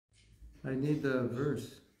I need the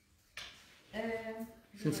verse.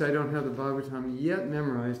 Since I don't have the Bhagavatam yet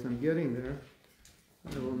memorized, I'm getting there.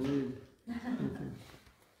 I will need something.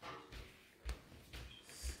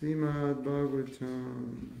 Srimad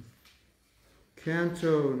Bhagavatam,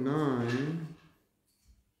 Canto 9,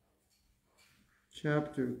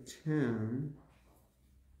 Chapter 10,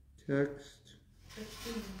 Text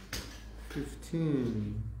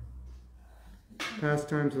 15.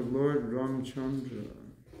 Pastimes of Lord Ramchandra.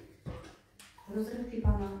 Rozrywki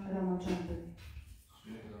Pana Ramachandry.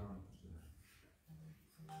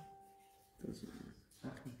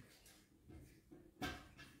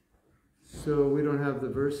 So we don't have the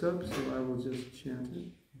verse up, so I will just chant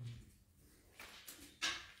it.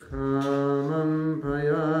 Kamam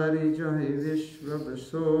prayari jahi Viśravā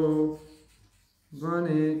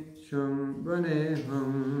vanecham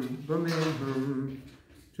vameham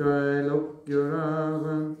Trailokya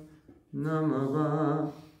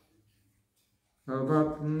namava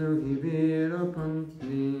avapnuhi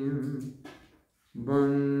virapantnim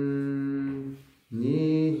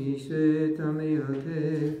Nihi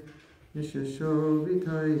setamihate nishasho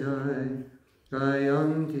vitayai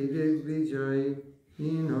Gayanti digvijai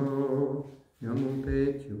ino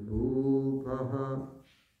yamupetyu bhupaha.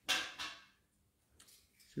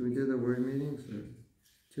 Should we do the word meanings or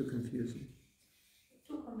too confusing?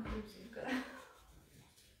 Too confusing.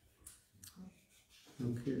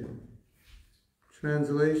 Okay.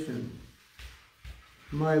 Translation.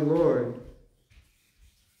 My Lord.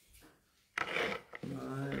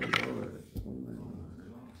 My Lord. Oh my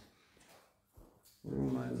Lord. Oh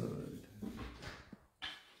my Lord.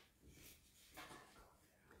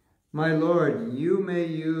 My Lord, you may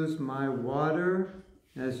use my water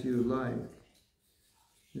as you like.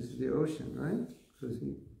 This is the ocean, right? Because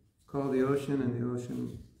he called the ocean and the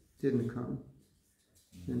ocean didn't come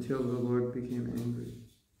until the Lord became angry.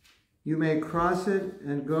 You may cross it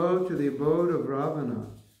and go to the abode of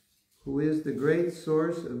Rāvaṇa, who is the great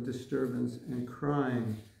source of disturbance and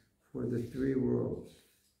crime for the three worlds.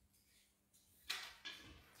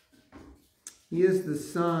 He is the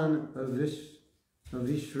son of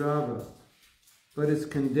Viśravā, but is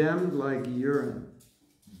condemned like urine.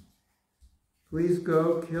 Please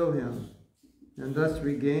go kill him, and thus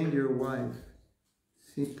regain your wife,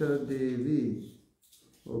 Sītādevī,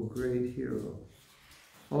 O great hero.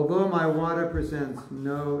 Although my water presents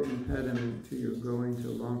no impediment to your going to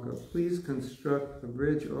Laṅkā, please construct a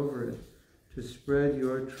bridge over it to spread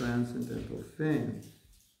your transcendental fame.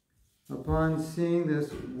 Upon seeing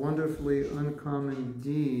this wonderfully uncommon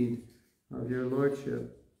deed of your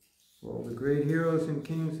Lordship, all the great heroes and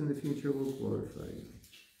kings in the future will glorify you.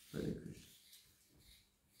 Hare Krishna.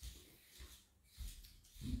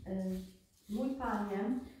 Mój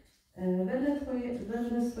Panie,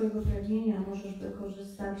 wedle swojego pragnienia możesz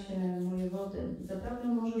wykorzystać moje wody.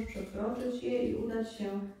 Zapewne możesz przekroczyć je i udać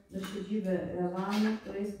się do siedziby Rāvaṇa,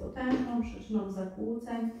 która jest potężną przyczyną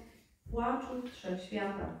zakłóceń, płaczu w trzech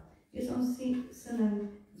światach. Jest on synem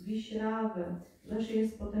Viśravā, lecz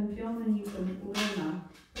jest potępiony niczym uryna.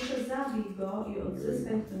 Proszę zabij go i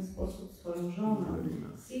odzyskaj w ten sposób swoją żonę,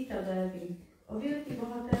 Sītādevī. O wielki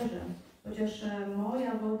bohaterze, chociaż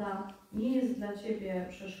moja woda nie jest dla Ciebie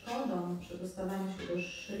przeszkodą w przedostawaniu się do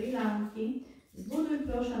Sri Lanki, zbuduj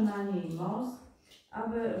proszę na niej most,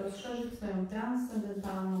 aby rozszerzyć swoją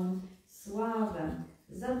transcendentalną sławę.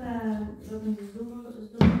 Zatem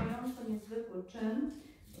zdumiewająco niezwykły czyn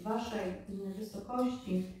Waszej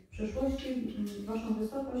wysokości, Waszej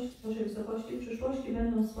wysokości w przyszłości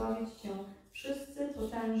będą sławić Cię wszyscy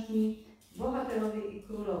potężni bohaterowie i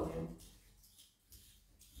królowie.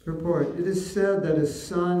 Purport. It is said that a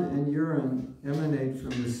sun and urine emanate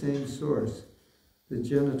from the same source, the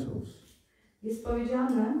genitals. Jest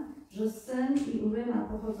powiedziane, że syn i uryna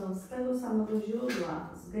pochodzą z tego samego źródła,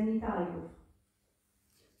 z genitaliów.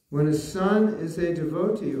 When a son is a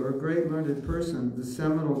devotee or a great learned person, the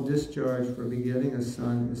seminal discharge for begetting a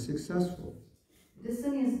son is successful. Gdy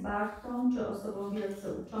syn jest bhaktą czy osobą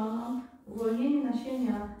wielce uczoną, uwolnienie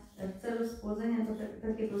nasienia w celu spłodzenia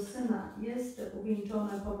takiego syna jest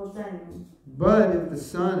uwieńczone powodzeniem. But if the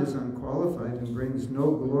son is unqualified and brings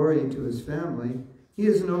no glory to his family, he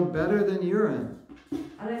is no better than urine.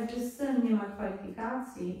 Ale gdy syn nie ma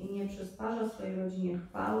kwalifikacji i nie przysparza swojej rodzinie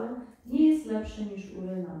chwały, nie jest lepszy niż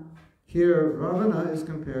uryna. Here, Rāvaṇa is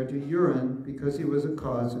compared to urine because he was a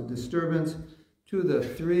cause of disturbance to the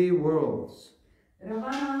three worlds.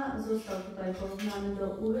 Rāvaṇa został tutaj porównany do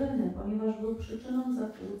uryny, ponieważ był przyczyną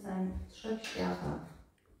zakłóceń w trzech światach.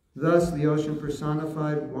 Thus, the ocean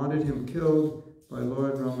personified wanted him killed by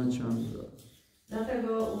Lord Ramachandra.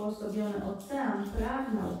 Dlatego uosobiony ocean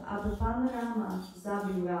pragnął, aby Pan Rama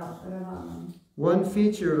zabił Rāvaṇa. One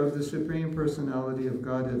feature of the Supreme Personality of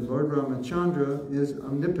Godhead, Lord Ramachandra, is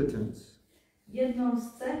omnipotence. Jedną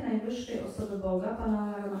z cech najwyższej osoby Boga,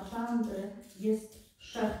 Pana Ramachandry, jest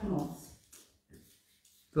wszechmoc.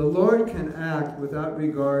 The Lord can act without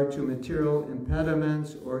regard to material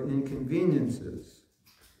impediments or inconveniences.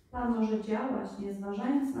 Pan może działać, nie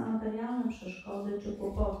zważając na materialne przeszkody czy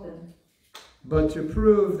kłopoty. But to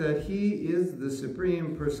prove that He is the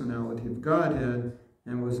Supreme Personality of Godhead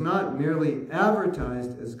and was not merely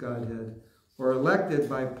advertised as Godhead or elected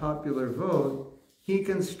by popular vote, He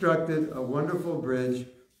constructed a wonderful bridge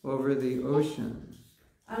over the ocean.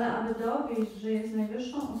 Ale aby dowieść, że jest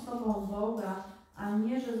najwyższą osobą Boga, a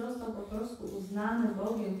nie, że został po prostu uznany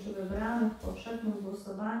Bogiem czy wybrany w powszechnym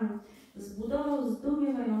głosowaniu, zbudował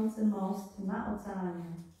zdumiewający most na oceanie.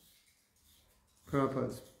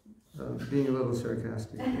 Prabhupada's being a little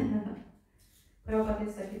sarcastic. Prabhupada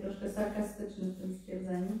jest taki troszkę sarkastyczny w tym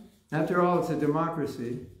stwierdzeniu. After all, it's a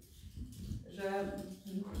democracy.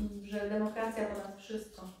 Że demokracja ponad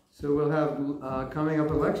wszystko. So we'll have coming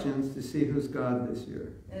up elections to see who's God this year.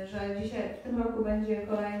 Że dzisiaj w tym roku będzie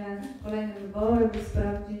kolejne wybory, by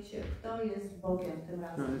sprawdzić, kto jest Bogiem tym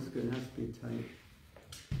razem. No, it's good. It has to be tight.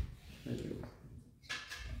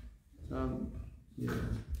 Yeah.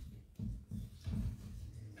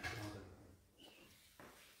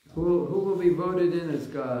 Who will be voted in as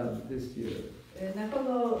God this year? Na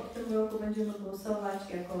kogo w tym roku będziemy głosować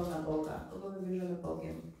jako na Boga? Kogo wybierzemy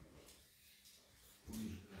Bogiem?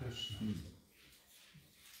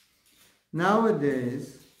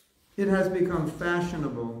 Nowadays, it has become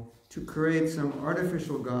fashionable to create some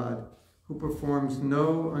artificial God who performs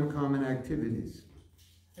no uncommon activities.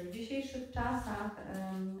 W dzisiejszych czasach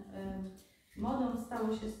modą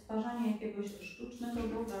stało się stwarzanie jakiegoś sztucznego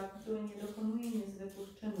Boga, który nie dokonuje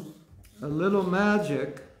niezwykłych czynów. A little magic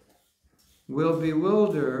will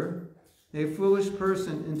bewilder a foolish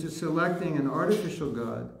person into selecting an artificial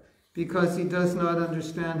God because he does not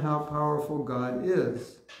understand how powerful God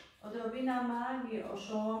is. Odrobina magii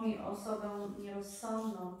oszołomi osobę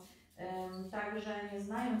nierozsądną, tak że nie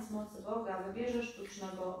znając mocy Boga, wybierze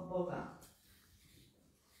sztucznego Boga.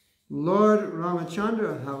 Lord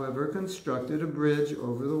Ramachandra, however, constructed a bridge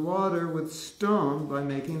over the water with stone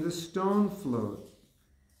by making the stone float.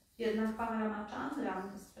 Jednak Pan Ramachandra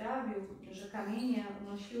sprawił, że kamienie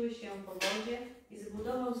unosiły się po wodzie i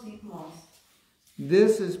zbudował z nich most.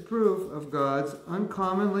 This is proof of God's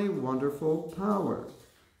uncommonly wonderful power.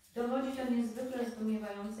 Dowodzi to niezwykle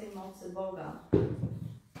zdumiewającej mocy Boga.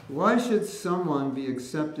 Why should someone be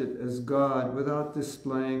accepted as God without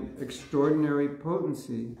displaying extraordinary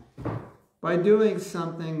potency by doing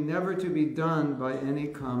something never to be done by any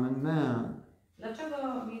common man?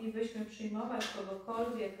 Dlaczego mielibyśmy przyjmować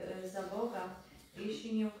kogokolwiek za Boga,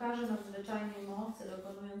 jeśli nie ukaże nadzwyczajnej mocy,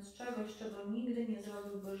 dokonując czegoś, czego nigdy nie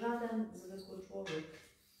zrobiłby żaden zwykły człowiek?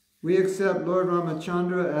 We accept Lord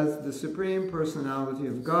Ramachandra as the Supreme Personality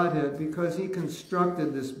of Godhead because he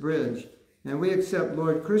constructed this bridge. And we accept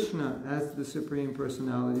Lord Krishna as the Supreme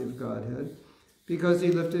Personality of Godhead because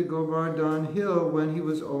he lifted Govardhan Hill when he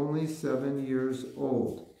was only 7 years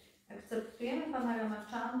old. Akceptujemy Pana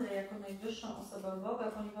Ramachandrę jako najwyższą osobę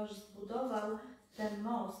Boga, ponieważ zbudował ten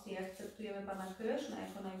most, i akceptujemy Pana Krishna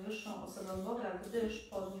jako najwyższą osobę Boga, gdyż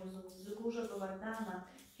podniósł wzgórze Govardhana,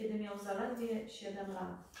 kiedy miał zaledwie 7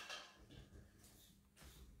 lat.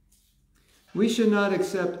 We should not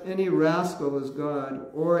accept any rascal as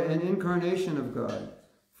God or an incarnation of God,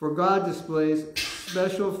 for God displays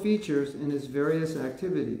special features in his various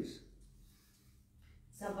activities.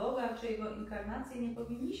 Za Boga czy Jego inkarnację nie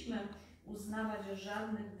powinniśmy uznawać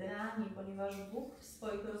żadnych drani, ponieważ Bóg w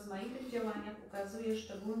swoich rozmaitych działaniach ukazuje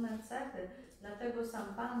szczególne cechy. Dlatego sam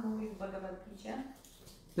Pan mówi w Bhagavad Gicie: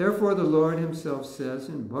 Therefore the Lord himself says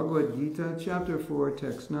in Bhagavad Gita, chapter 4,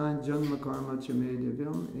 text 9, Janma karma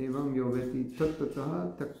chamedevyam evam yoveti tattataha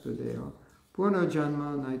taktadeha purna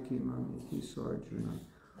janma naitimamiti sarjuna.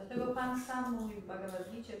 Dlatego Pan sam mówi w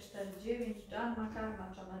Bhagavad Gicie 4.9: Janma karma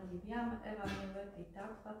chamedevyam evam yoveti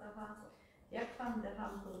tattataha jak Pan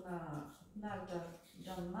deham purna narja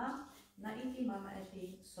janma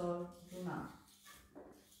naitimamiti sarjuna.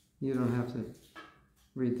 You don't have to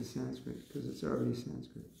read the Sanskrit because it's already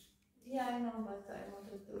Sanskrit. Yeah, I know, but I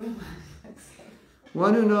wanted to remind myself.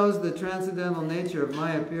 One who knows the transcendental nature of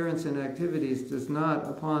my appearance and activities does not,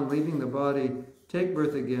 upon leaving the body, take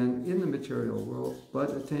birth again in the material world, but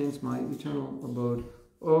attains my eternal abode.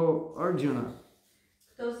 O Arjuna!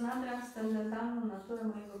 Kto zna transcendentalną naturę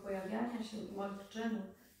mojego pojawiania się i moich czynów,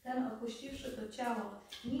 ten opuściwszy to ciało,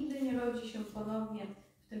 nigdy nie rodzi się ponownie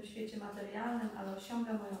w tym świecie materialnym, ale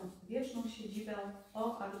osiąga moją wieczną siedzibę,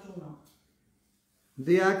 o Arjuno.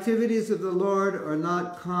 The activities of the Lord are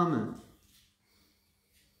not common.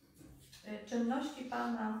 Czynności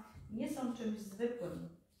Pana nie są czymś zwykłym.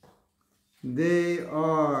 They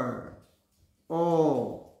are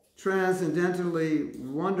all transcendentally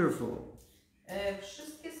wonderful.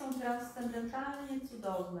 Wszystkie są transcendentalnie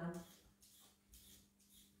cudowne.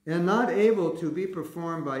 And not able to be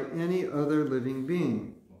performed by any other living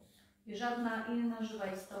being. I żadna inna żywa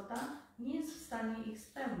istota nie jest w stanie ich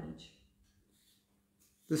spełnić.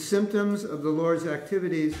 The symptoms of the Lord's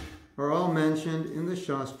activities are all mentioned in the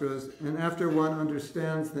Shastras, and after one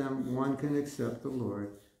understands them, one can accept the Lord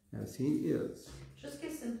as He is.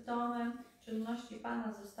 Wszystkie symptomy czynności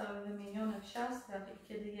Pana zostały wymienione w siastrach i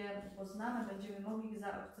kiedy je poznamy, będziemy mogli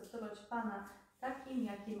zaakceptować Pana takim,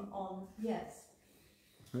 jakim On jest.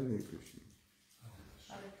 Hare Krishna.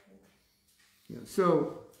 Yeah.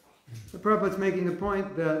 So, the Prabhupada's making the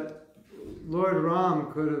point that Lord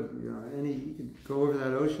Ram could have, he could go over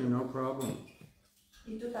that ocean, no problem.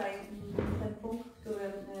 I tutaj ten punkt,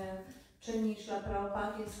 który czyni Śrīla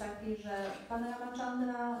Prabhupada, jest taki, że Pan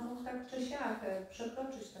Ramachandra mógł tak czy siak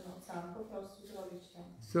przekroczyć ten ocean, po prostu zrobić to.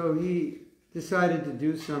 So he decided to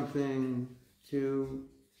do something to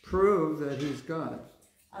prove that he's God.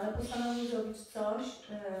 Ale postanowił zrobić coś,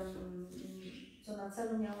 co na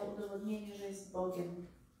celu miało udowodnienie, że jest Bogiem.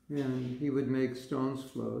 And he would make stones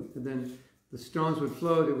float, and then the stones would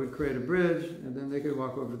float, it would create a bridge, and then they could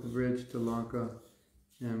walk over the bridge to Laṅkā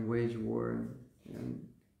and wage war and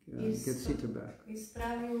get Sīta back. I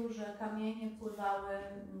sprawił, że kamienie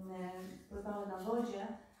pływały na wodzie.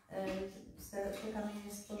 Te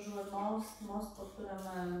kamienie stworzyły most, po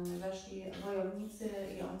którym weszli wojownicy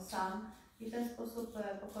i on sam. I w ten sposób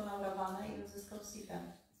pokonał Rāvaṇa i uzyskał Sītę.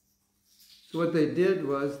 So what they did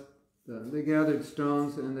was, they gathered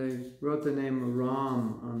stones and they wrote the name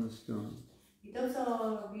Ram on the stone. I to, co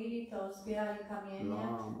robili, to zbierali kamienie.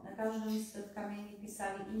 Ram. Na każdym z tych kamieni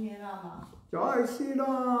pisali imię Rama. Jai Sri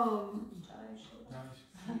Ram!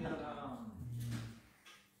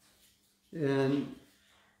 And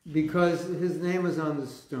because his name was on the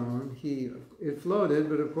stone, it floated,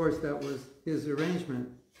 but of course that was his arrangement.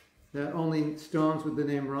 That only stones with the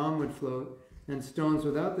name Ram would float, and stones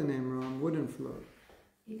without the name Ram wouldn't float.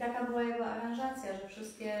 I taka była jego aranżacja, że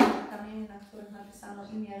wszystkie kamienie, na których napisano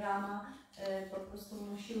imię Rama, po prostu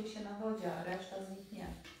unosiły się na wodzie, a reszta z nich nie.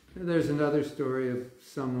 There's another story of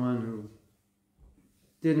someone who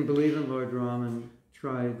didn't believe in Lord Ram and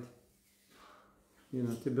tried,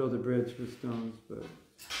 to build a bridge with stones, but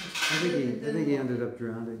I think he ended up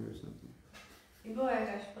drowning or something. I była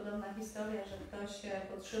jakaś podobna historia, że ktoś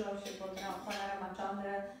podszywał się pod Pana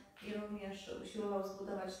Ramachandrę i również usiłował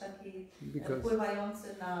zbudować taki pływający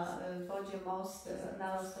na wodzie most,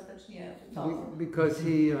 ale ostatecznie utonął. Because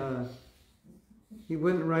he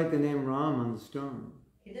wouldn't write the name Ram on the stone.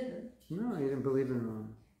 He didn't. No, he didn't believe in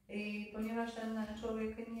Ram. I ponieważ ten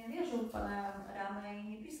człowiek nie wierzył w Pana Ramę i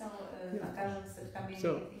nie pisał na każdym z tych kamieni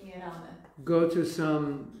imię Ramy. Go to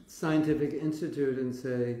some scientific institute and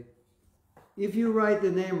say, if you write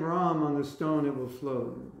the name Ram on the stone, it will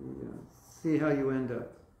float. See how you end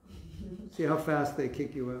up. See how fast they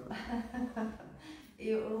kick you out.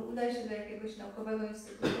 I udaj się do jakiegoś naukowego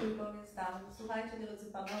instytutu i powiedz tam, słuchajcie drodzy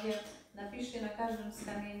panowie, napiszcie na każdym z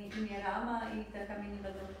kamieni imię Rama i te kamienie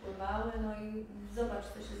będą pływały, no i zobacz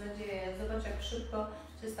co się zadzieje, zobacz jak szybko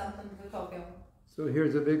się stamtąd wykopią. So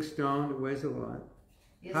here's a big stone that weighs a lot.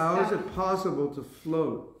 How is it possible to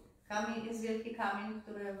float? Kamień jest wielki kamień,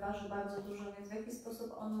 który waży bardzo dużo, więc w jaki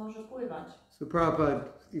sposób on może pływać? So Prabhupada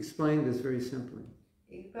explained this very simply.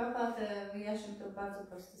 I Prabhupada wyjaśnił to w bardzo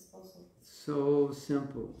prosty sposób. So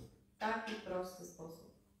simple. Taki prosty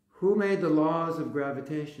sposób. Who made the laws of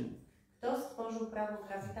gravitation? Kto stworzył prawo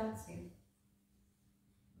grawitacji?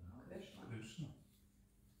 Krishna.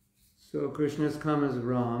 So Krishna's come as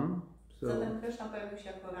Ram. So Zatem Krishna pojawił się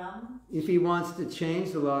jako Ram. if he wants to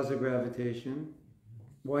change the laws of gravitation,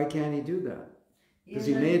 why can't he do that? Because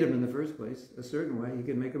he made them in the first place a certain way, he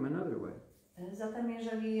can make them another way. Zatem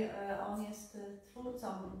jeżeli on jest twórcą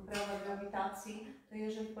prawa grawitacji, to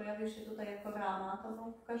jeżeli pojawił się tutaj jako Rama, to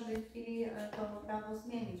mógł w każdej chwili to prawo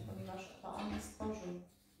zmienić, ponieważ to on je stworzył.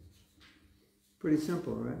 Pretty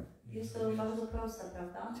simple, right? Jest to bardzo proste,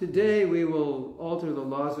 prawda? Today we will alter the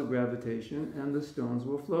laws of gravitation and the stones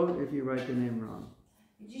will float if you write the name Ram.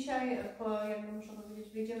 I dzisiaj, jakby muszę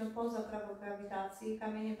powiedzieć, wyjdziemy poza prawo grawitacji i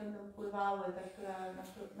kamienie będą pływały, te,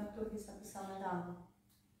 na których jest napisane Rama.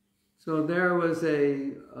 So there was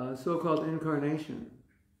a so-called incarnation.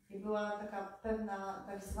 I była taka pewna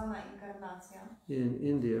tak zwana inkarnacja. In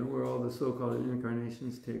India, where all the so-called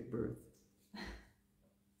incarnations take birth.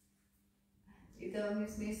 I to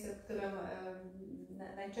jest miejsce, w którym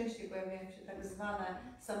najczęściej pojawiają się tak zwane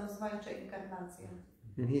samozwańcze inkarnacje.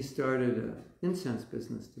 And he started an incense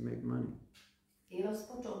business to make money. I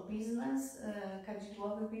rozpoczął biznes,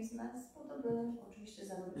 kadzidłowy biznes, po to, by oczywiście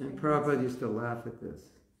zarobić And pieniądze. Prabhupada used to laugh at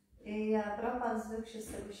this. I Prabhupada zwykł się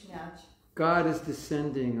z tego śmiać. God is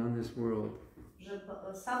descending on this world. Że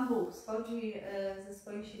sam Bóg schodzi ze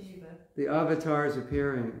swojej siedziby. The avatar is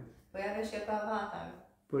appearing. Pojawia się jako awatar.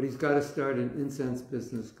 But he's got to start an incense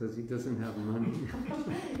business because he doesn't have money.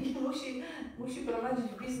 I musi prowadzić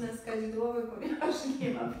biznes kadzidłowy, ponieważ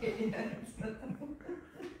nie ma pieniędzy.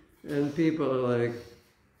 And people are like,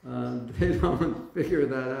 they don't figure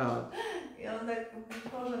that out. I on tak,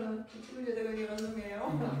 Boże, no ci ludzie tego nie rozumieją.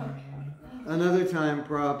 Another time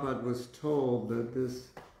Prabhupada was told that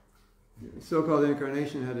this so-called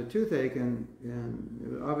incarnation had a toothache, and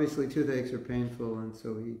obviously toothaches are painful, and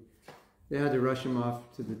so they had to rush him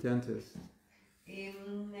off to the dentist. I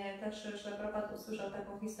też Prabhupada usłyszał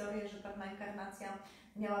taką historię, że pewna inkarnacja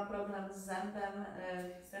miała problem z zębem,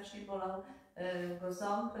 strasznie bolał go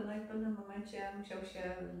ząb, no i w pewnym momencie musiał się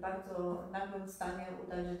w bardzo nagłym stanie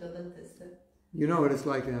udać do dentysty. You know what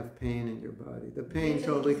it's like to have pain in your body. The pain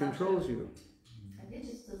totally controls you.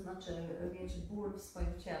 Wiecie, co to znaczy mieć ból w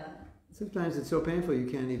swoim ciele? Sometimes it's so painful you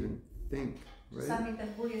can't even think, right? Czasami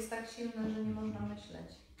ten ból jest tak silny, że nie można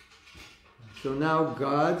myśleć. So now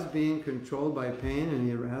God's being controlled by pain and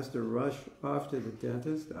he has to rush off to the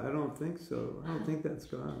dentist? I don't think so. I don't think that's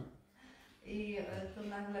God. I tu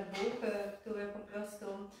nagle Bóg, który po prostu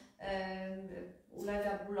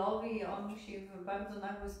ulega bólowi i on musi w bardzo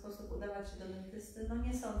nagły sposób udawać się do dentysty. No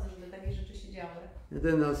nie sądzę, żeby takie rzeczy się działy. And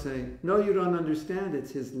then they'll say, no, you don't understand,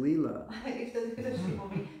 it's his lila. I wtedy ktoś mi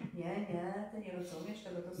mówi, nie, ty nie rozumiesz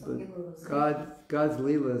tego, to są jego rozumy. God's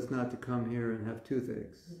lila is not to come here and have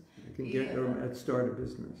toothaches. I can get or start a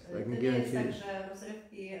business. I can To nie jest guarantee tak, you. że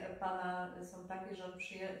rozrywki Pana są takie, że on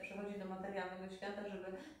przychodzi do materialnego świata,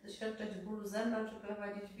 żeby doświadczać bólu zęba czy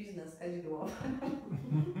prowadzić biznes kadzidłowy.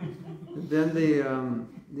 Then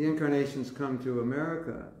the incarnations come to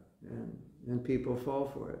America and people fall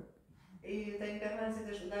for it. I te inkarnacje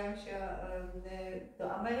też udają się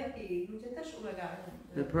do Ameryki i ludzie też ulegają.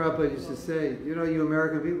 And Prabhupada used to say, you know, you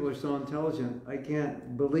American people are so intelligent, I can't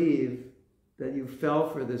believe that you fell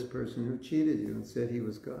for this person who cheated you and said he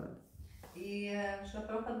was God. I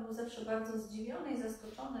Prabhupada był zawsze bardzo zdziwiony i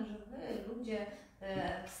zaskoczony, że wy, ludzie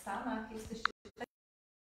w Stanach, jesteście.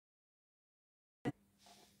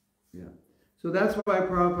 Yeah. So that's why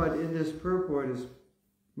Prabhupada in this purport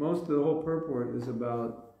most of the whole purport is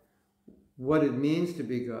about what it means to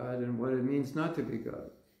be God and what it means not to be God.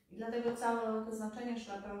 I dlatego całe to znaczenie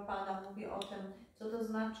Śrīla Prabhupada mówi o tym, co to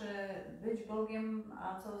znaczy być Bogiem,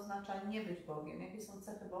 a co oznacza nie być Bogiem. Jakie są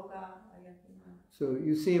cechy Boga, a jakie nie. So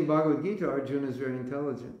you see in Bhagavad Gita, Arjuna is very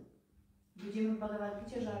intelligent. Widzimy w Bhagavad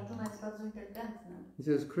Gicie, że Arjuna jest bardzo inteligentny. He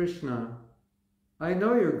says, Krishna, I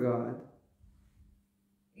know you're God.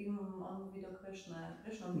 I on mówi do Krishny,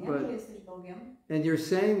 Krishna, wiem, że jesteś Bogiem. And you're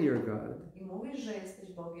saying you're God. I mówisz, że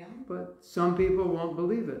jesteś Bogiem. But some people won't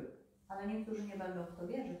believe it. Ale niektórzy nie będą w to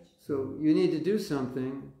wierzyć. So you need to do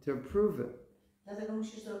something to prove it. Dlatego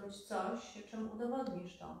musisz zrobić coś, czym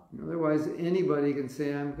udowodnisz to. Otherwise, anybody can say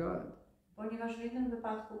I'm God. Ponieważ w innym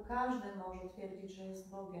wypadku każdy może twierdzić, że jest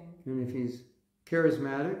Bogiem. And if he's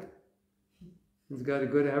charismatic, he's got a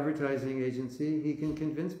good advertising agency, he can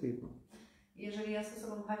convince people. Jeżeli jest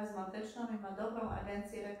osobą charyzmatyczną i ma dobrą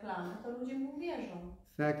agencję reklamy, to ludzie mu wierzą.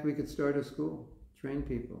 In fact, we could start a school, train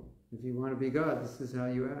people. If you want to be God, this is how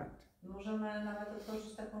you act. Możemy nawet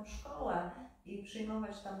otworzyć taką szkołę i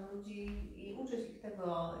przyjmować tam ludzi i uczyć ich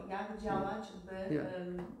tego, jak działać, by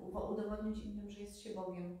udowodnić innym, że jest się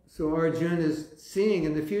Bogiem. So Arjuna is seeing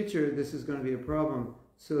in the future this is going to be a problem.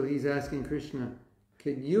 So he's asking Krishna,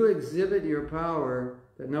 can you exhibit your power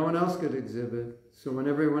that no one else could exhibit? So when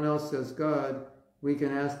everyone else says God, we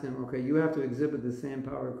can ask them, okay, you have to exhibit the same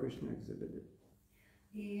power Krishna exhibited.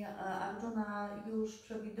 I Arjuna już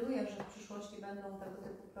przewiduje, że w przyszłości będą tego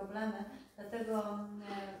typu problemy, dlatego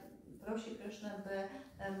prosi Krishnę, by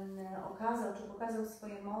pokazał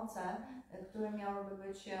swoje moce, które miałyby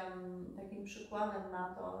być takim przykładem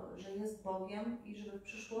na to, że jest Bogiem i żeby w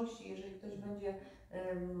przyszłości, jeżeli ktoś będzie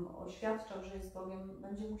oświadczał, że jest Bogiem,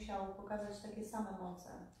 będzie musiał pokazać takie same moce.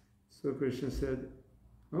 So Krishna said,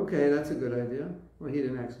 okay, that's a good idea. Well, he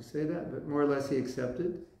didn't actually say that, but more or less he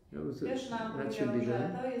accepted. Krishna powiedział,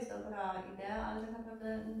 że to jest dobra idea, ale tak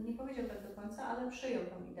naprawdę nie powiedział tak do końca, ale przyjął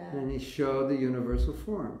tą ideę. And he showed the universal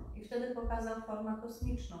form. I wtedy pokazał formę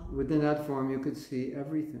kosmiczną. Within that form you could see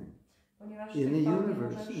everything. Ponieważ in the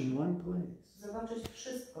universe, in one place. Zobaczyć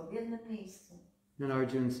wszystko w jednym miejscu. And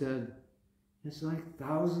Arjuna said, it's like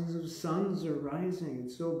thousands of suns are rising,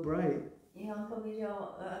 it's so bright. I on powiedział,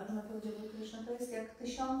 Arjuna powiedział do Krishna, to jest jak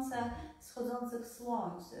tysiące wschodzących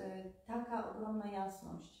słońc, taka ogromna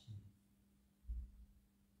jasność.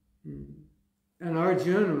 And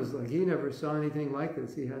Arjuna was like, he never saw anything like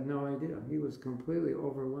this, he had no idea, he was completely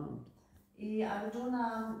overwhelmed. I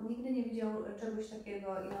Arjuna nigdy nie widział czegoś takiego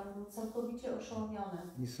i on był całkowicie oszołomiony.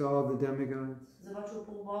 He saw the demigods. Zobaczył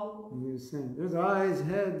półbogów. And he was saying, there's eyes,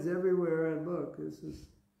 heads everywhere, and look, this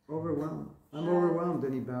is overwhelmed. I'm overwhelmed,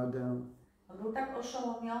 and he bowed down. On był tak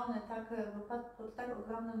oszołomiony, był pod tak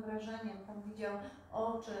ogromnym wrażeniem, tam widział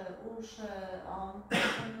oczy, uszy, on w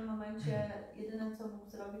pewnym momencie jedynym co mógł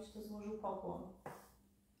zrobić to złożył pokłon.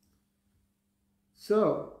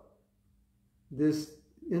 So, this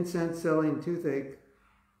incense-selling toothache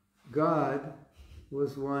God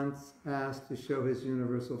was once asked to show his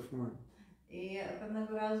universal form. I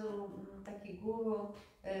pewnego razu taki guru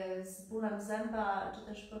z bólem zęba, czy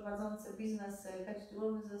też prowadzący biznes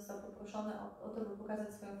kadzidłowy został poproszony o to, by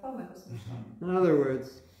pokazać swoją formę kosmiczną. In other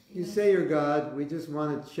words, you say you're God, we just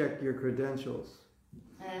want to check your credentials.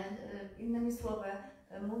 Innymi słowy,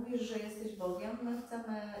 mówisz, że jesteś Bogiem, my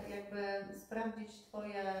chcemy jakby sprawdzić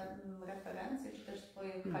twoje referencje, czy też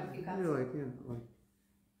twoje kwalifikacje. You're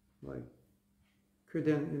like,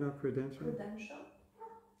 credential? Credential?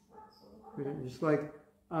 Just like,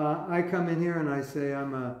 I come in here and I say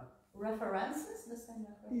I'm a... References? The same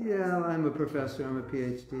references? Yeah, I'm a professor, I'm a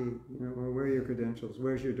PhD. You know, well, where are your credentials?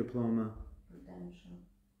 Where's your diploma? Credential.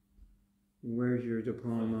 Where's your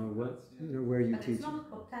diploma? What, you know, where you but teach? It's not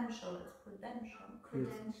potential, it's credential.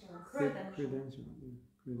 Credential.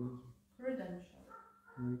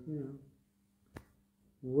 Like, you know,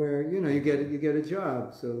 where, you know, you get a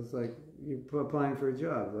job. So it's like you're applying for a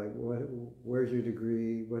job. Like, where's your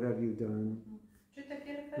degree? What have you done?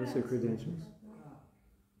 What's your credentials?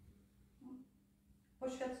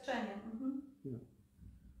 Poświadczenie. Yeah.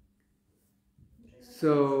 So,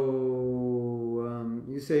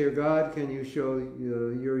 you say you're God, can you show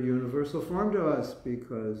your universal form to us?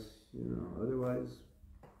 Because, you know, otherwise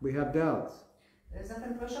we have doubts.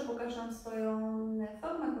 Zatem proszę pokaż nam swoją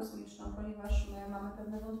formę kosmiczną, ponieważ my mamy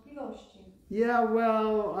pewne wątpliwości. Yeah,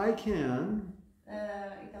 well, I can.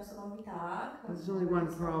 I ta osoba mówi tak. There's only one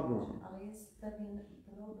problem. Ale jest pewien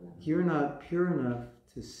problem. You're not pure enough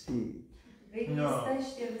to see. Wy nie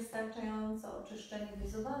jesteście wystarczająco oczyszczeni, by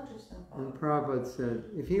zobaczyć tę formę. And Prabhupada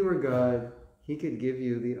said, if he were God, he could give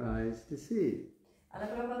you the eyes to see. Ale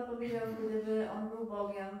Prabhupada powiedział, gdyby on był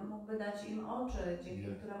Bogiem, mógłby dać im oczy, dzięki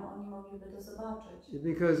którym oni mogliby to zobaczyć.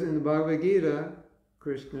 Because in the Bhagavad Gita,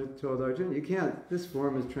 Krishna told Arjuna, you can't, this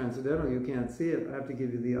form is transcendental, you can't see it, I have to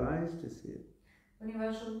give you the eyes to see it.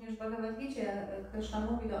 Ponieważ również w Bhagavad Gicie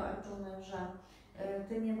Krishna mówi do Arjuny, że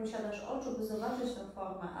ty nie posiadasz oczu, by zobaczyć tę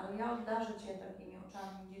formę, ale ja obdarzę cię takimi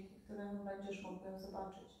oczami, dzięki którym będziesz mógł ją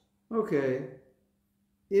zobaczyć. Okay,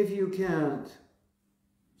 if you can't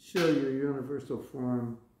show your universal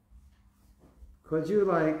form, could you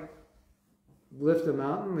like lift a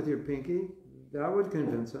mountain with your pinky? That would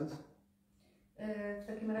convince us. W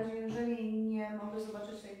takim razie, jeżeli nie mogę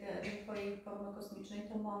zobaczyć tej twojej formy kosmicznej,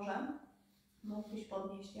 to może mógłbyś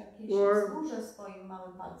podnieść jakieś wzgórze swoim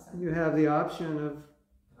małym palcem. You have the option of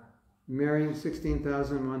marrying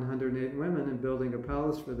 16,108 women and building a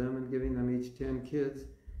palace for them and giving them each 10 kids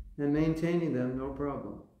and maintaining them, no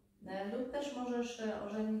problem. Lub też możesz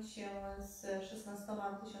ożenić się z 16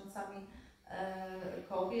 tysiącami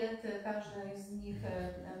kobiet, każdą z nich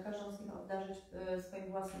obdarzyć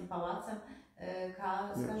swoim własnym pałacem,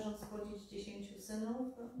 każąc spłodzić 10 synów.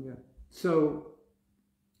 Yeah. So,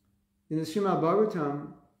 in the Srimad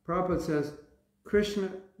Bhagavatam, Prabhupada says, Krishna,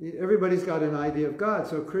 everybody's got an idea of God,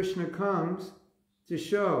 so Krishna comes to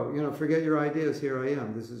show, you know, forget your ideas, here I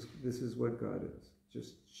am, this is what God is.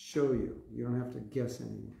 Just show you, you don't have to guess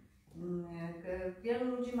anymore.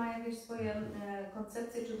 Wielu ludzi ma jakieś swoje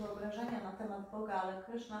koncepcje czy wyobrażenia na temat Boga, ale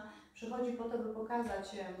Krishna przychodzi po to, by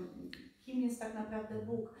pokazać, kim jest tak naprawdę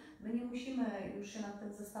Bóg. My nie musimy już się nad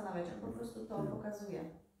tym zastanawiać, on po prostu to pokazuje.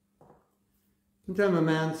 One time a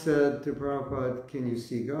man said to Prabhupada, can you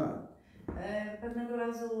see God? Pewnego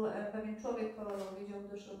razu pewien człowiek powiedział do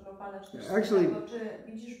Prabhupada, czy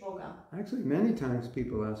widzisz Boga? Actually, many times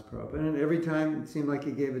people asked Prabhupada, and every time it seemed like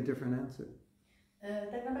he gave a different answer.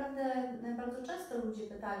 Tak naprawdę bardzo często ludzie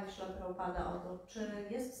pytali Śrīla Prabhupāda o to, czy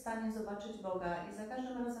jest w stanie zobaczyć Boga, i za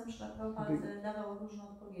każdym razem Śrīla Prabhupāda dawał różne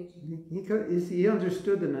odpowiedzi. He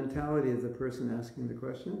understood the mentality of the person asking the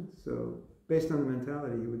question, so based on the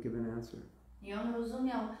mentality he would give an answer. I on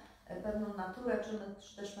rozumiał pewną naturę,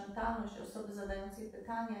 czy też mentalność osoby zadającej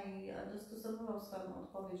pytania i dostosowywał swoją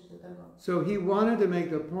odpowiedź do tego. So he wanted to make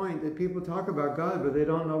the point that people talk about God, but they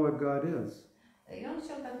don't know what God is. I on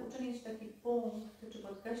chciał tak uczynić taki punkt, czy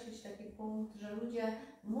podkreślić taki punkt, że ludzie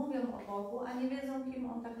mówią o Bogu, a nie wiedzą, kim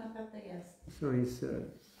On tak naprawdę jest. So he said,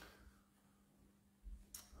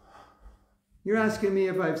 you're asking me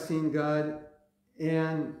if I've seen God,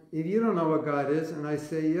 and if you don't know what God is, and I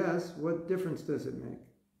say yes, what difference does it make?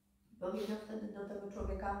 Powiedział wtedy do tego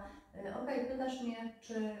człowieka, okej, pytasz mnie,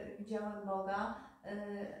 czy widziałem Boga,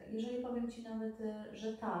 jeżeli powiem Ci nawet,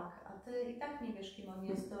 że tak, a Ty i tak nie wiesz, kim On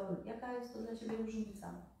jest, to jaka jest to dla Ciebie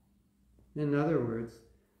różnica? In other words,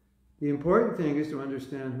 the important thing is to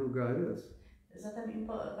understand who God is. Zatem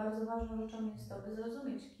bardzo ważną rzeczą jest to, by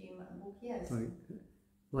zrozumieć, kim Bóg jest.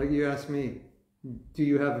 Like you ask me, do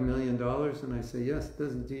you have $1 million? And I say yes, it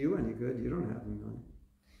doesn't do you any good, you don't have $1 million.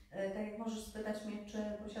 Tak jak możesz spytać mnie, czy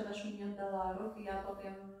posiadasz $1 milion, i ja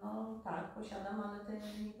powiem, no tak, posiadam, ale Ty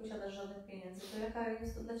nie posiadasz żadnych pieniędzy, to jaka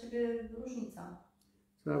jest to dla Ciebie różnica?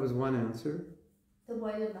 So that was one answer. To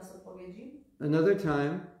była jedna z odpowiedzi. Another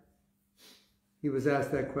time, he was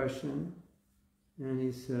asked that question, and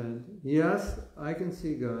he said, yes, I can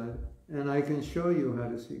see God, and I can show you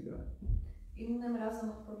how to see God. Innym razem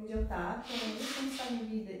odpowiedział tak, jestem w stanie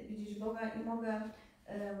widzieć Boga i mogę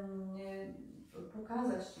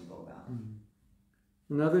pokazać Ci Boga.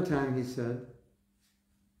 Another time he said,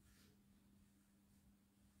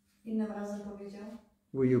 innym razem powiedział,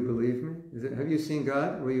 will you believe me? Have you seen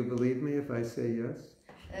God? Will you believe me if I say yes?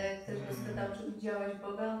 Ktoś go spytał, czy widziałeś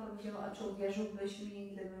Boga? On powiedział, a czy uwierzyłbyś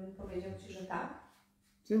mi, gdybym powiedział Ci, że tak?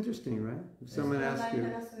 It's interesting, right? If someone asks you,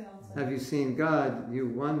 have you seen God?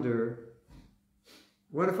 You wonder,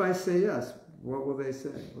 what if I say yes? What will they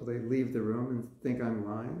say? Will they leave the room and think I'm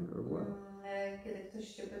lying, or what? Kiedy ktoś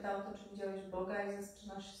Cię pytał, to czy widziałeś Boga, i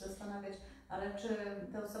zaczynasz się zastanawiać, ale czy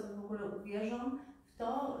te osoby w ogóle uwierzą w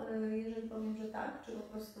to, jeżeli powiem, że tak, czy po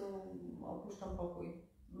prostu opuszczą pokój,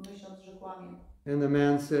 myśląc, że kłamię? And the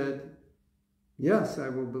man said, yes,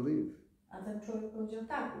 I will believe. A ten człowiek powiedział,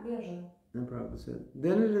 tak, uwierzę. And Prabhupada said,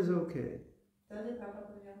 then it is okay. Wtedy Prabhupada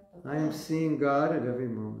powiedział, I am seeing God at every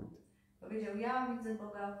moment. Powiedział, ja widzę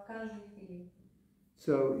Boga w każdej chwili.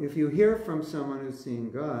 So if you hear from someone who's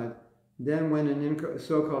seeing God, then when an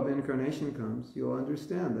so-called incarnation comes, you'll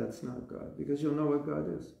understand that's not God, because you'll know what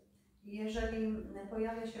God is. Jeżeli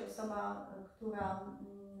pojawia się osoba, która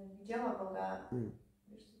widziała Boga,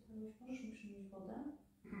 wiesz co, możesz mi przynieść wodę?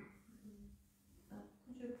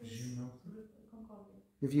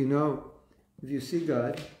 If you see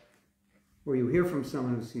God, or you hear from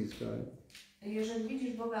someone who sees God, jeżeli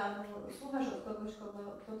widzisz Boga, albo słuchasz od kogoś,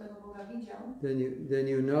 kto tego Boga widział, then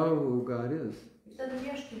you know who God is. I wtedy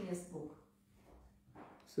wiesz, kim jest Bóg.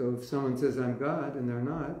 So if someone says I'm God and they're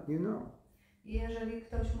not, you know. I jeżeli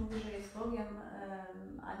ktoś mówi, że jest Bogiem,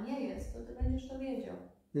 a nie jest, to ty będziesz to wiedział.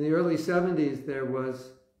 In the early 70s, there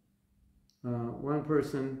was one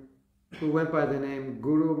person who went by the name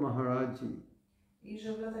Guru Maharaji. I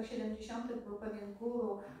że w latach 70. był pewien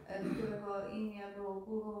guru, którego imię było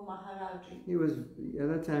Guru Maharaji. At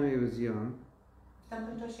that time he was young. W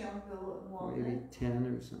tamtym czasie on był młody. Maybe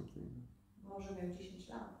 10 or something. Może miał 10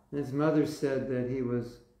 lat. And his mother said that he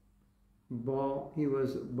was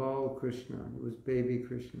Bal Krishna. He was baby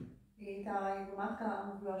Krishna. I ta jego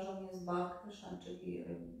matka mówiła, że on jest Bal Krishna, czyli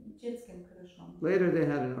dzieckiem Krishną. Later they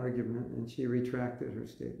had an argument and she retracted her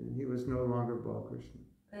statement. He was no longer Bal Krishna.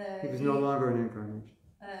 He was no longer an incarnation.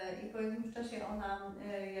 I po jakimś czasie ona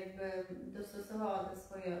jakby dostosowała tę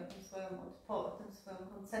swoją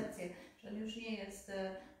koncepcję, że on już nie jest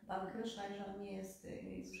Bal Krishna i że on nie jest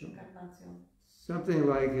już inkarnacją. Something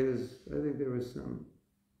like I think there was some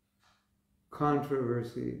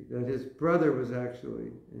controversy that his brother was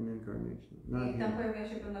actually an incarnation, not him. I tam pojawiła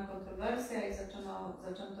się pewna kontrowersja i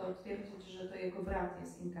zaczęto twierdzić, że to jego brat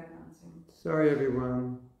jest inkarnacją. Sorry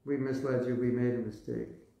everyone, we misled you, we made a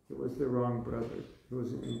mistake. It was the wrong brother, it was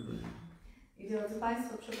an incarnation. I drodzy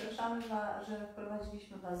Państwo, przepraszamy, że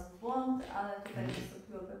wprowadziliśmy Was w błąd, ale tutaj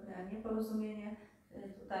nastąpiło pewne nieporozumienie.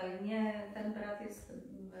 Tutaj nie ten brat jest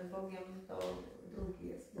Bogiem, to drugi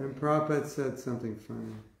jest Bogiem. And Prabhupada said something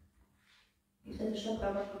funny. I wtedy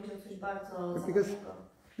Prabhupada powiedział coś bardzo zabawnego.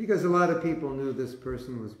 Because a lot of people knew this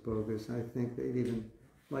person was bogus. I think they'd even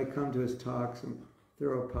like come to his talks and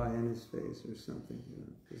throw a pie in his face or something,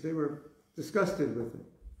 because they were disgusted with it.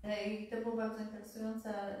 I to było bardzo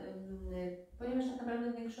interesujące, ponieważ tak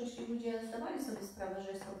naprawdę w większości ludzie zdawali sobie sprawę,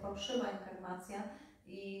 że jest to fałszywa inkarnacja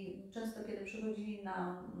i często kiedy przychodzili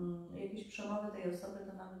na jakieś przemowy tej osoby,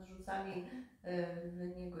 to nawet rzucali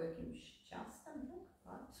w niego jakimś ciastem,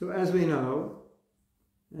 tak? So as we know,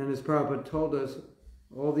 and as Prabhupada told us,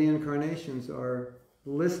 all the incarnations are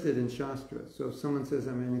listed in Shastra. So if someone says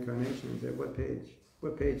I'm an incarnation, they say, what page?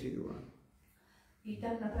 What page are you on? I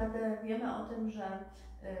tak naprawdę wiemy o tym, że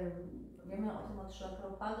wiemy o tym od Śrīla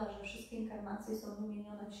Prabhupada, że wszystkie inkarnacje są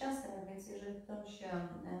wymienione w siastrach, więc jeżeli ktoś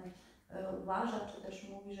uważa, czy też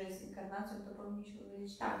mówi, że jest inkarnacją, to powinniśmy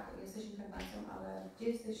powiedzieć tak, jesteś inkarnacją, ale gdzie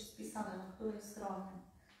jesteś spisany, na której stronie?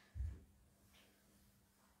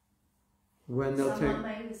 Someone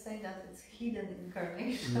may say that it's hidden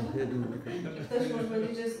incarnation. Ktoś może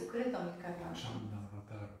powiedzieć, że jest ukrytą inkarnacją.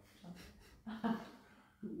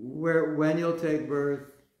 When you'll take birth,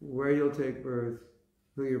 where you'll take birth,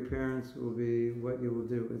 who your parents will be, what you will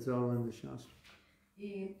do, it's all in the Shastra.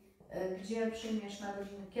 I gdzie przyjmiesz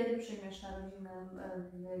narodziny, kiedy przyjmiesz narodziny,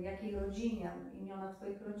 w jakiej rodzinie, imiona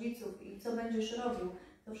Twoich rodziców i co będziesz robił,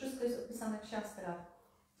 to wszystko jest opisane w siastrach.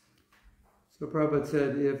 So Prabhupada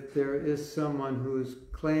said, if there is someone who is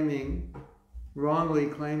wrongly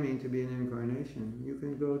claiming to be an incarnation, you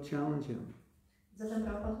can go challenge him. Zatem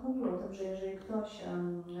Prabhupada mówił o tym, że jeżeli ktoś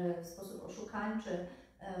w sposób oszukańczy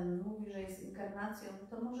mówi, że jest inkarnacją,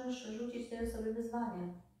 to możesz rzucić tej osobie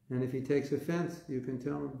wyzwanie. And if he takes offense, you can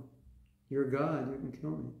tell him, you're God, you can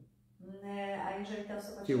kill me. A jeżeli ta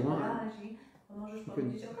osoba się wyrazi, to możesz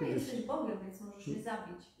powiedzieć, okej, jesteś Bogiem, więc możesz mnie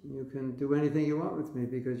zabić. You can do anything you want with me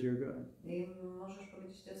because you're God. I możesz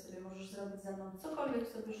powiedzieć tej osobie, możesz zrobić ze mną cokolwiek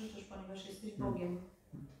sobie życzysz, ponieważ jesteś Bogiem.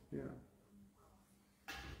 Yeah.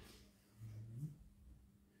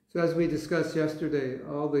 So as we discussed yesterday,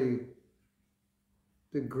 all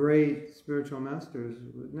the great spiritual masters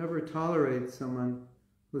would never tolerate someone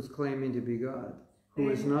who's claiming to be God,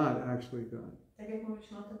 who is not actually God. Tak jak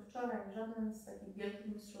mówiliśmy o tym wczoraj, żaden z takich wielkich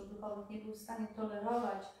mistrzów duchowych nie był w stanie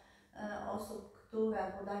tolerować osób,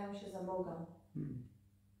 które podają się za Boga.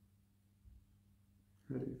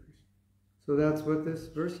 So that's what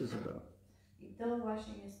this verse is about. I to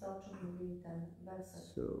właśnie jest to, o czym mówi ten werset.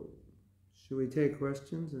 So, should we take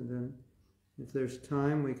questions and then, if there's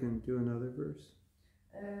time, we can do another verse?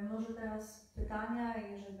 Może teraz pytania,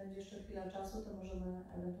 i jeżeli będzie jeszcze chwila czasu, to możemy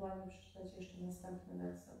ewentualnie przeczytać jeszcze następny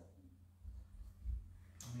werset.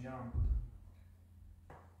 Ja mam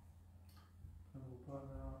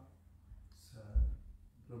Prabhupada chce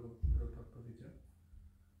powiedział,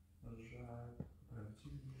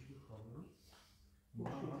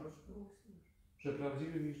 że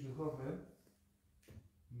prawdziwy mistrz duchowy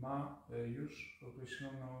ma już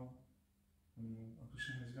określony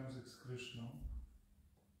związek z Krishną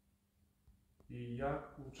i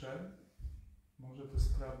jak uczeń może to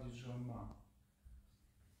sprawdzić, że on ma.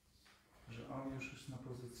 Że on już jest na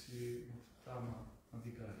pozycji Uttama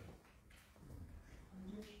Adhikari.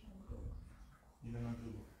 Ile na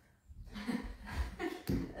drugą?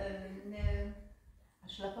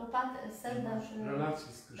 Śrīla Prabhupada said that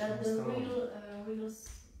the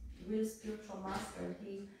real spiritual master,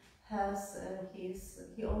 he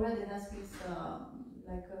already has his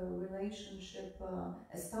like a relationship,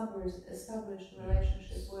 established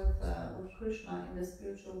relationship with Krishna in the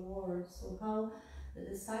spiritual world. So how the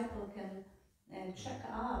disciple can check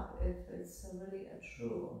up if it's really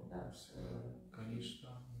true that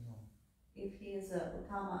if he is a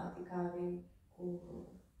Uttama Adhikari guru.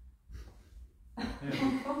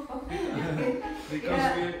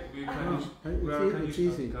 It's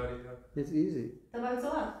easy. It's easy. To bardzo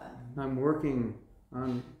łatwe. I'm working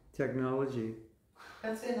on technology.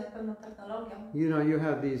 Pracuję nad pewną technologią. You know, you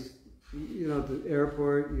have these, at the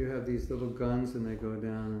airport, you have these little guns and they go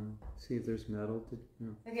down and see if there's metal.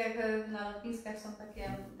 Tak jak na lotniskach są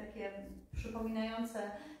takie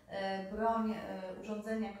przypominające broń,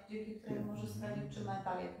 urządzenia, dzięki którym możesz sprawdzić, czy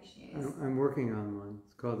metal jakiś nie jest. I'm working on one.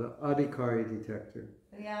 It's called the Adhikari detector.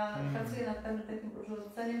 Ja pracuję nad pewnym takim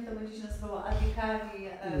urządzeniem, to będzie się nazywało Adhikari,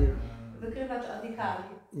 wykrywacz Adhikari.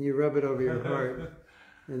 You rub it over your heart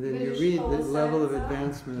and then you read the level of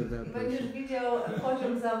advancement of that person. Będziesz widział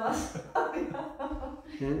poziom zaawansowania.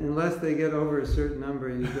 Unless they get over a certain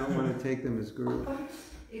number and you don't want to take them as guru.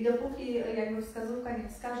 I dopóki jakby wskazówka nie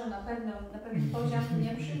wskaże na pewien poziom,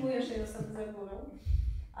 nie przyjmujesz tej osoby za górą.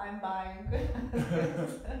 I'm buying.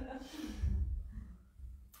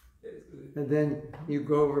 And then you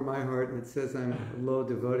go over my heart and it says I'm a low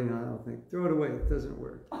devotee and I'll think, throw it away, it doesn't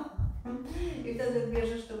work. I wtedy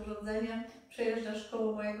bierzesz to urządzenie, przejeżdżasz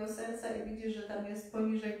koło mojego serca i widzisz, że tam jest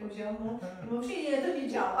poniżej poziomu i mówisz, nie, to nie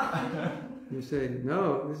działa. You say,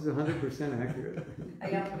 no, this is 100% accurate. A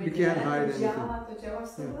ja mówię, You can't hide nie, anything. działa, to działa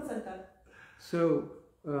w 100%. So,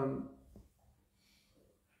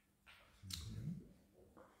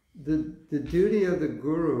 the duty of the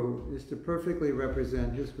guru is to perfectly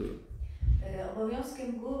represent his guru.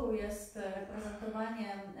 Obowiązkiem guru jest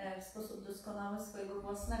reprezentowanie w sposób doskonały swojego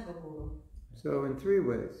własnego guru. So in three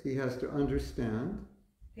ways. He has to understand.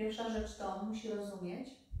 Pierwsza rzecz to on musi rozumieć.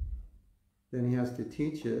 Then he has to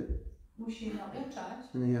teach it. Musi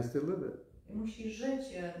nauczać. And he has to live it. I musi żyć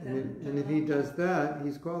tym. And if he does that,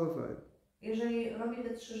 he's qualified. Jeżeli robi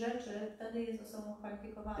te trzy rzeczy, wtedy jest osobą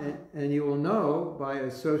kwalifikowaną. And you will know by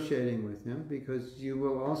associating with him, because you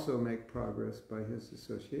will also make progress by his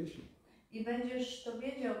association. I będziesz to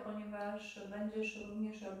wiedział, ponieważ będziesz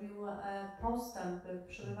również robił postęp,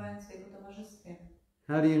 przebywając w jego towarzystwie.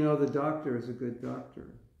 How do you know the doctor is a good doctor?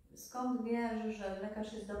 Skąd wiesz, że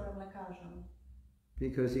lekarz jest dobrym lekarzem?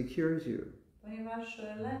 Because he cures you. Ponieważ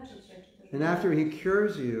leczy cię, czy też And after he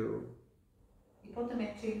cures you, i potem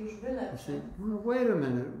jak cię już you wyleczy, say, well, wait a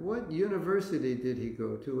minute, what university did he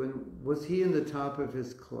go to, and was he in the top of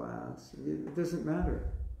his class? It doesn't matter.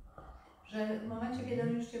 że w momencie, kiedy on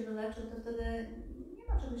już cię wyleczył, to wtedy nie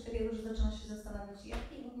ma czegoś takiego, że zaczynasz się zastanawiać,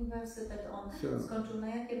 jaki uniwersytet on skończył,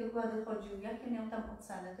 na jakie wykłady chodził, jakie miał tam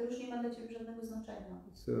oceny. To już nie ma dla ciebie żadnego znaczenia.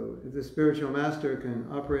 So if the spiritual master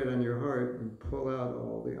can operate on your heart and pull out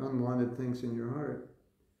all the unwanted things in your heart,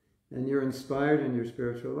 and you're inspired in your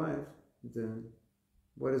spiritual life, then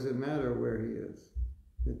what does it matter where he is?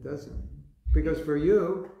 It doesn't. Because for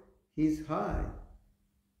you, he's high.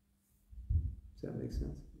 Does that make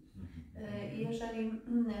sense? Jeżeli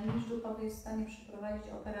mistrz duchowy jest w stanie przeprowadzić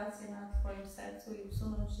operację na twoim sercu i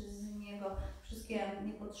usunąć z niego wszystkie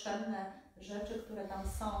niepotrzebne rzeczy, które tam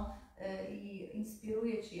są i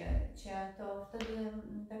inspiruje cię, to wtedy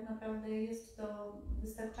tak naprawdę jest to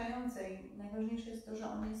wystarczające i najważniejsze jest to, że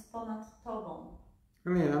on jest ponad tobą. I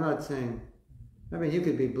mean, I'm not saying, you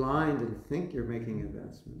could be blind and think you're making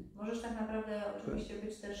advancement. Możesz tak naprawdę oczywiście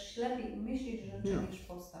być też ślepy i myśleć, że czynisz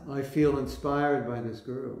postęp. I feel inspired by this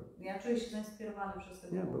guru. Ja czuję się zainspirowany przez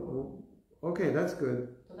tego guru. Okay, that's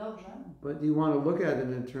good. To dobrze. But you want to look at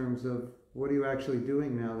it in terms of what are you actually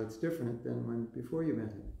doing now that's different than when before you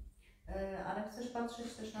met him. Ale chcesz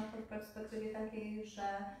patrzeć też na to w perspektywie takiej, że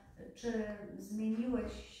czy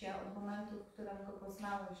zmieniłeś się od momentu, w którym go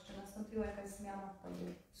poznałeś, czy nastąpiła jakaś zmiana w tobie.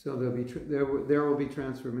 So there will be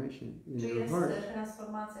transformation in Czy your jest heart.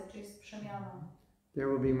 transformacja, czy jest przemiana. There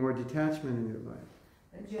will be more detachment in your life.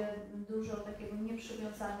 Będzie dużo takiego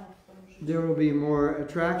nieprzywiązania w twoim życiu. There will be more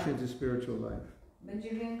attraction to spiritual life. Będzie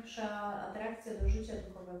większa atrakcja do życia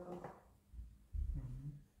duchowego.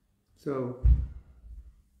 So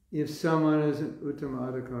if someone is an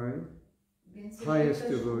Uttamadhikari, highest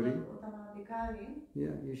devotee,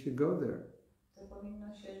 yeah, you should go there. To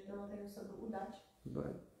powinno się do tej osoby udać.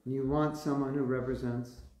 But you want someone who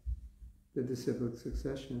represents the disciplic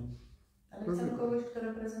succession. Ale chcemy kogoś, kto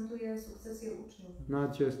reprezentuje sukcesję uczniów.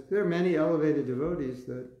 Not just, there are many elevated devotees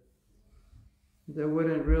that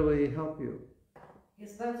wouldn't really help you.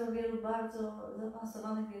 Jest bardzo wielu bardzo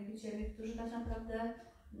zaawansowanych wielbicieli, którzy tak naprawdę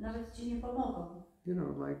nawet ci nie pomogą. You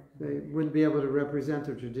know, like they wouldn't be able to represent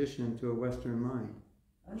a tradition to a Western mind.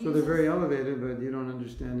 So they're very elevated, but you don't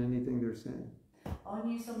understand anything they're saying.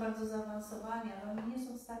 Oni są bardzo zaawansowani, ale oni nie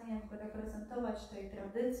są w stanie jakby reprezentować tej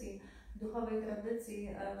tradycji, duchowej tradycji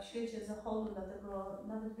w świecie zachodu, dlatego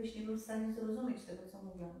nawet byś nie był w stanie zrozumieć tego, co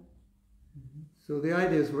mówią. So the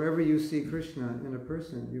idea is wherever you see Krishna in a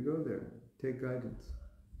person, you go there, take guidance.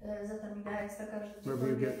 Zatem idea jest taka, że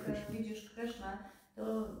gdziekolwiek widzisz Krishnę,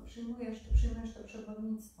 to przyjmujesz to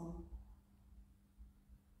przewodnictwo.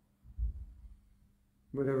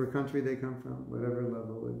 Whatever country they come from, whatever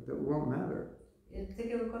level, it won't matter. Z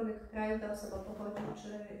jakiegokolwiek kraju ta osoba pochodzi, czy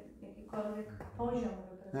jakikolwiek poziom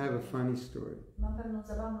I have a funny story. Mam pewną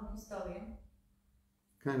zabawną historię.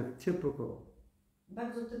 Kind of typical.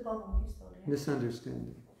 Bardzo typową historię.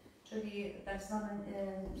 Misunderstanding. Czyli tak zwany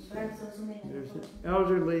brak zrozumienia. There's an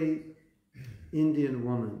elderly Indian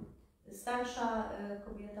woman. Starsza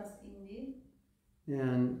kobieta z Indii.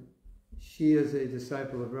 And she is a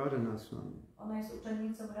disciple of Rāvaṇa Swami. Ona jest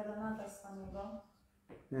uczennicą Rāvaṇa Swamiego.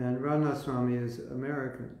 And Rāvaṇa Swami is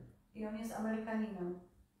American. I on jest Amerykaninem.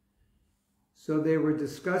 So they were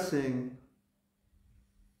discussing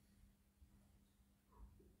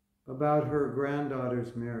about her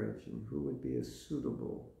granddaughter's marriage and who would be a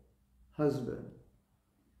suitable husband.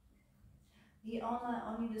 I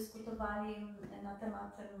oni dyskutowali na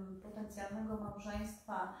temat potencjalnego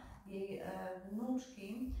małżeństwa jej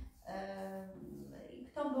wnuczki i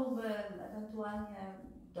kto byłby ewentualnie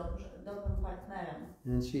dobrym partnerem.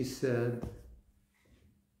 And she said,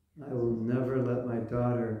 never let my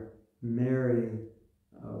daughter marry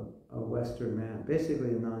a Western man,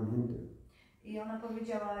 basically a non-Hindu. I ona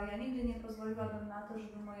powiedziała, ja nigdy nie pozwoliłabym na to,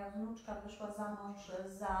 żeby moja wnuczka wyszła za mąż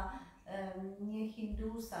za nie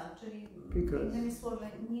Hindusa, czyli innymi słowy,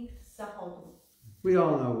 nikt z zachodu. We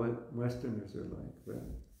all know what Westerners are like, right?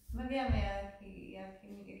 My wiemy,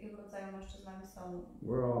 jakiego rodzaju mężczyznami są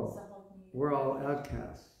zachodni. We're all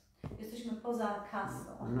outcasts. Jesteśmy poza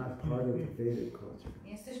kastą. We're not part of the Vedic culture.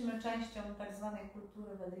 Nie jesteśmy częścią tak zwanej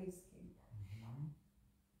kultury wedyjskiej.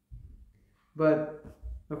 But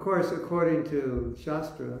of course, according to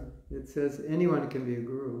Shastra, it says anyone can be a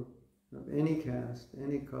guru of any caste,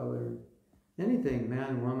 any color, anything,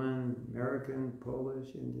 man, woman, American,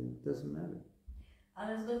 Polish, Indian, doesn't matter.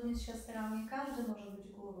 Ale zgodnie z siostrami każdy może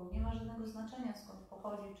być guru. Nie ma żadnego znaczenia, skąd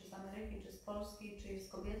pochodzi, czy z Ameryki, czy z Polski, czy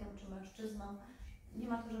jest kobietą, czy mężczyzną. Nie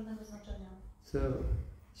ma to żadnego znaczenia. So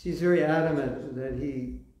she's very adamant that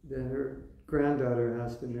her granddaughter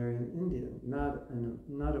has to marry an Indian,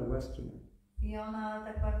 not a Westerner. I ona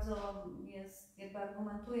tak bardzo jakby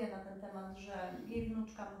argumentuje na ten temat, że jej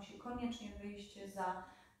wnuczka musi koniecznie wyjść za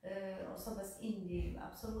osobę z Indii,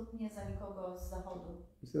 absolutnie za nikogo z zachodu.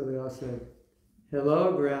 So they all say,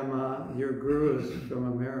 "Hello, Grandma, your guru is from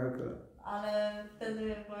America." Ale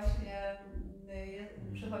wtedy właśnie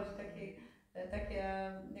przychodzi takie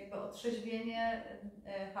jakby otrzeźwienie,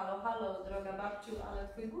 halo, halo, droga babciu, ale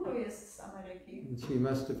twój guru jest z Ameryki. And she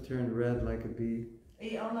must have turned red like a bee.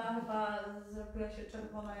 I ona chyba zrobiła się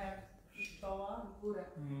czerwona jak pszczoła w górę,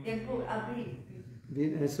 jak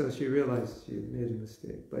bee. And so she realized she made a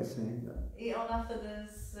mistake by saying that. I ona wtedy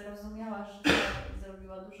zrozumiała, że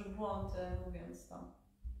zrobiła duży błąd, mówiąc to.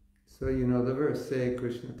 So you know the verse, say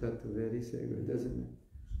Krishna Tattva say, it doesn't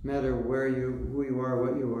matter who you are,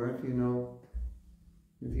 what you are.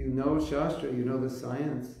 If you know Shastra, you know the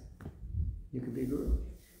science, you could be guru.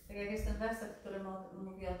 Tak jak jest ten werset, który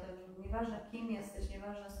mówi o tym, że nieważne kim jesteś,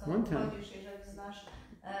 nieważne skąd pochodzisz, jeżeli znasz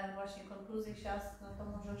właśnie konkluzję siastr, no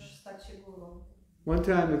to możesz stać się guru. One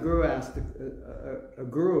time a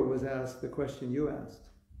guru was asked the question you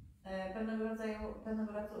asked. Pewnego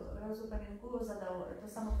razu pewien guru zadał to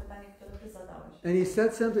samo pytanie, które ty zadałeś. And he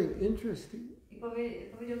said something interesting. I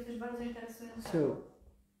powiedział coś bardzo interesującego. So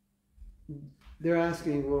they're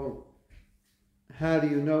asking, well, how do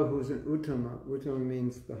you know who's an uttama? Uttama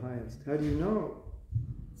means the highest. How do you know?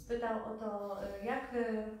 Spytał o to, jak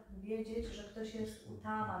wiedzieć, że ktoś jest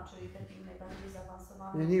uttama, czyli takim najbardziej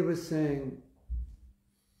zaawansowanym. And he was saying,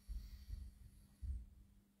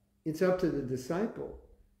 it's up to the disciple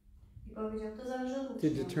I powiedział, to zależy od to ucznia.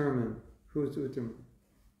 determine who's uttama.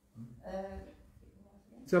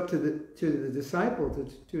 It's up to the disciple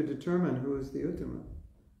to determine who is the uttama.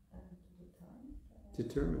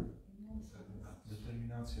 Determine.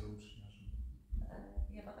 Determinacja ucznia.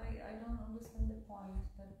 Yeah, but I don't understand the point.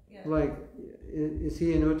 But yeah. Like, is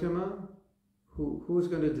he an uttama? Who's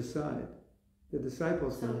going to decide? The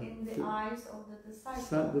disciple's So going in the to. eyes of the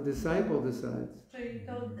disciple. The disciple decides. Czyli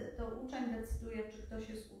to uczeń decyduje, czy ktoś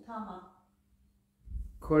jest uttama.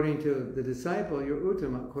 According to the disciple, you're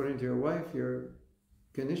uttama. According to your wife, you're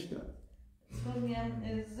kanishta. Zgodnie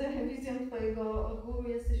z wizją twojego guru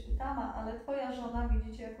jesteś uttama, ale twoja żona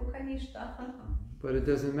widzi cię jako kaniszta. But it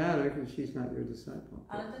doesn't matter because she's not your disciple.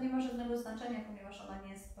 Ale to nie ma żadnego znaczenia, ponieważ ona nie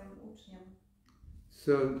jest twoim uczniem.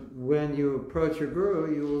 So when you approach your guru,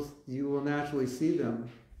 you will naturally see them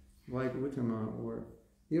like uttama, or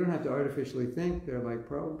you don't have to artificially think they're like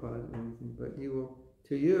Prabhupada or anything, but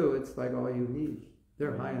to you, it's like all you need.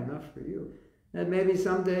 They're high enough for you. And maybe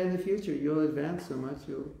someday in the future, you'll advance so much,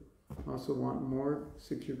 you'll also want more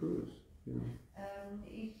secure gurus,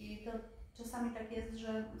 I to czasami tak jest,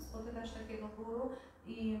 że spotykasz takiego guru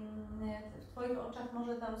i w twoich oczach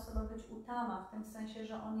może ta osoba być uttama, w tym sensie,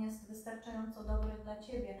 że on jest wystarczająco dobry dla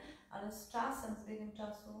ciebie, ale z czasem, z biegiem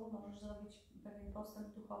czasu możesz zrobić pewien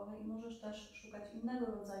postęp duchowy i możesz też szukać innego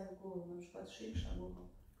rodzaju guru, na przykład Shiksha guru.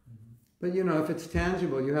 But if it's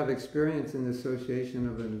tangible, you have experience in the association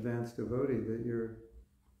of an advanced devotee that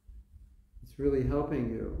it's really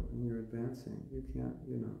helping you and you're advancing. You can't,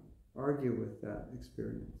 argue with that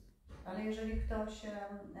experience. Ale jeżeli ktoś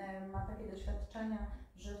ma takie doświadczenia,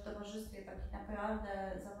 że w towarzystwie takich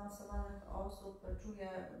naprawdę zaawansowanych osób czuje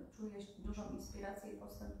dużą inspirację i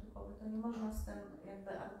postęp duchowy, to nie można z tym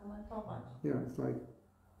jakby argumentować. Yeah, it's like,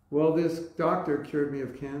 well, this doctor cured me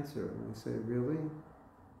of cancer. And I say, really?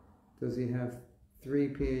 Does he have 3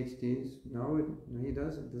 PhDs? No, he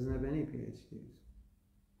doesn't. Doesn't have any PhDs.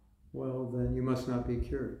 Well, then you must not be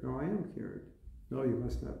cured. No, I am cured. No, you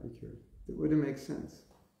must not be cured. It wouldn't make sense.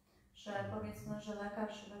 że powiedzmy, że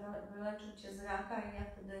lekarz wyleczył cię z raka i ja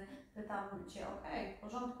wtedy pytam cię, okej, w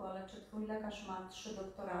porządku, ale czy twój lekarz ma 3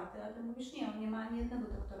 doktoraty, a ty mówisz, nie, on nie ma ani jednego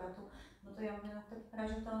doktoratu. No to ja mówię, no w takim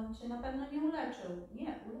razie to on cię na pewno nie uleczył.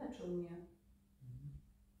 Nie, uleczył mnie.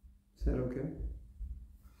 Is that okay?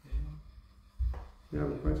 You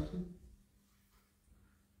have a question?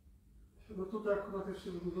 No tutaj akurat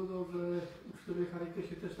jeszcze bym dodał, że uczniowie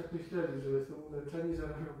Harikesie też tak myśleli, że są uleczeni, że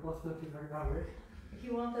robią postęp i tak dalej.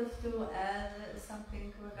 He wanted to add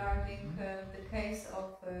something regarding the case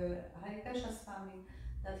of Harikesha's family,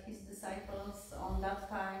 that his disciples on that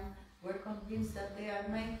time were convinced that they are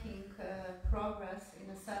making progress in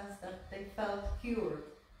a sense that they felt cured.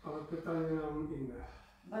 Ale pytanie mam inne.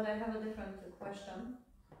 But I have a different question.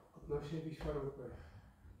 Odnośnie Viśravā.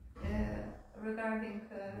 Regarding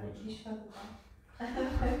Viśravā.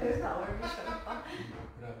 Our Viśravā.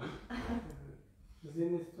 Z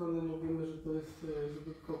jednej strony mówimy, że to jest,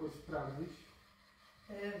 żeby kogoś sprawdzić.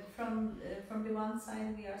 From the one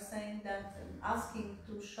side we are saying that asking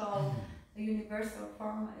to show the universal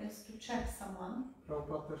form is to check someone.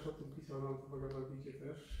 Prabhupada też o tym pisał nam w Bhagavad-gītě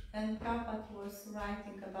też. And Prabhupada was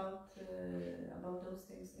writing about those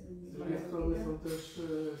things in Z drugiej strony są też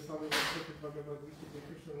same wersyty w Bhagavad-gītě, gdzie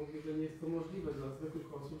Krishna mówi, że nie jest to możliwe dla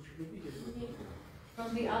zwykłych osób, żeby widzieć.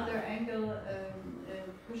 From the other angle,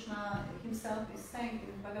 Krishna himself is saying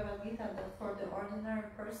in Bhagavad Gita that for the ordinary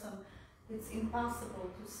person it's impossible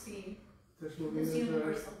to see Też this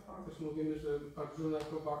universal form. mówimy, że Arjuna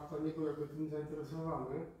jako bhakta nie był jakby tym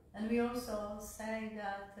zainteresowany. And we also say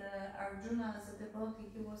that Arjuna as a devotee,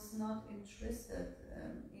 he was not interested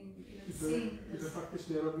in seeing I że this.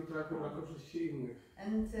 faktycznie robi to jako dla korzyści innych.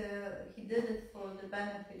 And he did it for the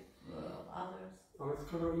benefit of others. Ale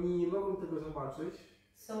skoro inni nie mogą tego zobaczyć,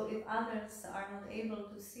 So if others are not able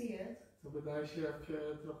to see it, to wydaje się jak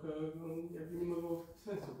trochę, no, jakby nie miało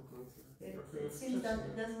sensu do końca. it seems that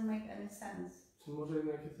it doesn't make any sense. Czy może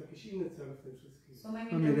jednak jest jakiś inny cel w tym wszystkim? So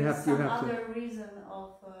maybe I mean, there you is have- you some have to- other reason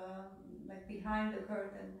of, like behind the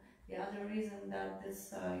curtain, the other reason that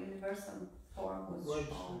this universal form was Właśnie.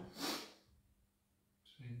 shown.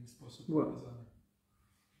 Czy inny sposób Well, pokazany.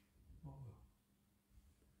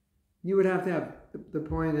 You would have to have, the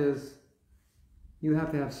point is, you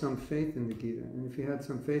have to have some faith in the Gita. And if you had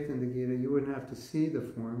some faith in the Gita, you wouldn't have to see the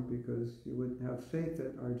form because you wouldn't have faith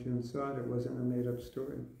that Arjuna saw it. It wasn't a made-up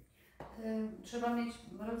story. Trzeba mieć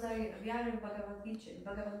rodzaj wiary w Bhagavad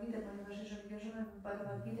Gita, ponieważ jeżeli wierzymy w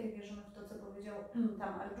Bhagavad Gita i wierzymy w to, co powiedział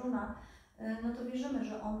tam Arjuna, no to wierzymy,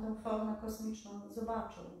 że on tę formę kosmiczną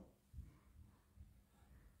zobaczył.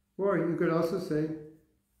 Or you could also say,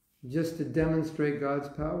 just to demonstrate God's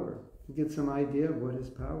power, to get some idea of what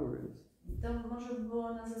His power is. To może by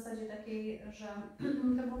było na zasadzie takiej, że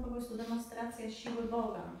to była po prostu demonstracja siły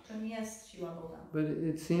Boga, czym jest siła Boga. But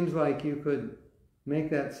it seems like you could make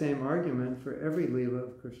that same argument for every Leela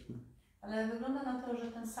of Krishna. Ale wygląda na to,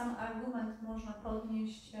 że ten sam argument można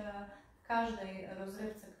podnieść w każdej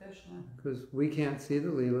rozrywce Krishny. Because we can't see the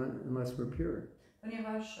Leela unless we're pure.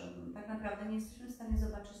 Ponieważ tak naprawdę nie jesteśmy w stanie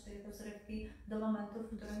zobaczyć tej rozrywki do momentu, w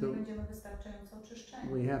którym nie będziemy wystarczająco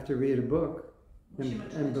oczyszczeni. We have to read a book Musimy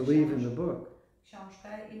and czytać believe in the book. książkę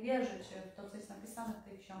i wierzyć w to, co jest napisane w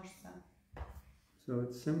tej książce. So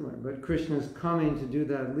it's similar. But Krishna is coming to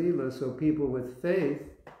do that Leela so people with faith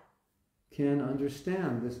can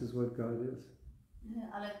understand this is what God is.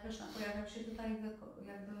 Ale Krishna pojawiał się tutaj,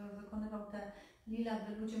 jakby wykonywał te lila,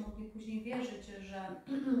 by ludzie mogli później wierzyć, że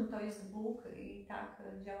to jest Bóg i tak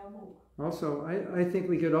działa Bóg. Also, I think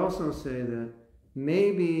we could also say that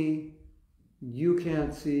maybe you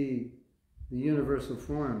can't see the universal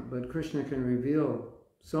form, but Krishna can reveal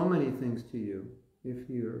so many things to you if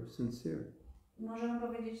you're sincere. Możemy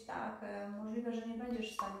powiedzieć tak, możliwe, że nie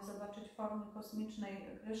będziesz w stanie zobaczyć formy kosmicznej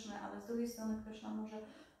Krishny, ale z drugiej strony Krishna może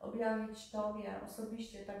objawić Tobie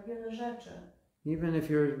osobiście tak wiele rzeczy. Even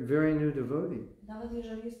if you're a very new devotee. Nawet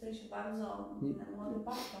jeżeli jesteś bardzo młodym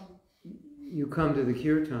bhaktą. You come to the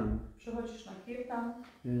kirtan. Przychodzisz na kirtan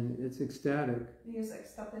And it's ecstatic. i jest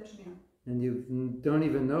ekstatycznie. And you don't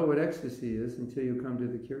even know what ecstasy is until you come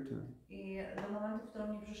to the kirtan. I do momentu, w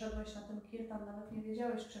którym nie przyszedłeś na ten kirtan, nawet nie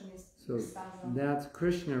wiedziałeś, czym jest So ekstaza. that's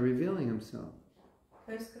Krishna revealing himself.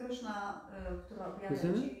 To jest Krishna, który objawia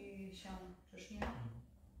Isn't Ci się, czyż nie?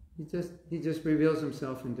 He just reveals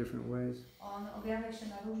himself in different ways. On objawia się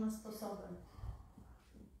na różne sposoby.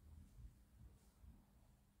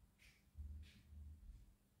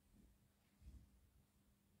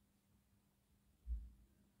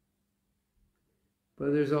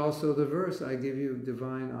 But there's also the verse, I give you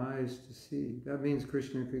divine eyes to see. That means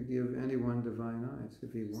Krishna could give anyone divine eyes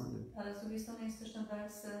if he wanted. Ale z drugiej strony jest też ten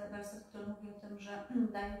werset, który mówi o tym, że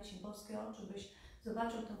daje ci boskie oczy, byś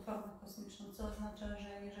zobaczył tę formę kosmiczną, co oznacza,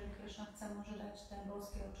 że jeżeli Krishna chce, może dać te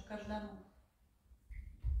boskie oczy każdemu.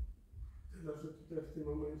 Znaczy tutaj w tym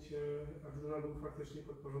momencie Arjuna był faktycznie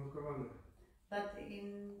podporządkowany. But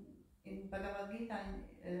in Bhagavad Gita,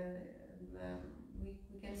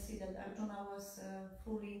 we can see that Arjuna was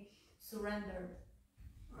fully surrendered.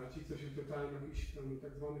 A ci, co się pytają jakichś tam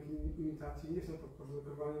tak zwanych imitacji, nie są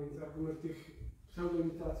podporządkowani, więc argument tych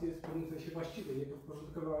pseudo-imitacji jest w pewnym sensie właściwy. Nie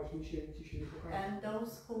podporządkowałeś mi się, ci się nie pokaże. And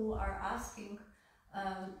those who are asking,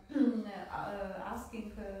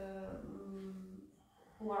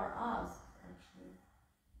 who are asked, actually,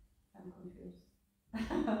 I'm confused.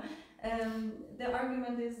 The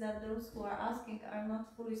argument is that those who are asking are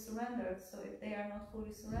not fully surrendered. So if they are not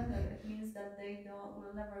fully surrendered, it means that they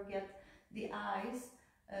will never get the eyes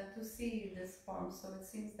to see this form. So it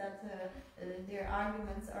seems that their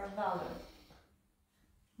arguments are valid.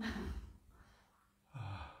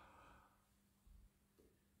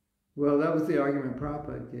 Well, that was the argument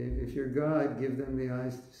Prabhupada gave. If you're God, give them the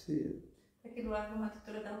eyes to see it. Taki był argument,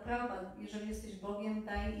 który dał Prabhupada. Jeżeli jesteś Bogiem,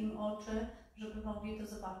 daj im oczy, żeby mogli to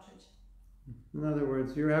zobaczyć. In other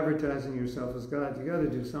words, you're advertising yourself as God. You got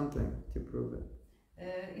to do something to prove it.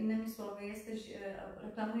 Innymi słowy,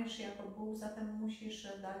 reklamujesz się jako Bóg, zatem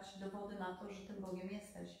musisz dać dowody na to, że tym Bogiem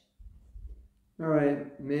jesteś. All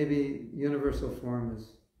right, maybe universal form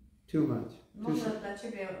is too much. Może dla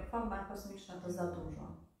ciebie forma kosmiczna to za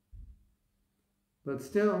dużo. But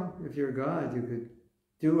still, if you're God, you could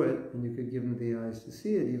do it and you could give them the eyes to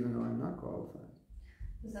see it, even though I'm not qualified.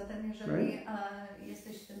 Zatem jeżeli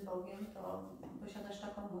jesteś tym Bogiem, to posiadasz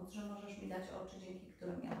taką moc, że możesz mi dać oczy, dzięki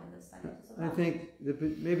którym ja będę w stanie to zobaczyć. I think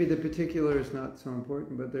maybe the particular is not so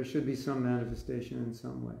important, but there should be some manifestation in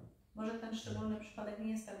some way. Może ten szczególny przypadek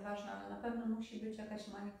nie jest tak ważny, ale na pewno musi być jakaś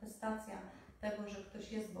manifestacja tego, że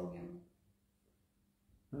ktoś jest Bogiem.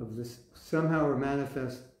 Of this, somehow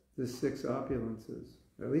manifest the 6 opulences,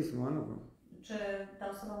 at least one of them. Czy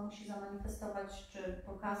ta osoba musi zamanifestować, czy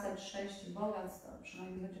pokazać 6 bogactw,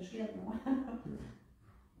 przynajmniej chociaż jedną.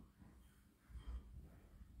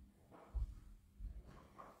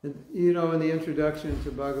 You know, in the introduction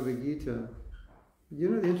to Bhagavad Gita, you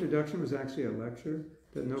know the introduction was actually a lecture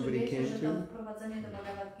that nobody came że to to. wprowadzenie do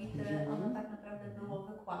Bhagavad Gita, ono tak naprawdę było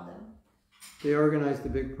wykładem. They organized a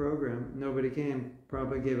big program. Nobody came.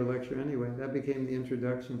 Prabhupada gave a lecture anyway. That became the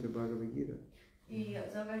introduction to Bhagavad Gita. I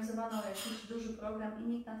zorganizowano jakiś duży program i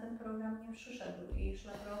nikt na ten program nie przyszedł. I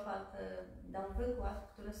Śrīla Prabhupada dał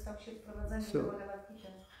wykład, który stał się wprowadzeniem do Bhagavad Gita.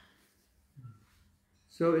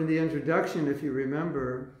 So in the introduction, if you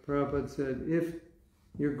remember, Prabhupada said, if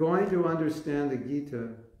you're going to understand the Gita,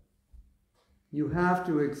 you have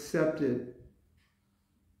to accept it,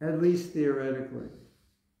 at least theoretically.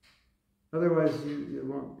 Otherwise, you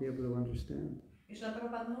won't be able to understand. I Śrīla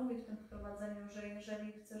Prabhupada mówi w tym wprowadzeniu, że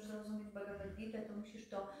jeżeli chcesz zrozumieć Bhagavad Gita, to musisz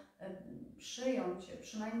to przyjąć,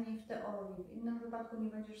 przynajmniej w teorii. W innym wypadku nie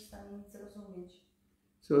będziesz w stanie nic zrozumieć.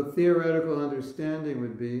 So theoretical understanding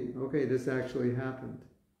would be, okay, this actually happened.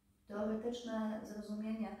 Teoretyczne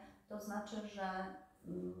zrozumienie to znaczy, że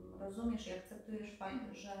rozumiesz i akceptujesz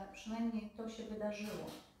fakt, że przynajmniej to się wydarzyło.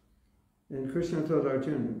 And Krishna told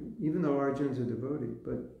Arjuna, even though Arjuna's a devotee,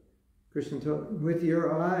 but Krishna told, with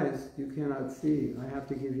your eyes you cannot see. I have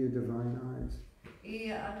to give you divine eyes.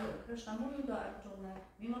 I Krishna mówił do Arjuny,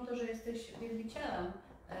 mimo to, że jesteś wielbicielem,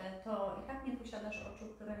 to i tak nie posiadasz oczu,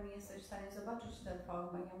 którymi jesteś w stanie zobaczyć tę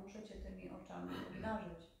formę. Ja muszę cię tymi oczami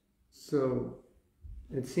obdarzyć. So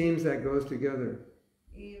it seems that goes together.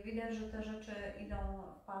 I widać, że te rzeczy idą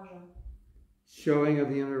w parze. Showing of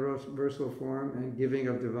the universal form and giving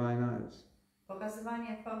of divine eyes.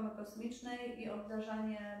 Pokazywanie formy kosmicznej i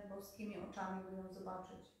obdarzanie boskimi oczami, by ją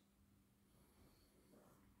zobaczyć.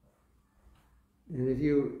 And if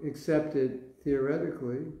you accept it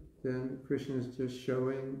theoretically, then Krishna is just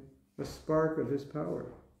showing a spark of his power.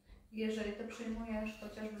 Jeżeli to przyjmujesz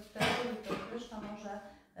chociażby w teorii, to Krishna może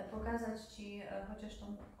pokazać ci chociaż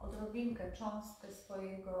tą odrobinkę, cząstkę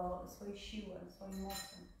swojej siły, swojej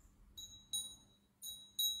mocy.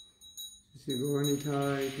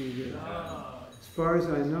 As far as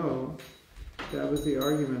I know, that was the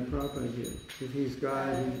argument Prabhupada did. If he's God,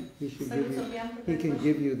 he should give you, he can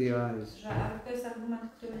give you the eyes. Że to jest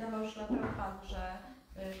argument, który dawał Śrīla Prabhupada, że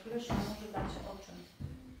Krishna może dać oczy.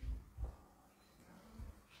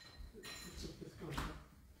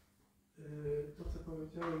 To, co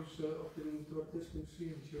powiedziałeś, że o tym teoretycznym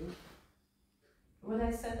przyjęciu. What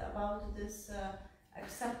I said about this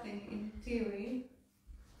accepting in theory.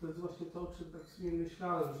 To jest właśnie to, o czym tak sobie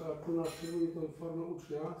myślałem, że Arjuna przyjmuje tę formę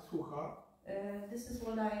ucznia, słucha. This is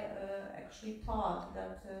what I actually thought,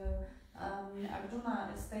 that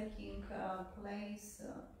Arjuna is taking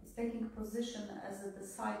is taking position as a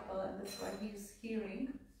disciple, and that's why he is hearing.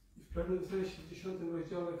 W pewnym sensie w 10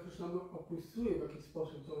 rozdziale Krishna opisuje w jakiś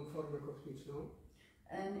sposób tą formę kosmiczną.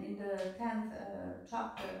 And in the 10th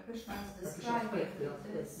chapter, Krishna is describing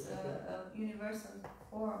this universal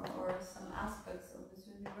form, or some aspects of this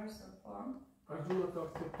universal form. Arjuna to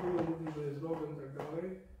akceptuje, mówi, że jest Bogiem i tak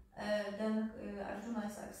dalej. Then Arjuna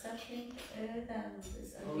is accepting it and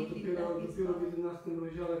is Ale admitting that he's dopiero w God. 11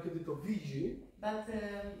 rozdziale, kiedy to widzi, But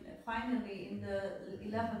finally, in the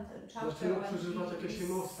 11th chapter, zaczyna when przeżywać he jakieś is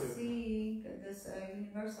emocje. seeing this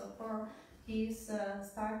universal form, he's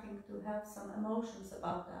starting to have some emotions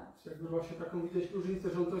about that. Jakby właśnie taką widać różnicę,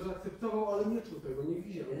 że on to zaakceptował, ale nie czuł tego, nie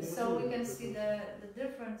widział. Nie So we rozumiał can tego. see the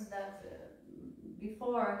difference that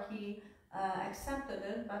before he accepted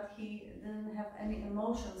it, but he didn't have any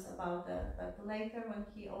emotions about that. But later, when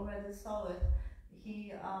he already saw it,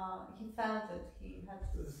 he felt it. He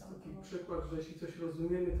had To jest some taki emotions. przykład, że jeśli coś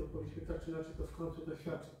rozumiemy, to powinniśmy tak czy inaczej to w końcu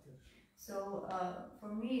doświadczyć też. So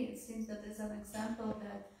for me, it seems that it's an example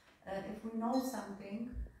that if we know something,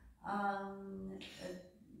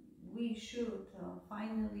 we should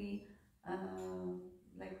finally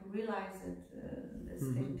like realize it, this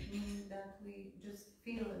thing, meaning that we just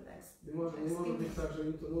feel it. Nie może być tak, że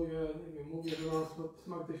intonuję, nie wiem, mówię, że mam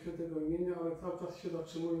smak do świętego imienia, ale cały czas się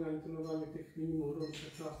zatrzymuję na intonowaniu tych minimum rund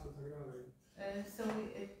 16 i tak dalej. So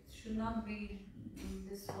it should not be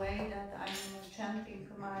this way that I'm chanting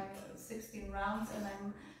my 16 rounds and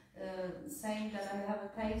I'm saying that I have a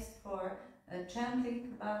taste for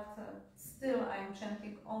chanting, but still I'm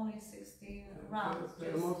chanting only 16 rounds.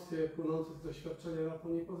 Te emocje płynące z doświadczenia na to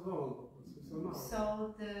nie pozwolą po prostu, są małe.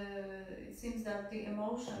 So it seems that the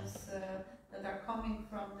emotions that are coming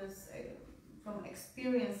from this, from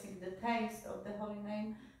experiencing the taste of the holy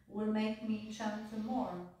name, will make me chant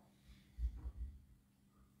more.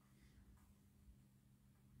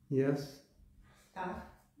 Yes?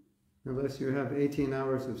 Tak. Unless you have 18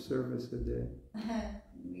 hours of service a day.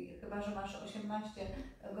 Chyba że masz 18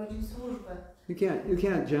 godzin służby. You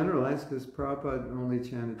can't generalize because Prabhupada only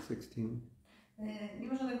chanted 16. Nie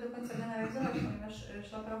można tak do końca generalizować, ponieważ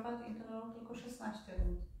Śrīla Prabhupada intonował tylko 16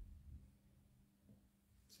 rund.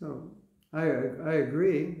 So I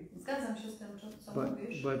agree. Zgadzam się z tym, co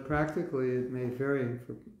mówisz. But practically it may vary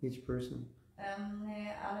for each person.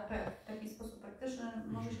 Ale w taki sposób praktyczny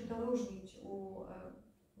może się to różnić u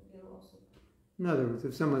wielu osób. In other words,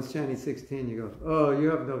 if someone's chanting 16, you go, oh, you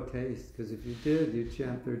have no taste, because if you did, you'd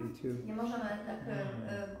chant 32. Nie możemy tak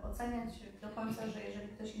oceniać do końca, że jeżeli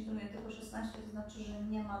ktoś intonuje tylko 16, to znaczy, że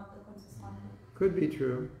nie ma do końca smaku. Could be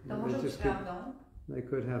true. To może być prawdą. They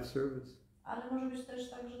could have service. Ale może być też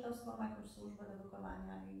tak, że ta osoba ma jakąś służbę do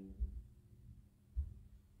wykonania i...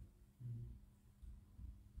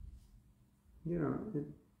 You know,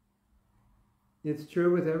 it's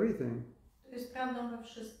true with everything. To jest prawdą we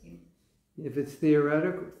wszystkim. If it's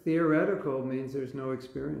theoretical means there's no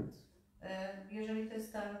experience. Jeżeli to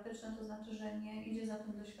jest teoretyczne, to znaczy, że nie idzie za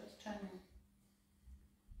tym doświadczenie.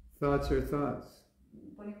 Thoughts are thoughts.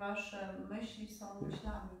 Ponieważ myśli są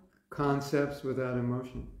myślami. Concepts without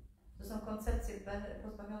emotion. To są koncepcje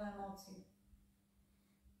pozbawione emocji.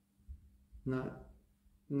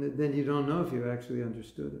 Then you don't know if you actually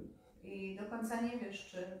understood it. I do końca nie wiesz,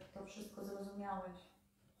 czy to wszystko zrozumiałeś.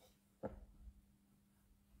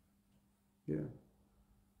 Yeah.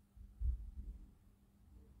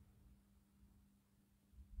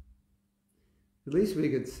 At least we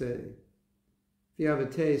could say, if you have a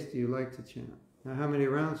taste, you like to chant. Now, how many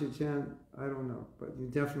rounds you chant, I don't know, but you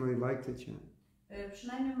definitely like to chant.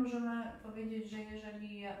 Przynajmniej możemy powiedzieć, że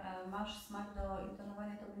jeżeli masz smak do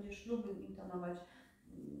intonowania, to będziesz lubił intonować.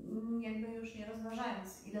 Jakby już nie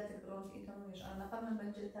rozważając, ile tych rund intonujesz, ale na pewno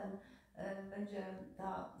będzie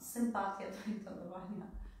ta sympatia do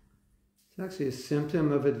intonowania. It's actually a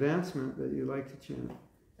symptom of advancement that you like to chant.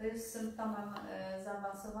 To jest symptomem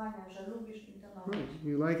zaawansowania, że lubisz intonować. Right.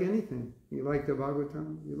 You like anything. You like the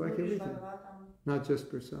Bhagavatam. You like Lubisz everything. Bhagavatam, Not just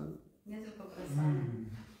prasad. nie tylko prasad.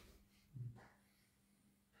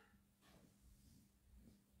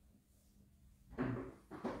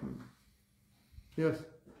 Yes.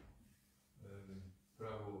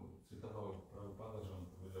 Prabhu cytował Prabhupada, że on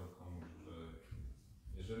powiedział komuś, że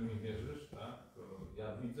jeżeli mi wierzysz, tak, to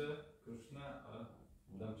ja widzę Krishnę, a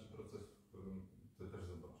dam ci proces, w którym ty też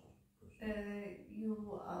zobaczysz.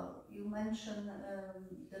 You mentioned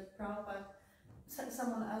that Prabhupada,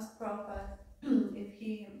 someone asked Prabhupada if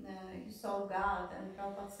he saw God, and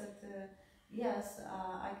Prabhupada said yes,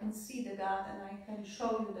 I can see the God and I can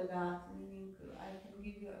show you the God, meaning I can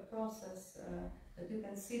give you a process that you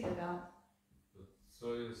can see the God.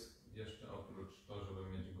 Co jest jeszcze oprócz to, żeby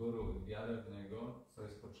mieć guru i wiarę w niego, co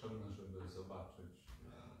jest potrzebne, żeby zobaczyć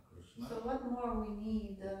Krishna? So what more we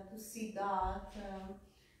need to see God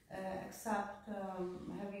except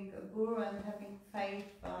having a guru and having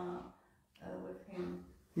faith with him?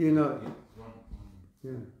 You know,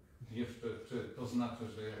 yeah. Jeszcze, czy to znaczy,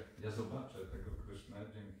 że jak ja zobaczę tego Krishnę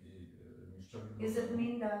dzięki mistrzowi Does it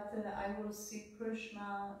mean that I will see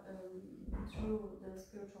Krishna through the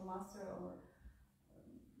spiritual master or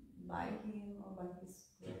by him or by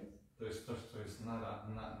his grace? To jest coś, co jest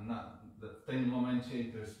w tym momencie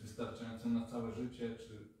i to jest wystarczające na całe życie,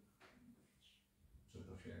 czy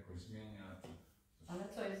to się jakoś zmienia? Ale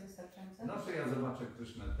co jest wystarczające? No, że ja zobaczę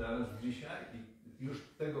Krishnę teraz, dzisiaj i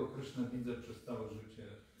już tego Krishnę widzę przez całe życie.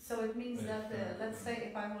 So it means that, let's say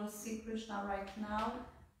if I will see Krishna right now,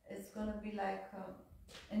 it's going to be like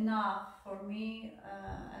enough for me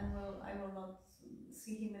and I will not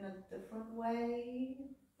see him in a different way.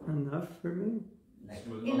 Enough for me? Like,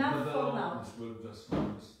 enough for now. This will just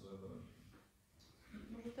on this level.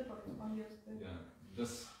 Może ty powiedz po angielsku. Yeah,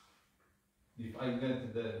 just if I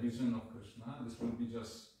get the vision of Krishna, this will be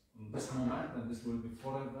just in this moment, and this will be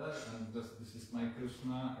forever, and just this is my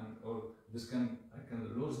Krishna, and or this I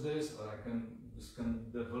can lose this, or this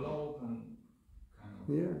can develop, and kind of.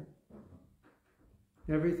 Yeah.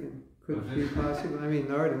 Everything could be possible. I mean,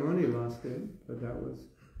 Narada Muni lost it, but that was.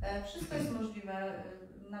 Wszystko jest możliwe.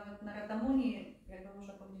 Nawet Narada Muni, jakby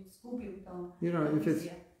można powiedzieć, zgubił tą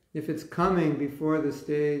wizję. If it's coming before the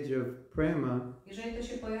stage of prema, jeżeli to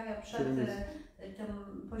się pojawia przed tym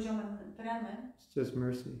poziomem premy, it's just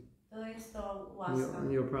mercy. To jest to łaska.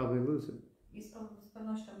 And you'll probably lose it. I z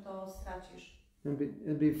pewnością to stracisz. And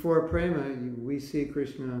before prema, we see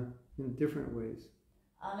Krishna in different ways.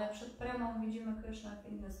 Ale przed premą widzimy Krishnę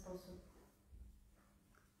w inny sposób.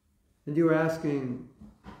 And you were asking,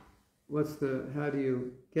 how do you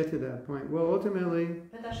get to that point? Well, ultimately,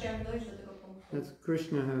 pytasz, jak dojść do tego punktu. that's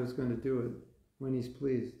Krishna who's going to do it when he's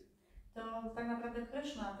pleased. To tak naprawdę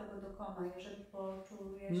Krishna tego dokona, jeżeli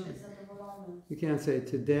poczuje się zadowolony. You can't say,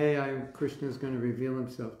 today Krishna is going to reveal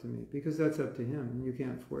himself to me, because that's up to him, and you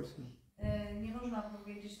can't force him. Nie można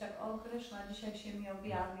powiedzieć tak, o Krishna dzisiaj się mi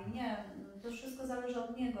objawi. Nie, to wszystko zależy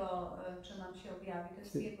od niego, czy nam się objawi. To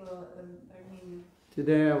jest jego pragnienie.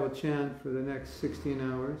 Today I will chant for the next 16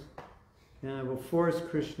 hours, and I will force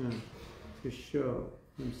Krishna to show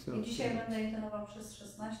himself. I dzisiaj będę intonował przez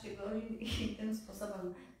 16 godzin i tym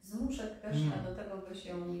sposobem zmuszę Krishna do tego, by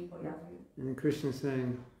się mi pojawił. And Krishna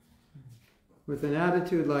saying, with an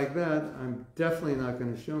attitude like that, I'm definitely not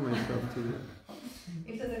going to show myself to you.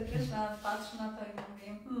 I wtedy Krishna patrzy na to i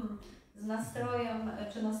mówi, z nastrojem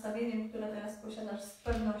czy nastawieniem, które teraz posiadasz, z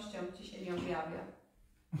pewnością ci się nie objawia.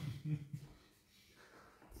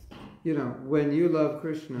 You know, when you love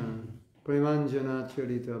Krishna, Premanjana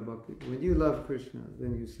Charita Bhakti, when you love Krishna,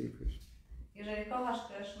 then you see Krishna. Jeżeli kochasz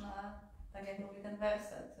Krishna, tak jak mówi ten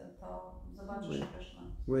werset, to zobaczysz Krishna.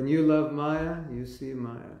 When you love Maya, you see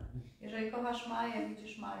Maya. Jeżeli kochasz Maję,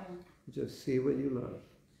 widzisz Maję. Just see what you love.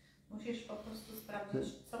 Musisz po prostu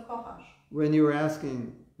sprawdzić, co kochasz. When you were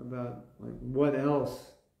asking about what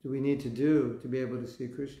else do we need to do to be able to see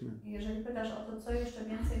Krishna? Jeżeli pytasz o to, co jeszcze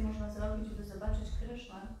więcej można zrobić, by zobaczyć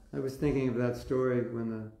Krishnę. I was thinking of that story when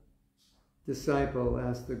the disciple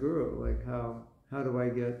asked the guru, like how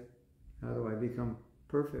do I become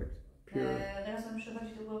perfect, pure? Teraz mi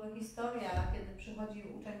przychodzi do głowy historia, kiedy przychodzi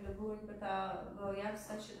uczeń do guru i pyta go, jak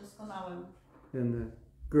stać się doskonałym. And the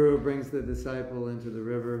guru brings the disciple into the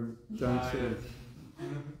river, dunks it.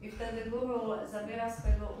 I wtedy guru zabiera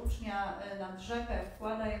swojego ucznia nad rzekę,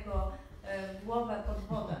 wkłada jego głowę pod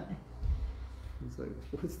wodę. It's like,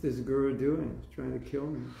 what's this guru doing? He's trying to kill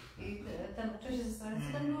me. I ten uczeń się zastanawia,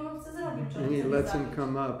 co ten guru chce zrobić, And he lets him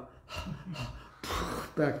come up,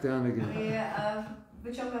 back down again. I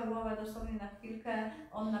wyciąga głowę dosłownie na chwilkę,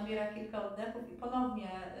 on nabiera kilka oddechów i ponownie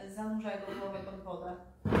zanurza jego głowę pod wodę.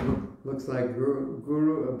 Looks like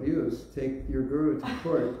guru abuse. Take your guru to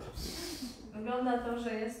court. Wygląda to,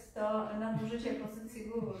 że jest to nadużycie pozycji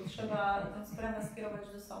guru. Trzeba tę sprawę skierować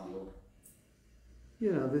do sądu.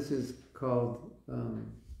 You know, this is called,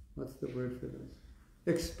 what's the word for this?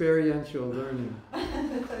 Experiential learning.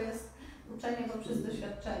 To jest uczenie poprzez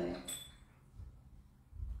doświadczenie.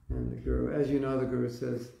 And the guru, as you know, the guru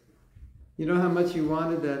says, you know how much you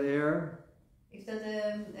wanted that air? I wtedy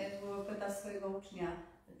guru pyta swojego ucznia,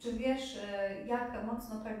 czy wiesz, jak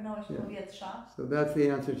mocno pragnąłeś powietrza? So that's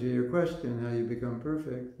the answer to your question, how you become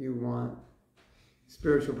perfect. You want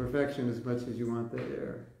spiritual perfection as much as you want that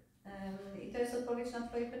air. I to jest odpowiedź na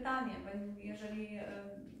Twoje pytanie. Jeżeli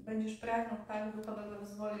będziesz pragnął tak duchowego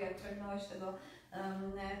rozwoju, jak pragnąłeś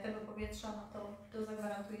tego powietrza, no to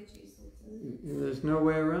zagwarantuje Ci sukces. There's no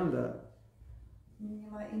way around that.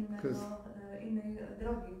 Nie ma innej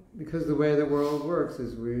drogi. Because the way the world works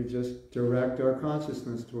is we just direct our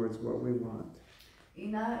consciousness towards what we want.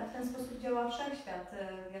 I w ten sposób działa wszechświat.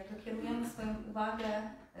 Jakby kierujemy swoją uwagę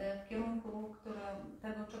w kierunku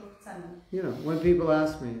tego, czego chcemy. You know, when people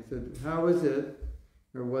ask me, how is it,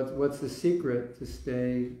 or what's the secret to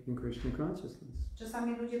stay in Krishna consciousness?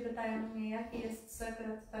 Czasami ludzie pytają mnie, jaki jest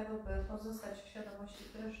sekret tego, by pozostać w świadomości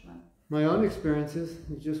Krishna. My own experience is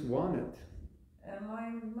you just want it.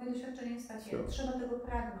 Moje doświadczenie jest takie, trzeba tego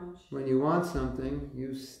pragnąć. When you want something,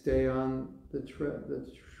 you stay on the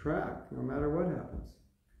track, no matter what happens.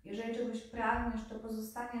 Jeżeli czegoś pragniesz, to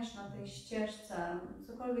pozostaniesz na tej ścieżce,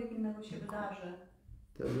 cokolwiek innego się wydarzy.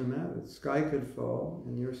 Doesn't matter. Sky could fall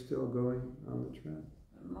and you're still going on the track.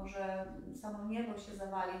 Może samo niebo się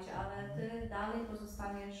zawalić, ale ty dalej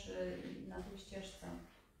pozostaniesz na tej ścieżce.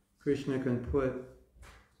 Krishna can put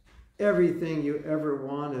everything you ever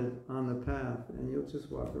wanted on the path and you'll just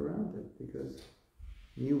walk around it because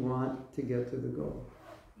you want to get to the goal.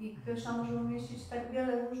 I Krishna może umieścić tak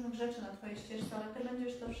wiele różnych rzeczy na twojej ścieżce, ale ty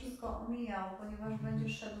będziesz to wszystko omijał, ponieważ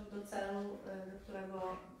będziesz szedł do celu, do którego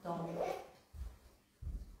dążysz.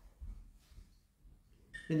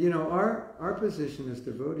 And you know, our position as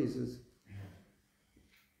devotees is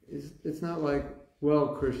it's not like, well,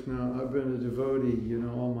 Krishna, I've been a devotee, you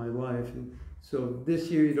know, all my life, and so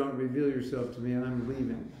this year you don't reveal yourself to me, I'm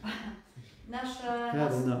leaving.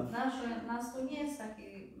 Nas to nie jest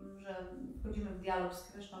taki, że wchodzimy w dialog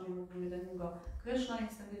z Krishną i mówimy do niego, Krishna,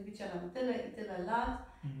 jestem wielbicielem tyle i tyle lat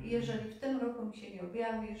i jeżeli w tym roku mi się nie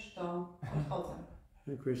objawisz, to odchodzę.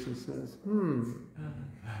 And Krishna says,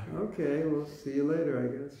 okay, we'll see you later, I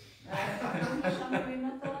guess. Krishna mówi,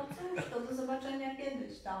 no to cóż, to do zobaczenia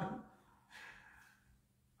kiedyś tam.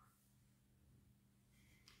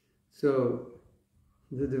 So,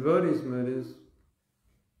 the devotee's mood is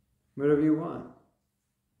whatever you want.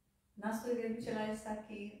 Nastrój wielbiciela jest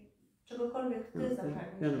taki, czegokolwiek ty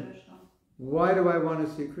zapragniesz Krishna. Why do I want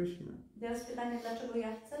to see Krishna? Teraz pytanie, dlaczego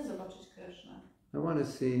ja chcę zobaczyć Krishnę? I want to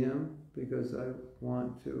see him because I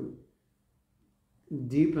want to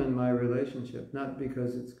deepen my relationship, not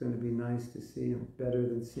because it's going to be nice to see him. Better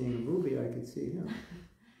than seeing a movie, I could see him.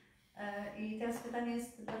 I teraz pytanie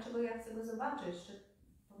jest, dlaczego ja chcę go zobaczyć? Czy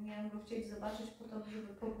powinienem go chcieć zobaczyć po to, żeby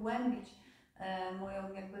pogłębić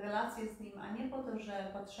moją jakby relację z nim, a nie po to, że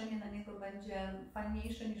patrzenie na niego będzie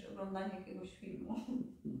fajniejsze niż oglądanie jakiegoś filmu.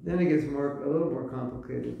 Then it gets a little more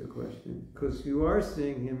complicated, the question, because you are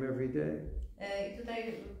seeing him every day. I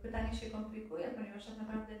tutaj pytanie się komplikuje, ponieważ tak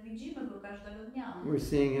naprawdę widzimy go każdego dnia. We're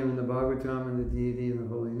seeing him in the Bhagavatam and the deity and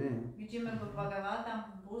the holy name. Widzimy go w Bhagavatam,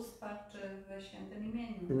 w bóstwach czy w świętym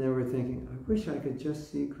imieniu. And then we're thinking, I wish I could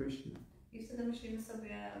just see Krishna. I wtedy myślimy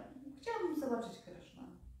sobie, chciałabym zobaczyć Krishnę.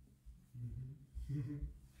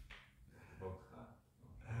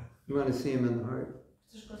 You want to see him in the heart.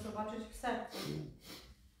 Chcesz go zobaczyć w sercu.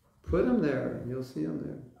 Put him there, and you'll see him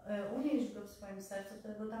there. Unieś go w swoim sercu,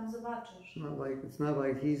 wtedy go tam zobaczysz. It's not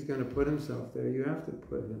like he's going to put himself there. You have to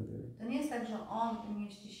put him there. To nie jest tak, że on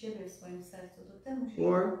umieści siebie w swoim sercu, to ty musisz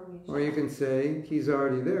go umieścić. Or you can say he's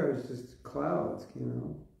already there. It's just clouds, you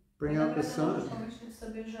know. Bring out the sun. Możesz pomyśleć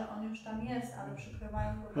sobie, że on już tam jest, ale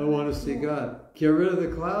przykrywają go. I want to see God. Get rid of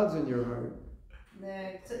the clouds in your heart.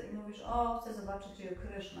 Mówisz, chcę zobaczyć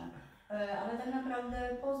Krishnę. Ale tak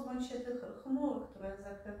naprawdę pozbądź się tych chmur, które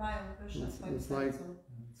zakrywają Krishnę w swoim sercu.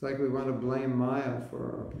 It's like we want to blame Maya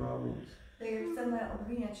for our problems. Tak jak chcemy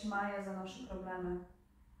obwiniać Maję za nasze problemy.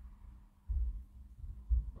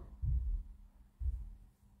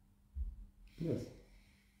 Yes.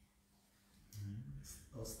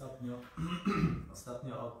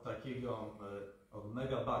 Ostatnio od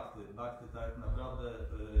mega bhakty tak naprawdę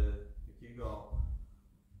takiego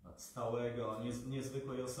stałego,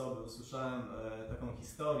 niezwykłej osoby usłyszałem taką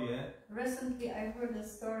historię. Recently I heard a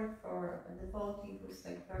story for a devotee who's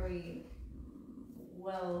like very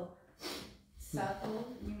well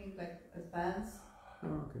settled, meaning like advanced.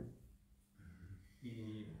 Okay.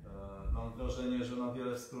 I mam wrażenie, że ma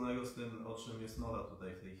wiele wspólnego z tym, o czym jest mowa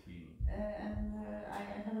tutaj w tej chwili.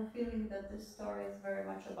 I have a feeling that this story is very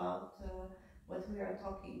much about what we are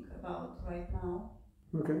talking about right now.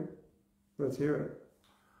 Okay, let's hear it.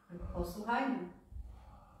 Posłuchajmy.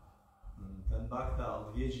 Ten bhakta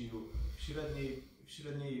odwiedził w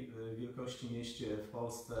średniej wielkości mieście w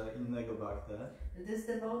Polsce innego bhaktę. This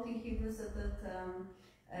devotee, he visited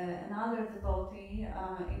another devotee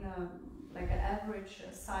in a like an average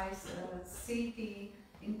size city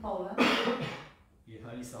in Poland.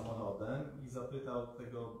 Jechali samochodem i zapytał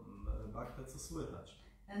tego Bhaktę, co słychać.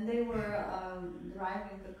 And they were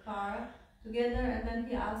driving the car together, and then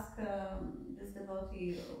he asked this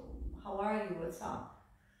devotee, "How are you? What's up?"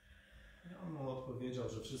 I on mu odpowiedział,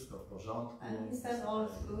 że wszystko w porządku. And he said, "All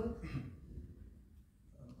is good."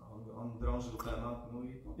 On drążył temat,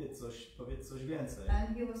 mówi, powiedz coś więcej.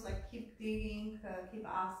 And he was like, keep digging, keep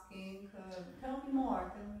asking, tell me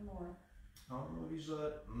more, tell me more. On mówi,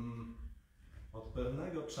 że od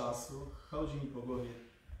pewnego czasu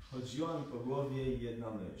chodziła mi po głowie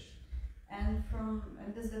jedna myśl.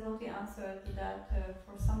 And this devotee answered that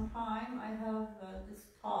for some time I have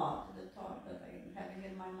this thought, the thought that I'm having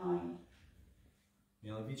in my mind.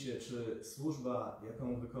 Mianowicie, czy służba,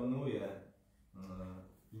 jaką wykonuję,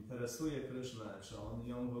 interesuje Krishnę, czy on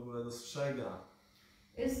ją w ogóle dostrzega?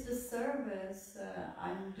 Is the service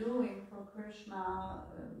I'm doing for Krishna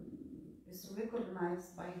is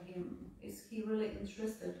recognized by him? Is he really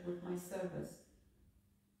interested with my service?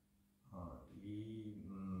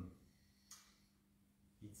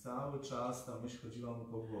 I cały czas ta myśl chodziła mu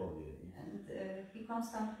po głowie. And he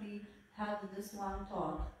constantly had this one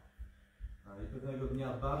thought. I pewnego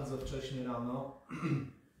dnia bardzo wcześnie rano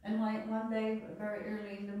And one day, very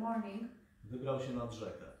early in the morning, wybrał się nad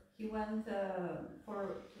rzekę. he went to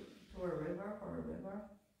a river.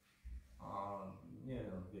 A nie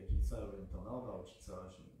wiem, w jakim celu intonował czy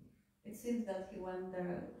coś. It seems that he went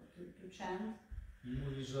there to chant. I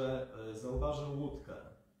mówi, że zauważył łódkę.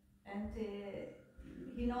 And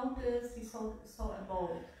he noticed, he saw a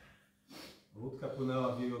boat. Łódka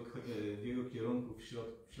płynęła w jego kierunku, w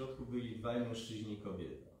środku byli dwaj mężczyźni i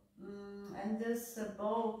kobieta. And this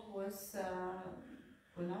boat was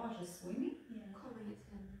swimming?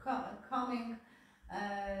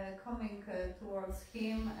 Coming towards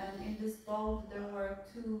him, and in this boat there were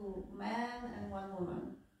two men and one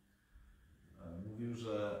woman. Mówił,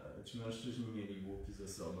 że ci mężczyźni mieli łuki ze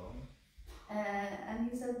sobą.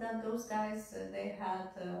 And he said that those guys, they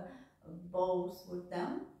had bows with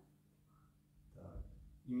them. Tak.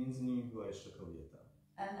 I między nimi była jeszcze kobieta.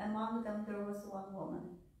 And among them there was one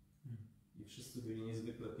woman. I wszyscy byli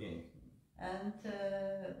niezwykle piękni. And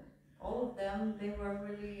all of them, they were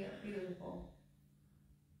really beautiful.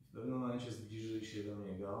 W pewnym momencie zbliżyli się do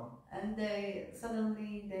niego. And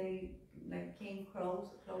suddenly they like came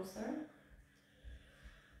closer.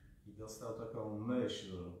 I dostał taką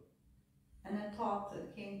myśl. And a thought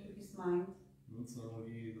came to his mind. Nic nie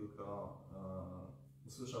mówili, tylko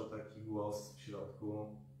usłyszał taki głos w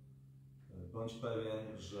środku. Bądź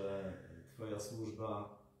pewien, że twoja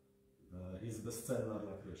służba jest bezcenna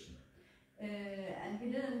dla Krishny. And he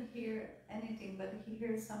didn't hear anything, but he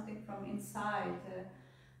heard something from inside.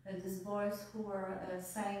 This voice who were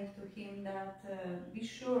saying to him that be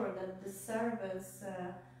sure that the service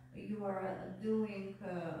you are doing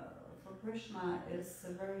for Krishna is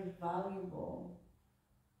very valuable.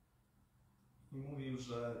 I mówił,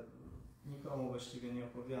 że nikomu właściwie nie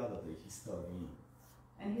opowiada tej historii.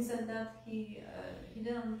 And he said that he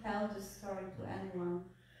didn't tell this story to anyone.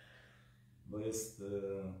 Bo jest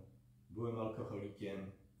byłym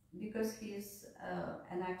alkoholikiem. Because he is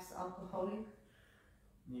an ex-alcoholic.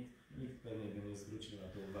 Nikt pewnie by nie zwrócił na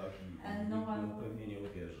to uwagi. And nikt mu pewnie nie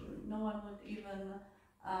uwierzył. No one would even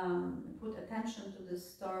put attention to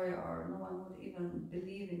this story, or no one would even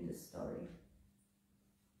believe in this story.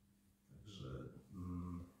 Także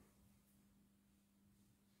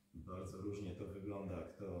bardzo różnie to wygląda,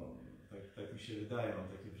 tak mi się wydaje, mam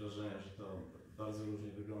takie wrażenie, że to bardzo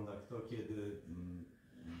różnie wygląda, kto kiedy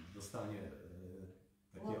dostanie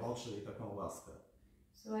takie oczy i taką łaskę.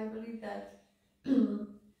 So I believe that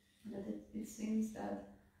it seems that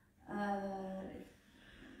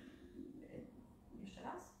jeszcze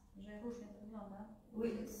raz, że różnie to wygląda.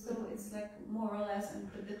 So it's like more or less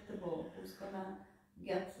unpredictable who's gonna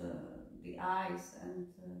get the eyes and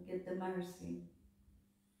get the mercy.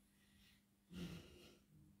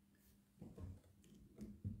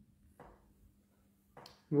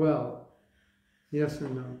 Well, yes or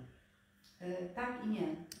no? Tak i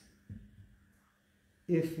nie.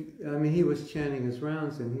 He was chanting his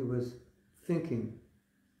rounds and he was thinking.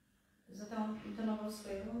 Zatem intonował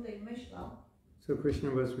swoje rundy i myślał. So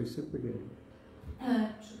Krishna was reciprocating.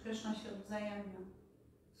 Czy Krishna się odwzajemnia.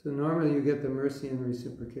 So normally you get the mercy and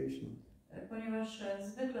reciprocation. Ponieważ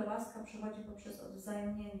zwykle łaska przychodzi poprzez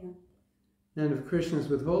odwzajemnienie. And if Krishna is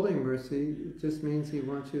withholding mercy, it just means he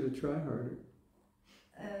wants you to try harder.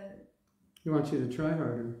 He wants you to try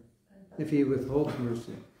harder if he withholds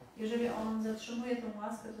mercy. Jeżeli on zatrzymuje tą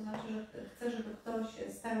łaskę, to znaczy, że chce, żeby ktoś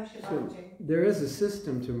starał się bardziej. There is a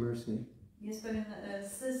system to mercy. Jest pewien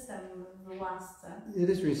system w łasce. It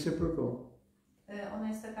is reciprocal. Ona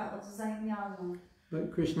jest taka odwzajemnialna.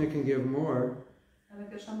 But Krishna can give more Ale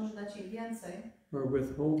Krishna może dać jej więcej, or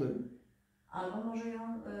withhold it albo może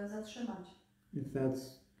ją zatrzymać. if that's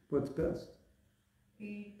what's best.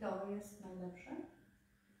 I to jest najlepsze.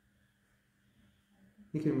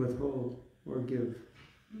 He can withhold or give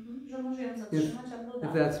Że może ją zatrzymać albo if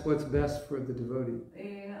dać. that's what's best for the devotee.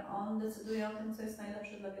 I on decyduje o tym, co jest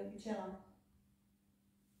najlepsze dla wielbiciela.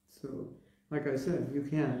 So, like I said, you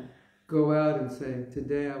can't go out and say,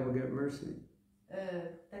 today I will get mercy.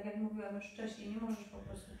 Tak jak mówiłam już wcześniej, nie możesz po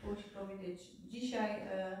prostu pójść i powiedzieć, dzisiaj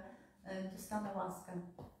dostanę łaskę.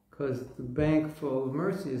 Because the bank full of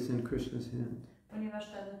mercy is in Krishna's hand.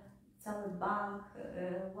 Ponieważ ten cały bank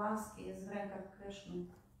łaski jest w rękach Krishny.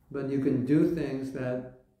 But you can do things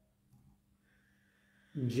that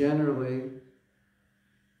generally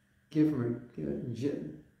give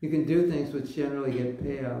mercy. You can do things which generally get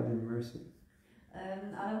payout in mercy.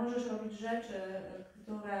 Ale możesz robić rzeczy,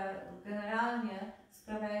 które generalnie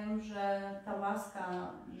sprawiają, że ta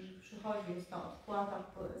łaska przychodzi, jest to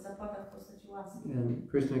zapłata w postaci łaski.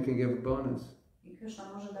 And Krishna can give a bonus. I Krishna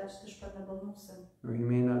może dać też pewne bonusy. Or he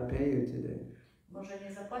may not pay you today. Może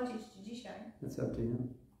nie zapłacić ci dzisiaj. That's up to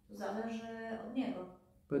him. To zależy od niego.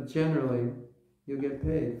 But generally, you get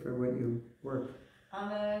paid for what you work.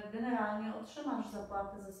 Ale generalnie otrzymasz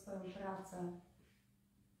zapłatę za swoją pracę.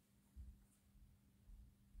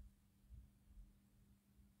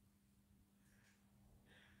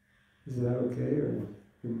 Is that okay, or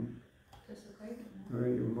To jest okej? are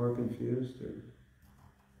you more confused? Or?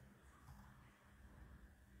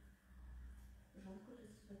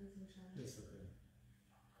 Jest okej.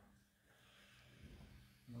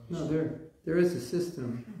 No, there is a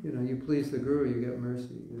system. You know, you please the guru, you get mercy.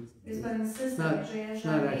 Jest pewien system, że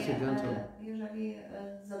jeżeli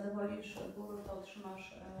zadowolisz guru, to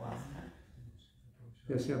otrzymasz łaskę.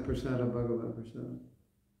 Yes, yeah, prasada bhagavad prasada.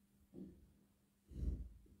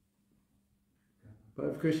 But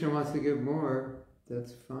if Krishna wants to give more,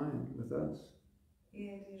 that's fine with us. I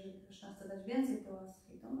jeżeli Krishna chce dać więcej tej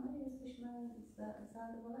łaski, to my jesteśmy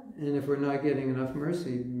zadowoleni. And if we're not getting enough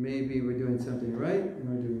mercy, maybe we're doing something right and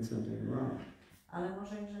we're doing something wrong. Ale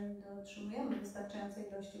może jeżeli nie otrzymujemy wystarczającej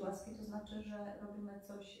ilości łaski, to znaczy, że robimy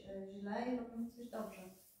coś źle i robimy coś dobrze.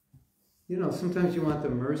 You know, sometimes you want the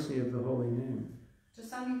mercy of the holy name.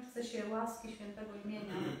 Czasami chce się łaski świętego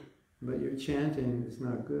imienia, But your chanting is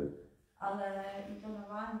not good. ale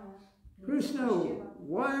intonowanie nie Krishna, jest właściwe.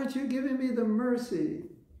 why aren't you giving me the mercy?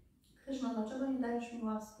 Krishna, dlaczego nie dajesz mi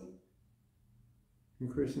łaski?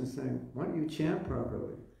 And Krishna's saying, why don't you chant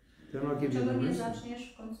properly? Then I'll give you the Dlaczego nie mercy.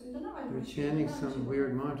 zaczniesz w końcu intonować? You're chanting some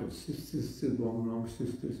weird mantra.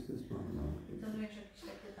 Intonujesz jakieś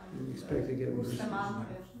takie tam You expect to get puste mercy.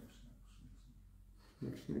 mantry.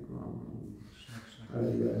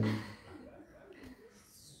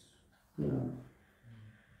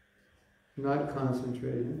 Not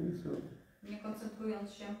concentrating. So Nie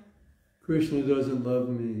koncentrując się. Krishna doesn't love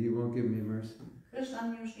me. He won't give me mercy. Krishna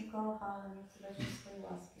mnie już nie kocha, nie chce dać mi swojej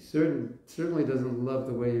łaski. Certainly doesn't love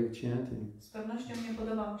the way you're chanting. Z pewnością nie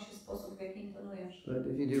podoba mu się sposób, w jaki intonujesz. But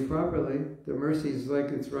if you do properly, the mercy is like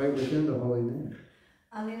it's right within the holy name.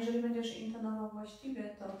 Ale jeżeli będziesz intonował właściwie,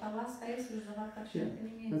 to ta łaska jest już zawarta w świętym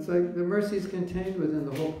imieniu. It's like the mercy is contained within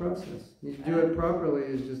the whole process. You do it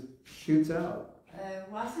properly, it just shoots out.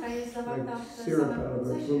 Łaska jest zawarta Like w tym syrup samym out of a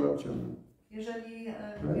procesie. gulab jamun. Jeżeli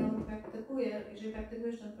ją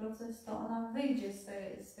praktykujesz ten proces, to ona wyjdzie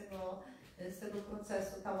z tego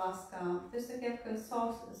procesu, ta łaska. To jest tak jak ten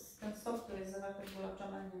sos, który jest zawarty w gulab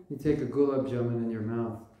jamanie. You take a gulab jamun in your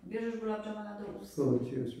mouth. Bierzesz gulab jamana do ust Full of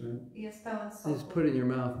juice, right? i jest pełen You just soku. put it in your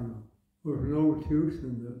mouth and go, there's no juice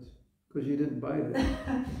in this. Because you didn't bite it.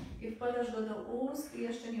 I wkładasz go do ust i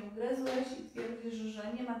jeszcze nie ugryzłeś i twierdzisz,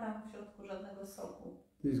 że nie ma tam w środku żadnego soku.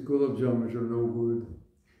 These gulab jamuns are no good.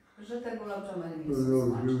 Że te gulab jamany nie There's są no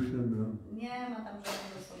smaczne. juice in them. Nie ma tam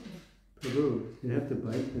żadnego soku. Prabhu, you have to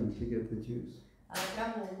bite them to get the juice. Ale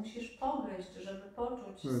Prabhu, musisz pogryźć, żeby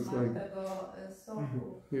poczuć It's smak like- tego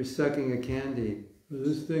soku. You're sucking a candy.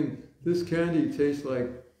 This candy tastes like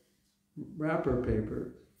wrapper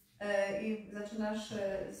paper. I zaczynasz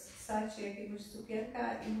ssać jakiegoś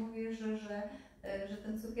cukierka i mówisz, że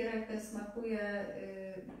ten cukierek smakuje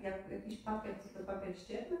jak jakiś papier, co to papier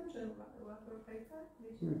ścierny, czy wrapper paper?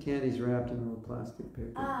 Candy's wrapped in a plastic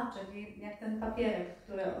paper. A, czyli jak ten papierek,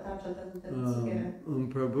 który otacza ten cukierek.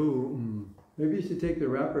 Prabhu, maybe you should take the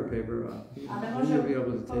wrapper paper off. Ale Then you'll be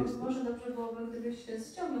able to może, taste it. może dobrze byłoby, gdybyś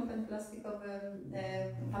ściągnął ten plastikowy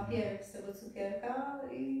papierek z tego cukierka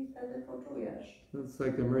i wtedy poczujesz. It's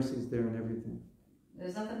like the mercy's there in everything.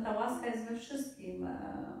 Zatem ta łaska jest we wszystkim,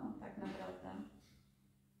 tak naprawdę.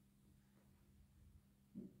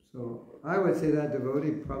 So I would say that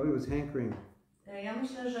devotee probably was hankering Ja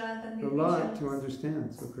myślę, że ten a lot to wielbiciel,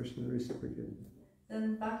 understand, so Krishna reciprocated.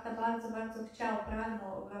 ten bhakta bardzo, bardzo chciał,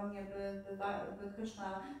 pragnął ogromnie, by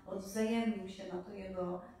Krishna odwzajemnił się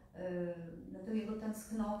na tą jego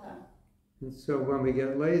tęsknotę. And so when we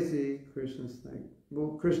get lazy, Krishna's like,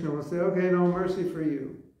 well, Krishna will say, okay, no mercy for you.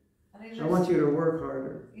 Ale I want you to work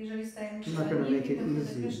harder. jeżeli stajemy się I'm not gonna make leniwi, it to wtedy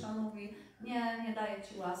easy. Krishna mówi, nie daję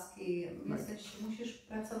ci łaski, musisz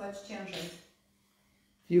pracować ciężej.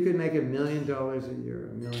 If you could make $1 million a year,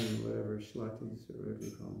 a million, whatever, shalatis or whatever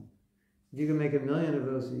you call them, if you could make $1 million of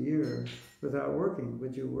those a year without working,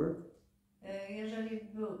 would you work? Jeżeli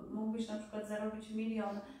mógłbyś na przykład zarobić 1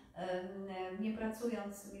 milion, nie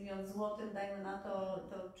pracując, 1 000 000 złotych, dajmy na to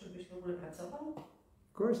czy byś w ogóle pracował?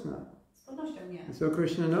 Of course not. Z pewnością nie. And so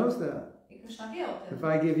Krishna knows that. I Krishna wie o tym.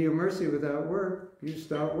 If I give you mercy without work, you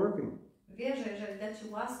stop working. Wie, że jeżeli da ci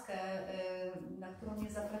łaskę, na którą nie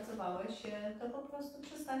zapracowałeś, to po prostu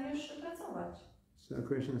przestaniesz pracować. So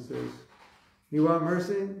Krishna says, you want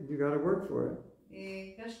mercy? You got to work for it.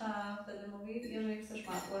 I Krishna wtedy mówi, jeżeli chcesz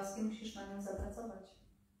łaski, musisz na nią zapracować.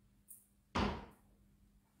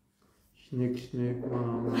 Schnick, schnick,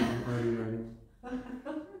 mom, arty.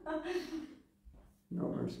 No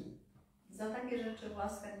mercy. Za takie rzeczy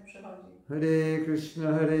łaska nie przychodzi. Hare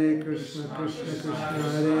Krishna, Krishna Krishna, Hare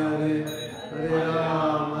Hare, Hare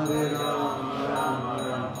Rāma, Rāma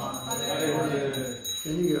Rāma, Hare Hare.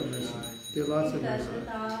 Then you get mercy. Get lots of mercy.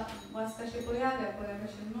 Ta łaska się pojawia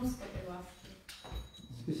się mnóstwo tej łaski.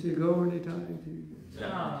 You should go anytime.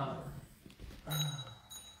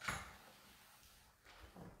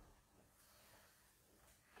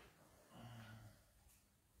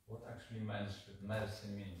 What actually mercy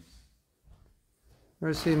means?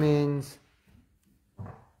 Mercy means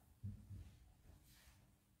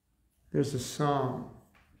there's a song,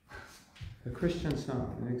 a Christian song.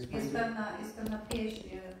 It Jest pewna pieśń,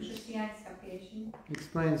 chrześcijańska pieśń,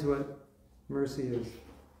 explains what mercy is.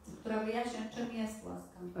 która wyjaśnia, czym jest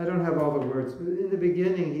łaska. I don't have all the words, but in the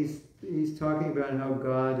beginning he's talking about how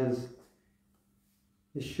God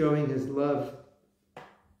is showing his love.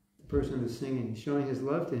 The person who's singing, he's showing his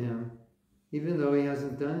love to him, even though he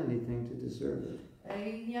hasn't done anything to deserve it.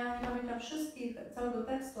 Ja nie pamiętam całego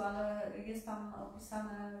tekstu, ale jest tam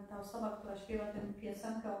opisana ta osoba, która śpiewa tę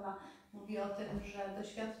piosenkę, ona mówi o tym, że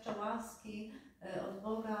doświadcza łaski od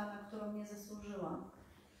Boga, na którą nie zasłużyła.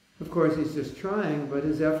 Of course he's just trying, but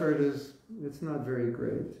his effort it's not very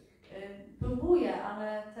great. Próbuje,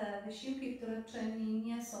 ale te wysiłki, które czyni,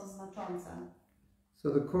 nie są znaczące. So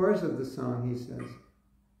the chorus of the song, he says,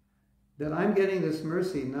 that I'm getting this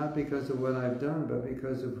mercy not because of what I've done, but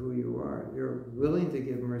because of who you are. You're willing to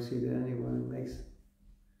give mercy to anyone who makes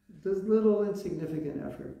this little insignificant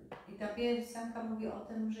effort. I ta piosenka mówi o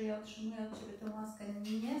tym, że ja otrzymuję od Ciebie tę łaskę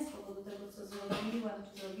nie z powodu tego, co zrobiłem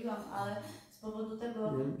czy zrobiłam, ale z powodu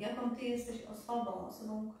tego, jaką Ty jesteś osobą,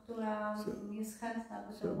 która jest chętna,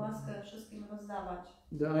 by tę łaskę wszystkim rozdawać.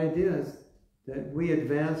 The idea is that we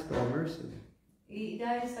advance by mercy. I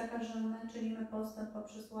idea jest taka, że my czynimy postęp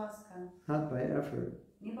poprzez łaskę. Not by effort.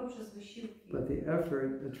 Nie poprzez wysiłki. But the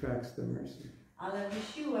effort attracts the mercy. Ale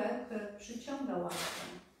wysiłek przyciąga łaskę.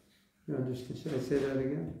 You understand? Should I say that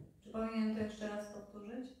again? Czy powinienem to jeszcze raz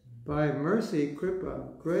powtórzyć? By mercy, kripa,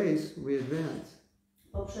 grace, we advance.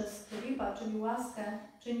 Poprzez kripa, czyli łaskę,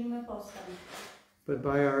 czynimy postęp. But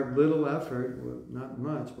by our little effort, not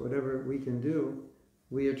much, whatever we can do,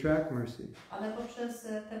 we attract mercy. Ale poprzez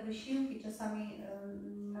te wysiłki, czasami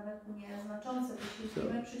nawet nieznaczące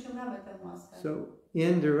wysiłki, my przyciągamy tę łaskę. So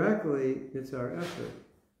indirectly, it's our effort.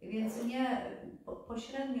 Więc nie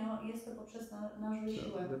pośrednio jest to poprzez nasz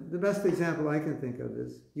wysiłek. So the best example I can think of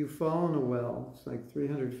is you fall in a well, it's like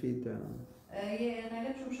 300 feet down.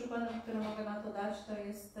 Najlepszym przykładem, który mogę na to dać, to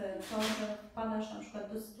jest to, że wpadasz na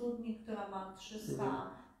przykład do studni, która ma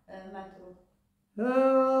 300 metrów.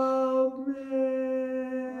 Help me!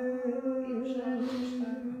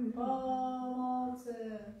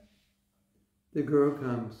 Pomocy! The girl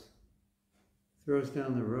comes, throws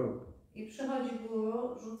down the rope. I przychodzi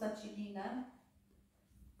guru, rzuca ci linę.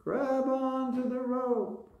 Grab onto the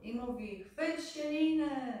rope. I mówi, chwyć się liny.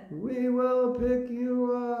 We will pick you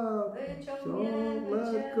up. Wyciągniemy Don't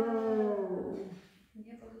let cię. go.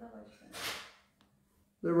 Nie poddawaj się.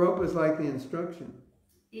 The rope is like the instruction.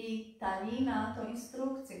 I ta lina to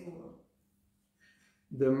instrukcje guru.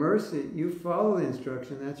 The mercy, you follow the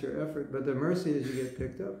instruction, that's your effort, but the mercy is you get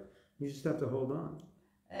picked up. You just have to hold on.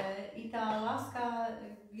 I ta łaska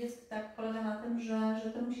jest polega na tym,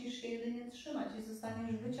 że ty musisz się jedynie trzymać i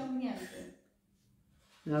zostaniesz wyciągnięty.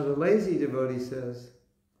 Now the lazy devotee says,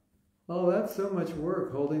 oh, that's so much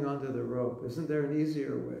work holding onto the rope. Isn't there an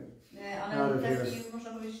easier way? Ale taki,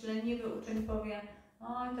 można powiedzieć, leniwy uczeń powie,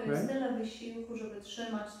 oj, to jest tyle wysiłku, żeby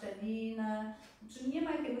trzymać tę linę. Czy nie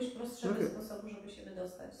ma jakiegoś prostszego sposobu, żeby się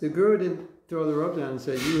wydostać? The Guru didn't throw the rope down and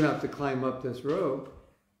say, you have to climb up this rope.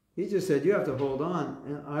 He just said, you have to hold on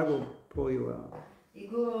and I will pull you out. I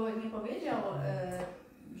Guru nie powiedział,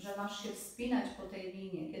 że masz się wspinać po tej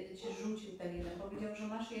linie, kiedy ci rzucił tę linę. Powiedział, że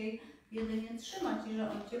masz jej jedynie trzymać i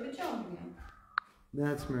że on cię wyciągnie.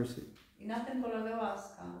 That's mercy. I na tym polega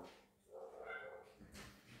łaska.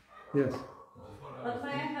 Yes. But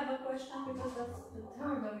may I have a question, because that's the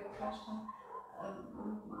third of your question,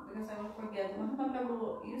 because I will forget. Mahatma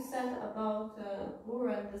Prabhu, you said about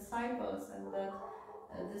Guru and disciples, and that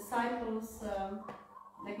disciples,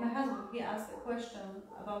 like my husband, he asked a question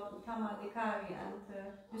about Uttama Adhikari, and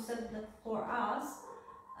you said that for us,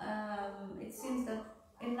 it seems that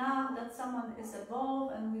enough that someone is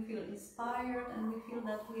above and we feel inspired and we feel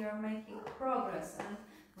that we are making progress, and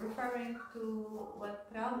referring to what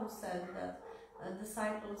Prabhu said, that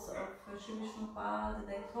disciples of Sri Viśravā,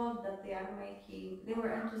 they thought that they were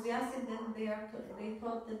enthusiastic and they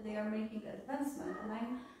thought that they are making advancement. And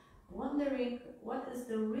I'm wondering what is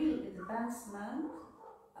the real advancement,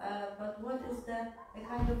 but what is the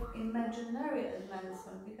kind of imaginary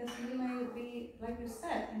advancement? Because we may be, like you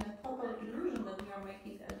said, in a total illusion that we are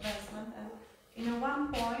making advancement, and in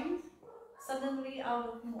one point, suddenly out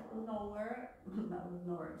of nowhere,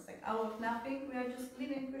 it's like out of nothing, we are just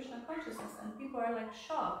living Krishna consciousness, and people are like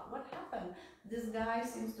shocked. What happened? This guy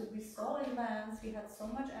seems to be so advanced, he had so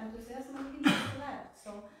much enthusiasm, and he just left.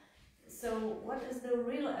 So what is the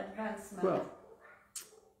real advancement?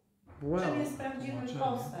 Czym jest prawdziwy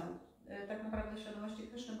postęp, tak naprawdę świadomości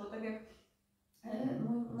Krishny, bo tak jak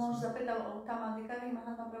mój mąż zapytał o Uttama Adhikari,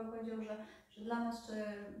 Mahatma Prabhu powiedział, że dla nas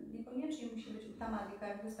niekoniecznie musi być Uttama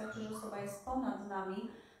Adhikari, wystarczy, że osoba jest ponad nami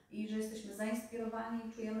i że jesteśmy zainspirowani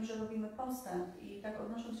i czujemy, że robimy postęp. I tak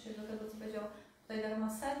odnosząc się do tego, co powiedział tutaj Dharma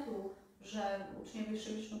Setu, że uczniowie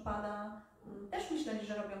Sri Viśravā też myśleli,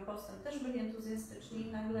 że robią postęp, też byli entuzjastyczni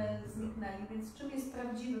i nagle zniknęli. Więc czym jest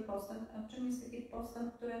prawdziwy postęp, a czym jest taki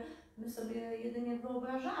postęp, który my sobie jedynie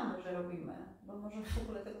wyobrażamy, że robimy? Bo może w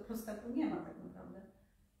ogóle tego postępu nie ma tak naprawdę.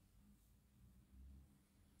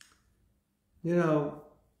 You know,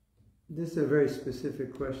 this is a very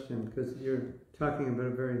specific question because you're talking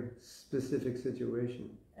about a very specific situation.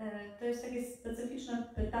 To jest takie specyficzne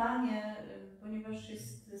pytanie, ponieważ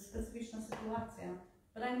jest specyficzna sytuacja.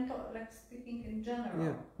 But I'm like speaking in general.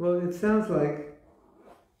 Yeah. Well, it sounds like.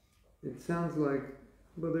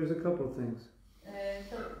 Well, there's a couple things.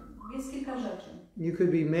 To jest kilka rzeczy. You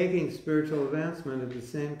could be making spiritual advancement at the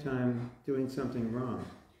same time doing something wrong.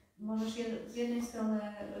 Możesz z jednej strony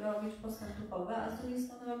robić postęp duchowy, a z drugiej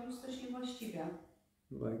strony robić coś niewłaściwie.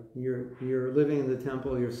 Like you're living in the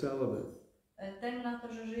temple, you're celibate. Dajmy na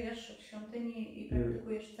to, że żyjesz w świątyni i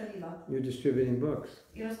praktykujesz celibat. You're distributing books.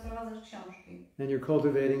 I rozprowadzasz książki. And you're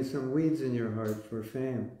cultivating some weeds in your heart for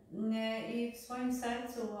fame. I w swoim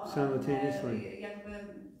sercu jakby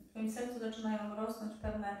w twoim sercu zaczynają rosnąć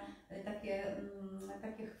pewne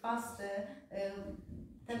takie chwasty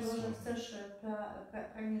tego, że chcesz,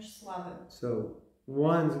 pragniesz sławy. So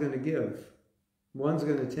one's going to give, one's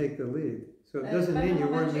going to take the lead. So it doesn't mean you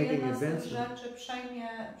weren't making advancement.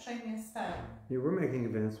 You were making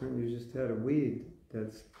advancement, you just had a weed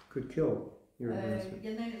that could kill your advancement. Z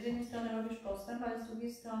jednej strony robisz postęp, ale z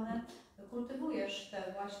drugiej strony kultywujesz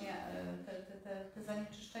te właśnie te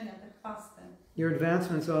zanieczyszczenia, te chwasty. Your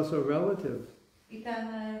advancement is also relative. I ten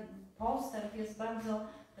postęp jest bardzo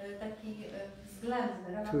taki względny,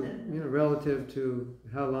 relatywny. Relative to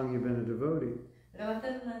how long you've been a devotee.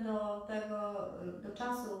 Relatywny do tego, do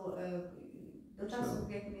czasu,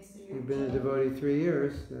 w jakim jesteś You've been a devotee 3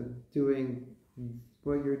 years, doing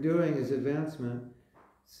what you're doing is advancement.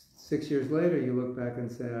 6 years later you look back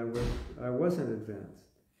and say, I wasn't advanced.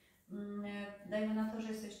 Dajmy na to, że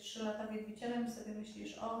jesteś 3 lata wielbicielem i sobie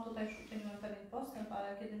myślisz, o tutaj już uczyniłem pewien postęp,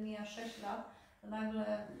 ale kiedy mija 6 lat, to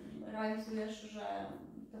nagle realizujesz, że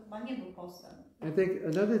to chyba nie był postęp. I think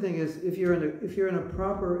another thing is if you're in a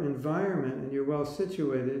proper environment and you're well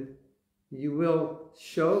situated, you will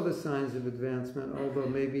show the signs of advancement, although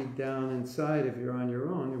maybe down inside, if you're on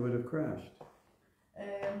your own, you would have crashed.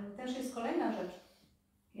 Też jest kolejna rzecz.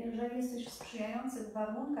 Jeżeli jesteś w sprzyjających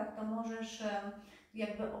warunkach, to możesz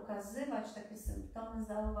jakby okazywać takie symptomy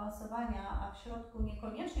zaawansowania, a w środku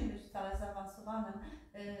niekoniecznie być wcale zaawansowanym.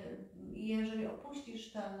 I jeżeli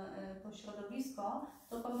opuścisz to środowisko,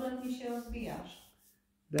 to kompletnie się rozbijasz.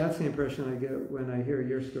 That's the impression I get when I hear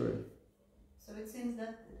your story. So it seems that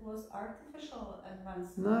it was artificial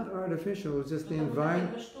advancement. Not artificial, it was just the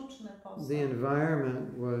The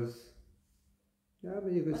environment was, yeah,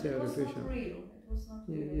 but you could but say it was artificial. not real. It was not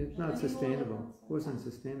real. It's not sustainable. It wasn't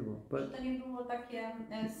sustainable. But to nie było takie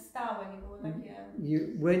stałe, nie było takie...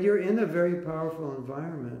 when you're in a very powerful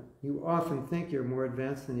environment, you often think you're more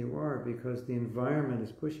advanced than you are because the environment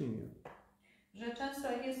is pushing you. Że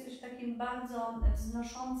często jak jesteś w takim bardzo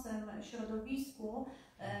wznoszącym środowisku,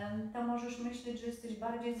 to możesz myśleć, że jesteś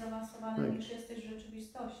bardziej zaawansowany niż jesteś w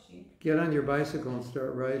rzeczywistości. Get on your bicycle and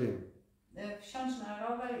start riding. Wsiądź na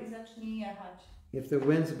rower i zacznij jechać. If the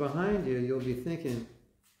wind's behind you, you'll be thinking,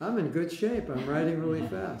 I'm in good shape, I'm riding really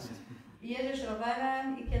fast. Jedziesz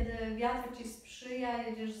rowerem i kiedy wiatr ci sprzyja,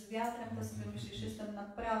 jedziesz z wiatrem, to sobie myślisz, jestem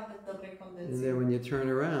naprawdę w dobrej kondycji. And then when you turn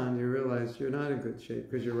around, you realize you're not in good shape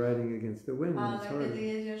because you're riding against the wind and it's Ale hard. kiedy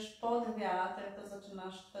jedziesz pod wiatr, to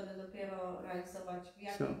zaczynasz wtedy dopiero realizować,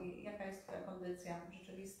 jaka jest twoja kondycja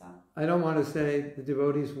rzeczywista. I don't want to say the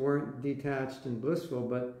devotees weren't detached and blissful,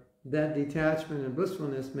 but that detachment and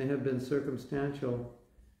blissfulness may have been circumstantial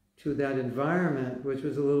to that environment, which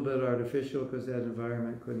was a little bit artificial because that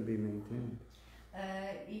environment couldn't be maintained.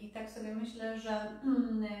 I tak sobie myślę, że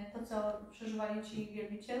to, co przeżywali ci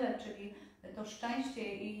wielbiciele, czyli to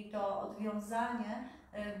szczęście i to odwiązanie,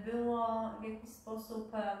 było w jakiś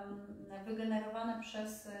sposób wygenerowane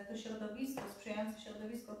przez to środowisko, sprzyjające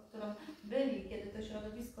środowisko, w którym byli. Kiedy to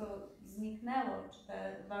środowisko zniknęło, czy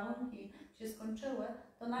te warunki się skończyły,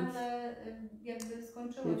 to nagle jakby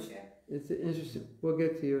skończyło się. It's interesting. We'll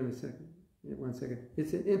get to you in a second. 1 second.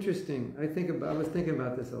 It's interesting. I was thinking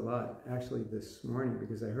about this a lot actually this morning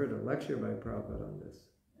because I heard a lecture by Prabhupada on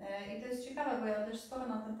this. I to jest ciekawe, bo ja też sporo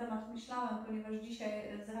na ten temat myślałem, ponieważ dzisiaj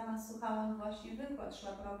z rana słuchałam właśnie wykład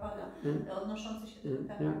Śrila Prabhupada odnoszący się do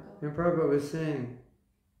tego tematu. And Prabhupada was saying,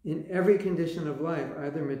 in every condition of life,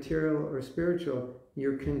 either material or spiritual,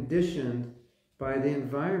 you're conditioned by the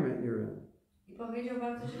environment you're in. I powiedział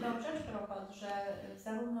bardzo ciekawą rzecz Prabhupada, że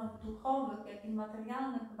zarówno w duchowych, jak i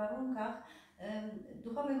materialnych warunkach,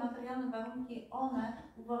 duchowe i materialne warunki, one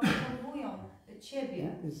uwarunkowują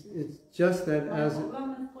Ciebie. It's just that mają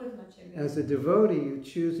ogromny wpływ na Ciebie. As a devotee, you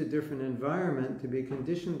choose a different environment to be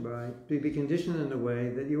conditioned in a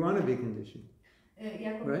way that you want to be conditioned.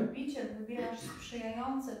 Jako wielbiciel wybierasz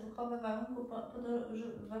sprzyjające duchowe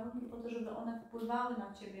warunki po to, żeby one wpływały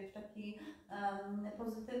na Ciebie w taki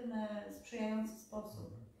pozytywny, sprzyjający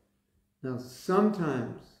sposób. Now,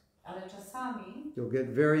 sometimes ale czasami you'll get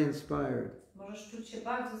very inspired możesz czuć się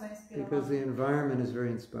bardzo zainspirowany, because the environment is very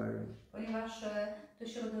inspiring. Ponieważ to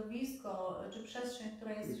środowisko czy przestrzeń,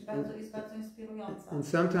 która jest bardzo inspirująca. And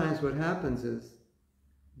sometimes what happens is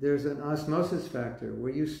there's an osmosis factor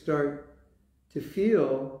where you start to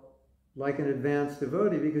feel like an advanced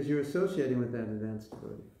devotee because you're associating with that advanced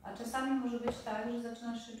devotee. A czasami może być tak, że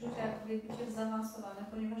zaczynasz się czuć jak wielbiciel zaawansowany,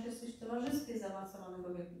 ponieważ jesteś w towarzystwie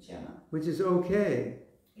zaawansowanego wielbiciela. Which is okay.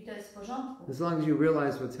 I to jest w porządku. As long as you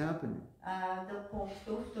realize what's happening. Do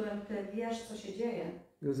punktu, w którym ty wiesz, co się dzieje.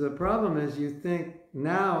 Because the problem is you think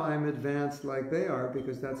now I'm advanced like they are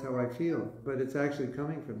because that's how I feel, but it's actually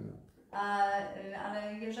coming from them. Ale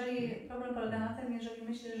problem polega na tym, jeżeli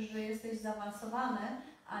myślisz, że jesteś zaawansowany,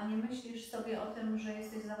 a nie myślisz sobie o tym, że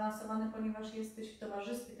jesteś zaawansowany, ponieważ jesteś w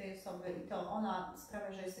towarzystwie tej osoby i to ona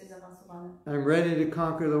sprawia, że jesteś zaawansowany. I'm ready to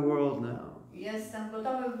conquer the world now. Jestem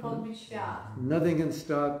gotowy, by podbić świat. Nothing can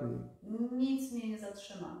stop me. Nic mnie nie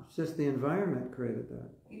zatrzyma. It's just the environment created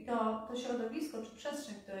that. I to środowisko czy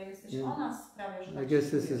przestrzeń, w której jesteś, ona sprawia, że tak I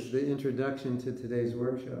guess this is the introduction to today's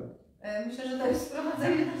workshop. Myślę, że to jest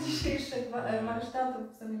wprowadzenie do dzisiejszych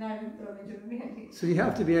warsztatów w seminarium, które będziemy mieli. So you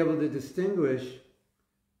have to be able to distinguish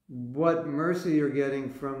what mercy you're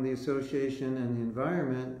getting from the association and the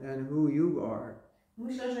environment and who you are.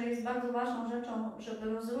 Myślę, że jest bardzo ważną rzeczą, żeby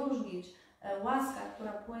rozróżnić łaskę,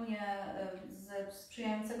 która płynie z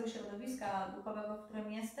sprzyjającego środowiska duchowego, w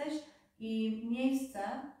którym jesteś, i miejsce,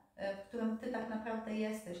 w którym ty tak naprawdę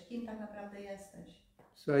jesteś, kim tak naprawdę jesteś.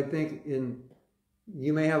 So I think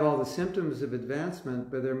you may have all the symptoms of advancement,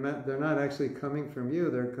 but they're not actually coming from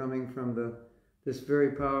you. They're coming from this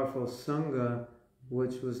very powerful sangha,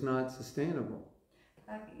 which was not sustainable.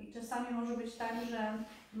 Tak, i czasami może być tak, że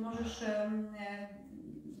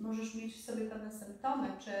możesz mieć w sobie pewne symptomy,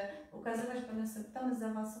 czy ukazywać pewne symptomy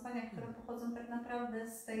zaawansowania, które pochodzą tak naprawdę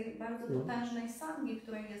z tej bardzo potężnej sangi, w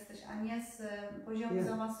której jesteś, a nie z poziomu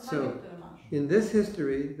zaawansowania, który masz. In this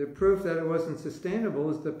history, the proof that it wasn't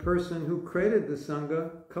sustainable is the person who created the sangha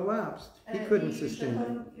collapsed. He couldn't sustain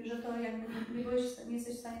it. I że to jakby nie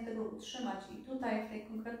jesteś w stanie tego utrzymać. I tutaj w tej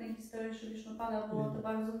konkretnej historii Sri Vishnupada było to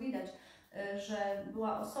bardzo widać, że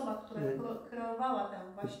była osoba, która kreowała tę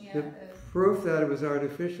właśnie... The proof that it was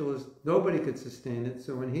artificial is nobody could sustain it,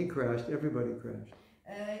 so when he crashed, everybody crashed.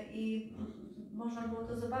 I można było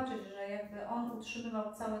to zobaczyć, że jakby on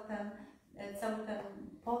utrzymywał cały ten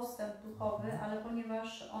postęp duchowy, ale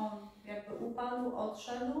ponieważ on jakby upadł,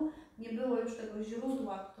 odszedł, nie było już tego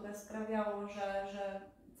źródła, które sprawiało, że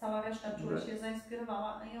cała reszta czuła się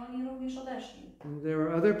zainspirowała i oni również odeszli. There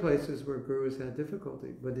were other places where gurus had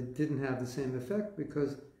difficulty, but it didn't have the same effect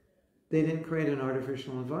because they didn't create an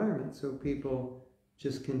artificial environment, so people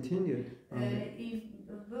just continued. I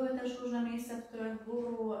były też różne miejsca, w których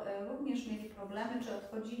guru również mieli problemy, czy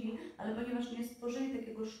odchodzili, ale ponieważ nie stworzyli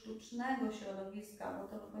takiego sztucznego środowiska,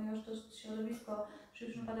 ponieważ to środowisko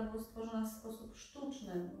Srila było stworzone w sposób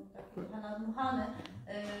sztuczny, taki trochę nadmuchany,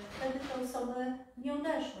 wtedy te osoby nie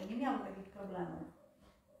odeszły, nie miały takich problemów.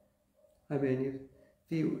 I mean,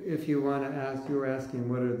 if you want to ask, you were asking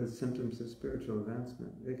what are the symptoms of spiritual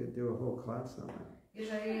advancement. They could do a whole class on that.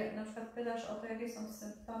 Jeżeli na przykład pytasz o to, jakie są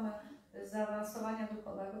symptomy zaawansowania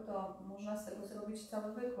duchowego, to można z tego zrobić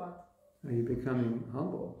cały wykład. Are you becoming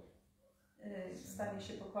humble? Stanie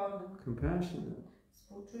się pokornym, Compassionate,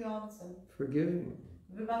 współczującym, forgiving,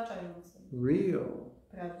 wybaczającym, real,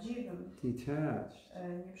 prawdziwym, detached,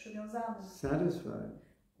 nieprzywiązanym, satisfied,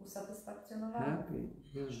 usatysfakcjonowanym, happy,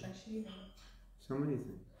 yeah. szczęśliwym. So many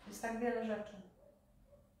things. Jest tak wiele rzeczy.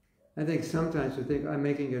 I think sometimes we think I'm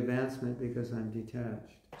making advancement because I'm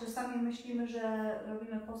detached. Czasami myślimy, że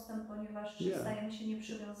robimy postęp, ponieważ stajemy się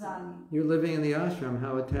nieprzywiązani. You're living in the ashram,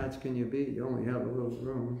 how attached can you be? You only have a little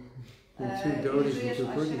room. And two devotees and two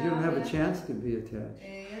persons. You don't have a chance to be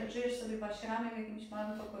attached. Żyjesz sobie w ashramie, w jakimś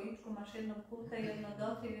małym pokoiczku, masz jedną kulkę, jedno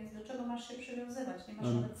doty, więc do czego masz się przywiązywać? Nie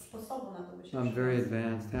masz nawet sposobu na to, by się I'm very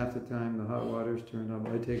advanced. Half the time the hot water's turned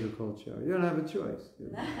on. I take a cold shower. You don't have a choice.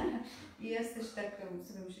 I jesteś tak,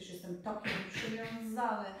 sobie myślisz, jestem takim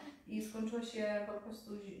przywiązany i skończyła się po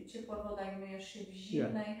prostu ciepła woda i myjesz się w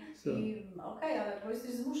zimnej i okej, ale bo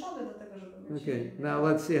jesteś zmuszony do tego, żeby myć się. Okay, now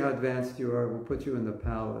let's see how advanced you are. We'll put you in the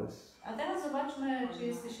palace. A teraz zobaczmy, czy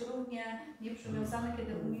jesteś równie nieprzywiązany,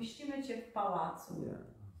 kiedy umieścimy cię w pałacu. Yeah.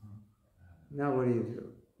 Now what do you do?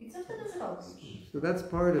 I co wtedy zrobisz? So that's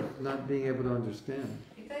part of not being able to understand.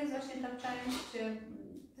 I to jest właśnie ta część,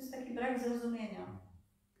 to jest taki brak zrozumienia.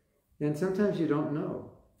 And sometimes you don't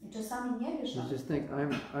know. I czasami nie wiesz. You just think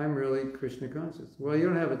I'm really Krishna conscious. Well, you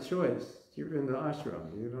don't have a choice. You're in the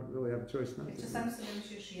ashram. You don't really have a choice not to. I czasami sobie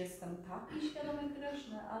myślisz, jestem taki świadomy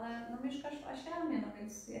Krishny, ale no mieszkasz w ashramie, no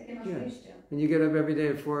więc jakie masz wyjście? And you get up every day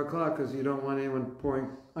at 4 o'clock because you don't want anyone pouring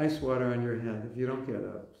ice water on your head if you don't get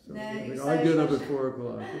up. So I get up at 4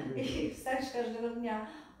 o'clock. I wstajesz każdego dnia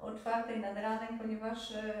o 4 nad ranem,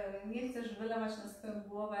 ponieważ nie chcesz wylewać na swoją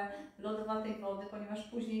głowę lodowatej wody,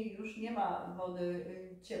 ponieważ później już nie ma wody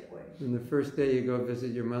ciepłej. And the first day you go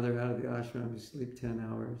visit your mother out of the ashram, you sleep 10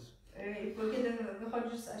 hours. I kiedy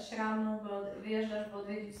wychodzisz z ashramu, wyjeżdżasz, by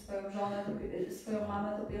odwiedzić swoją żonę, swoją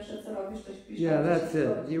mamę, to pierwsze co robisz, to śpisz. Yeah, that's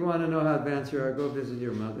it. You want to know how advanced you are, go visit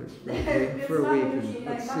your mother for a week and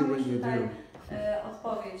let's see what you do.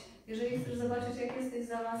 Odpowiedź. Jeżeli chcesz zobaczyć, jak jesteś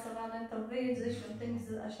zaawansowany, to wyjedź ze świątyni,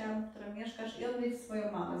 z ashramu, w którym mieszkasz i odwiedź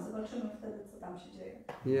swoją mamę. Zobaczymy wtedy, co tam się dzieje.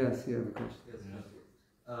 Yes, you have a question.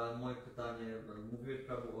 Moje pytanie, mówiłeś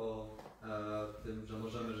Prabhu o tym, że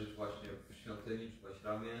możemy żyć właśnie w świątyni czy w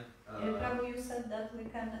ashramie. Prabhu, you said that we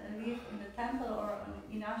can live in the temple or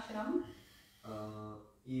in ashram.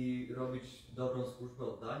 I robić dobrą służbę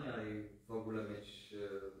oddania i w ogóle mieć,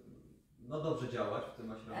 no dobrze działać w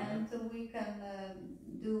tym ashramie. And we can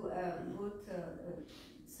do a good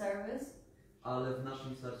service. Ale w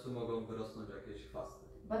naszym sercu mogą wyrosnąć jakieś chwasty.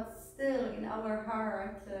 But still in our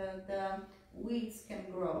heart the weeds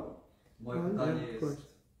can grow. Moje pytanie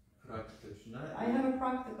jest praktyczne. I have a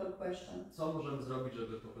practical question. Co możemy zrobić,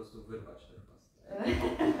 żeby po prostu wyrwać te chwasty?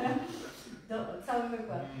 Cały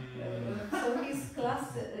wykład. So his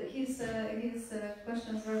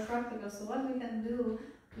question is very practical. So what we can do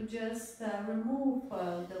to just remove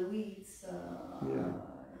the weeds?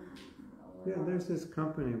 Yeah, there's this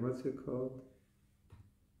company. What's it called?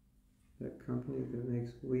 That company that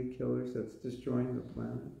makes weed killers that's destroying the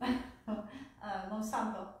planet.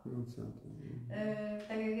 Monsanto. Monsanto.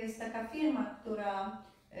 Tak jak jest taka firma, która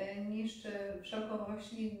niszczy wszelką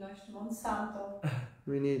roślinność, Monsanto.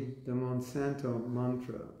 We need the Monsanto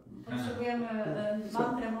mantra. Potrzebujemy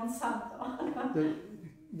mantrę Monsanto.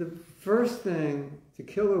 The first thing to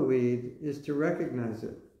kill a weed is to recognize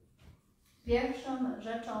it. Pierwszą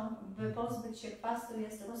rzeczą, by pozbyć się chwastu,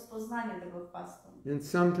 jest rozpoznanie tego chwastu. And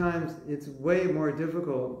sometimes it's way more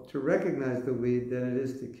difficult to recognize the weed than it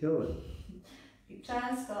is to kill it. I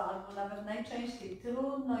często, albo nawet najczęściej,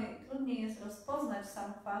 trudniej jest rozpoznać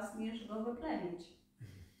sam chwast, niż go wyplenić.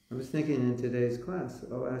 I was thinking in today's class,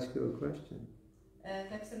 I'll ask you a question.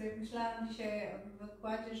 Tak sobie myślałam dzisiaj w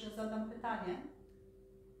wykładzie, że zadam pytanie.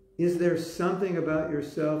 Is there something about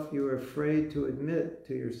yourself you are afraid to admit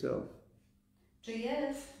to yourself? Czy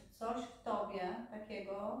jest coś w tobie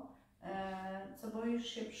takiego, co boisz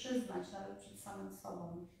się przyznać nawet przed samym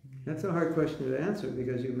sobą? That's a hard question to answer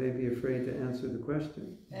because you may be afraid to answer the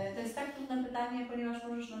question. To jest tak trudne pytanie, ponieważ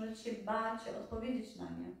możesz nawet się bać odpowiedzieć na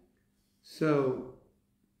nie. So,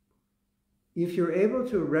 if you're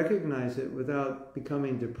able to recognize it without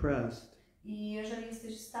becoming depressed, i jeżeli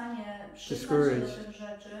jesteś w stanie przyznać się do tych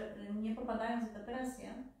rzeczy, nie popadając w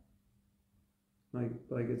depresję,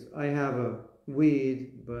 like I have a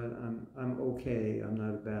weed, but I'm okay. I'm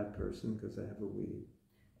not a bad person because I have a weed.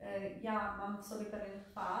 Ja mam w sobie pewien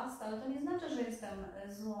chwast, ale to nie znaczy, że jestem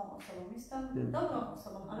złą osobą. Jestem dobrą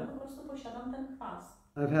osobą, ale po prostu posiadam ten chwast.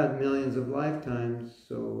 I've had millions of lifetimes,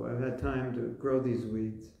 so I've had time to grow these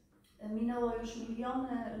weeds. Minęło już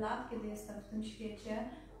miliony lat, kiedy jestem w tym świecie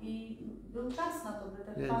i był czas na to,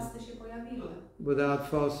 by te chwasty się pojawiły. Without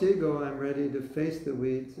false ego, I'm ready to face the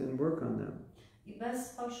weeds and work on them. I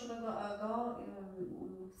bez fałszywego ego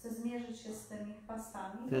chcę zmierzyć się z tymi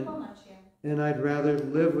chwastami i pokonać je. And I'd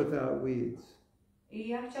rather live without weeds. I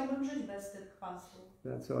ja chciałbym żyć bez tych chwastów.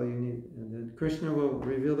 That's all you need. And then Krishna will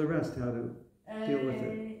reveal the rest, how to deal with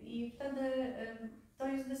it. I wtedy to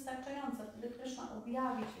jest wystarczające. Wtedy Krishna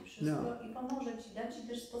objawi Ci wszystko i pomoże Ci, da Ci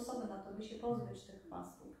też sposoby na to, by się pozbyć tych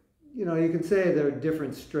chwastów. You know, you can say there are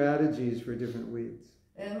different strategies for different weeds.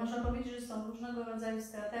 Można powiedzieć, że są różnego rodzaju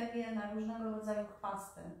strategie na różnego rodzaju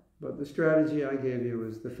chwasty. But the strategy I gave you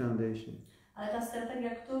is the foundation. Ale ta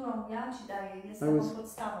strategia, którą ja Ci daję, jest taką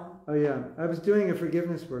podstawą. Oh yeah, I was doing a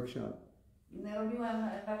forgiveness workshop. Robiłem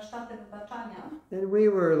warsztaty wybaczania. And we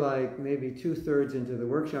were like maybe 2/3 into the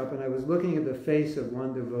workshop, and I was looking at the face of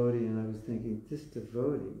one devotee, and I was thinking, this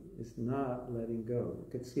devotee is not letting go.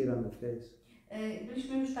 I could see it on the face.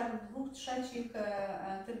 Byliśmy już tak w 2/3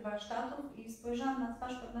 tych warsztatów i spojrzałam na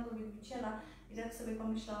twarz pewnego wielbiciela i tak sobie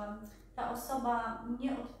pomyślałam, ta osoba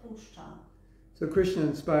nie odpuszcza. So Krishna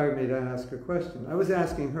inspired me to ask a question. I was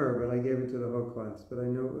asking her, but I gave it to the whole class, but I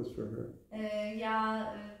knew it was for her.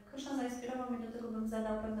 Krishna zainspirował mnie do tego, bym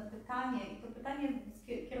zadał pewne pytanie i to pytanie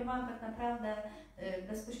kierowałam tak naprawdę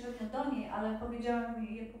bezpośrednio do niej, ale powiedziałam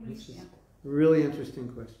je publicznie. Really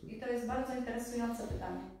interesting question. I to jest bardzo interesujące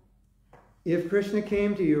pytanie. If Krishna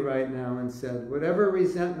came to you right now and said, whatever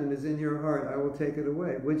resentment is in your heart, I will take it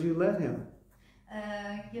away, would you let him?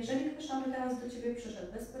 Jeżeli Krishna by teraz do Ciebie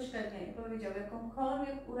przyszedł bezpośrednio i powiedział,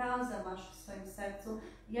 jakąkolwiek urazę masz w swoim sercu,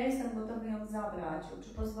 ja jestem gotowy ją zabrać,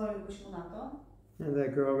 czy pozwoliłbyś mu na to? And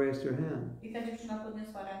that girl raised her hand. I ta dziewczyna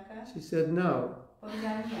podniosła rękę. She said no.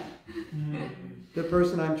 Powiedziała nie. The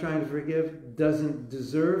person I'm trying to forgive doesn't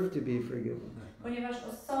deserve to be forgiven. Ponieważ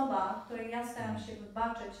osoba, której ja staram się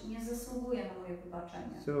wybaczyć, nie zasługuje na moje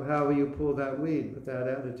wybaczenie. So how will you pull that weed with that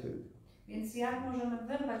attitude? Więc jak możemy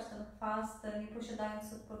wyrwać ten chwast, nie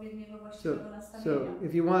posiadając odpowiedniego właściwego nastawienia? So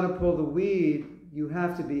if you want to pull the weed, you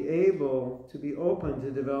have to be able to be open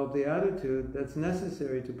to develop the attitude that's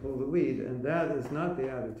necessary to pull the weed, and that is not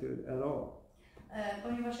the attitude at all.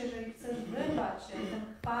 Ponieważ jeżeli chcesz wyrwać ten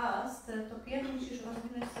chwast, to pierw musisz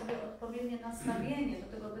rozwinąć sobie odpowiednie nastawienie do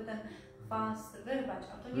tego, by ten chwast wyrwać,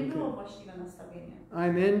 a to nie było właściwe nastawienie.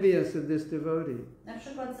 I'm envious of this devotee. Na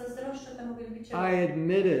przykład zazdroszczę temu wielbicielowi. I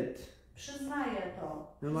admit it. Przyznaję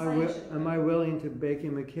to. Am I willing to bake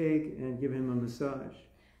him a cake and give him a massage?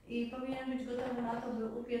 I powinien być gotowy na to, by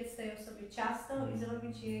upiec tej osobie ciasto i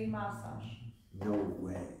zrobić jej masaż. No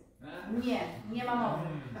way. Nie ma mowy.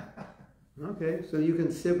 Okay, so you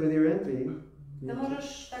can sit with your envy. To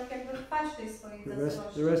możesz tak jakby trwać tej swojej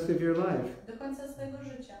zazdrości. The rest of your life. Do końca swojego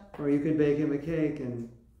życia. Or you could bake him a cake and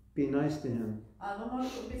be nice to him. Albo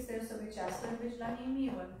możesz upiec tej osobie ciasto i być dla niej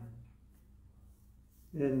miłym.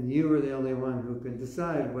 And you are the only one who can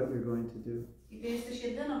decide what you're going to do. I ty jesteś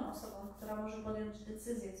jedyną osobą, która może podjąć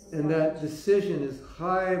decyzję, co And zrobić. that decision is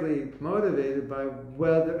highly motivated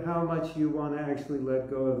by how much you want to actually let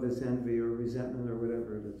go of this envy or resentment or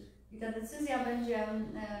whatever it is. I ta decyzja będzie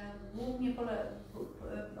głównie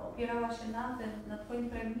opierała się na tym, na Twoim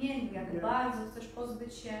pragnieniu, jak bardzo chcesz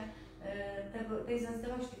pozbyć się tej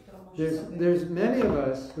zazdrości, którą możesz sobie. There's many of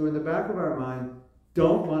us who in the back of our mind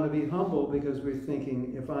don't want to be humble because we're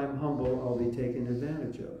thinking, if I'm humble, I'll be taken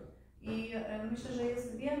advantage of. I myślę, że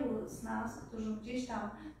jest wielu z nas, którzy gdzieś tam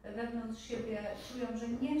wewnątrz siebie czują, że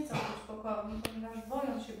nie chcą być pokorni, ponieważ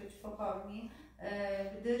boją się być pokorni,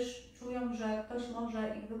 gdyż czują, że ktoś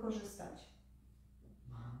może ich wykorzystać.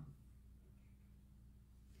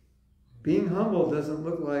 Being humble doesn't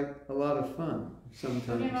look like a lot of fun sometimes.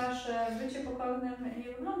 Ponieważ bycie pokornym nie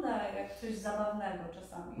wygląda jak coś zabawnego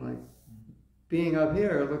czasami. Like being up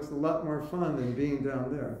here looks a lot more fun than being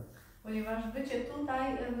down there. Ponieważ bycie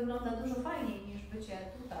tutaj wygląda dużo fajniej niż bycie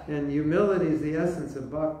tutaj. And humility is the essence of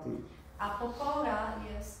bhakti. A pokora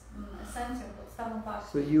jest esencją, podstawą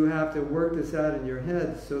bhakti. So you have to work this out in your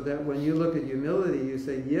head so that when you look at humility, you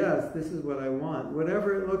say, yes, this is what I want.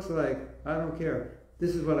 Whatever it looks like, I don't care.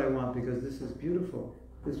 This is what I want because this is beautiful.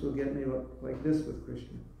 This will get me like this with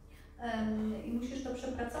Krishna. I musisz to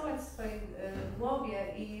przepracować w swojej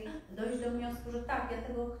głowie i dojść do wniosku, że tak, ja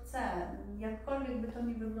tego chcę, jakkolwiek by to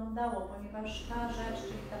mi wyglądało, ponieważ ta rzecz,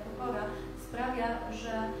 czyli ta pokora sprawia,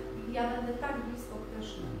 że ja będę tak blisko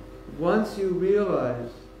Krishna. Once you realize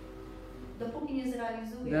dopóki nie that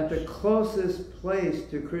zrealizujesz, the closest place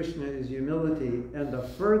to Krishna is humility and the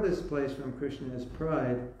furthest place from Krishna is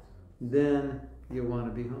pride, then you want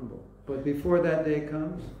to be humble. But before that day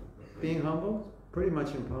comes, being humble, pretty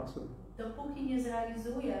much impossible. Dopóki nie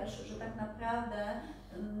zrealizujesz, że tak naprawdę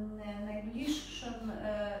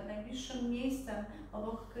najbliższym miejscem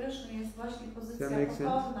obok Kryszny jest właśnie pozycja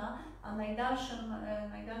pokorna, a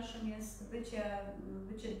najdalszym jest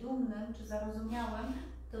bycie dumnym czy zarozumiałym,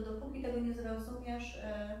 to dopóki tego nie zrozumiesz,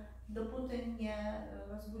 dopóty nie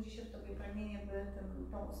rozbudzi się w tobie pragnienie, by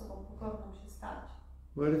tą osobą pokorną się stać.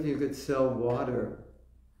 What if you could sell water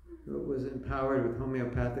that was empowered with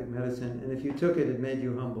homeopathic medicine, and if you took it, it made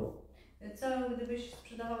you humble? Co gdybyś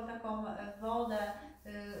sprzedawał taką wodę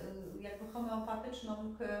jakby homeopatyczną,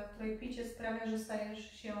 której picie sprawia, że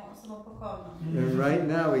stajesz się osobą pokorną? And right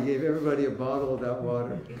now we gave everybody a bottle of that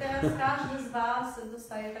water. I teraz każdy z was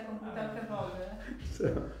dostaje taką butelkę wody. So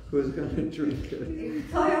who's going to drink it? I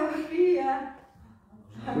kto ją wypije?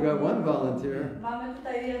 We got one volunteer. Mamy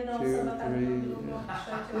tutaj jedną osobę, taką drugą,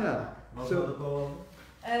 trzecią. Yeah. So.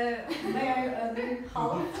 May I drink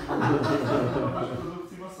half?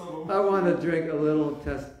 I want to drink a little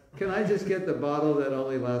test. Can I just get the bottle that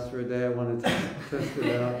only lasts for a day? I want to test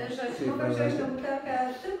it out. See if I like it.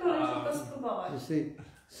 You see,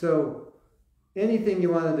 so anything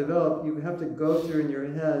you want to develop, you have to go through in your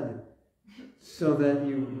head so that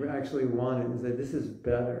you actually want it and say, this is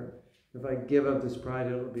better. If I give up this pride,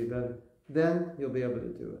 it'll be better. Then you'll be able to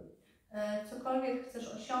do it. Cokolwiek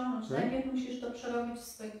chcesz osiągnąć, najpierw musisz to przerobić w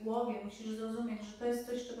swojej głowie, musisz zrozumieć, że to jest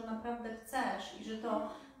coś, czego naprawdę chcesz i że to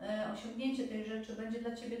osiągnięcie tej rzeczy będzie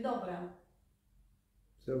dla ciebie dobre.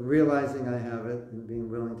 So realizing I have it and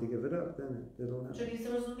being willing to give it up, then it'll happen. Czyli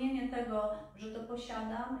zrozumienie tego, że to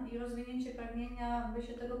posiadam i rozwinięcie pragnienia, by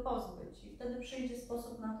się tego pozbyć. I wtedy przyjdzie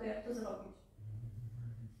sposób na to, jak to zrobić.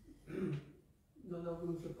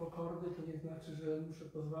 Dodałbym, że pokorny to nie znaczy, że muszę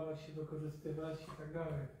pozwalać się wykorzystywać i tak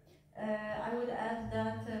dalej. I would add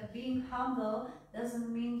that being humble doesn't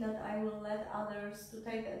mean that I will let others to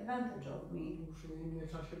take advantage of me. Nie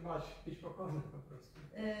trzeba się bać, być pokorny po prostu.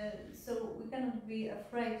 So we cannot be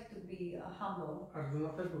afraid to be humble. Arjuna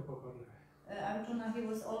też był pokorny. Arjuna, he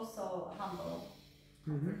was also humble.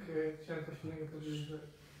 Tak, chciałem coś innego powiedzieć,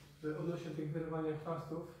 że odnośnie tych wyrywania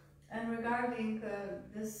chwastów. And regarding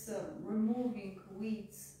this removing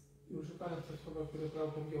weeds. Używałem też słowa, które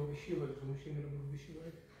Prabhu powiedział wysiłek, że musimy robić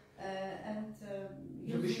wysiłek.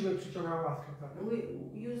 Żeby siłę przyciągał łaskę, tak? We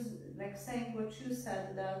use, like saying what you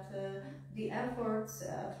said, that the efforts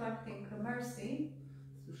attracting mercy.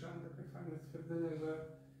 Słyszałem takie fajne stwierdzenie, że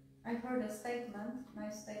I heard a statement,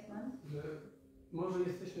 nice statement. Że może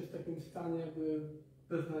jesteśmy w takim stanie jakby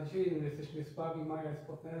beznadziejnym, jesteśmy słabi, Maja jest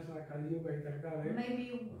potężna, Kali-yuga i tak dalej.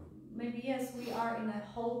 Maybe yes, we are in a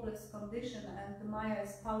hopeless condition and Maya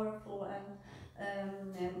is powerful and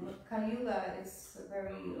Kali-yuga is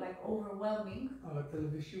very like overwhelming. Ale ten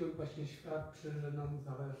wysiłek właśnie świadczy, że nam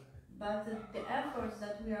zależy. But the efforts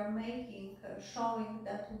that we are making showing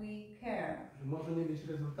that we care. Że może nie mieć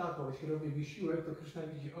rezultatu, ale jeśli robię wysiłek, to Krishna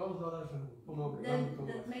widzi, o zależy mu, pomogę.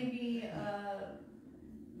 That maybe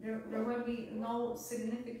there will be no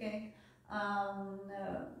significant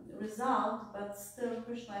result, but still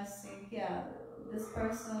Krishna is saying, yeah, this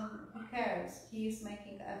person, he cares, he is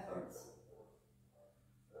making efforts.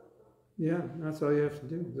 Yeah, that's all you have to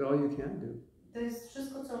do. It's all you can do. To jest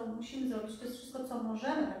wszystko, co musimy zrobić, to jest wszystko, co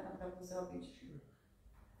możemy tak naprawdę zrobić.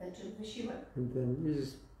 Czyli wysiłek. And then you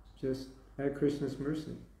just at Krishna's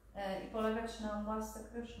mercy. I polegać na łasce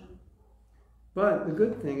Krishna. But the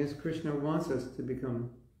good thing is Krishna wants us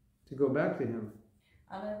to go back to him.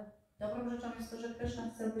 Ale dobrą rzeczą jest to, że Krishna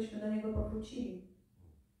chce, byśmy do niego powrócili.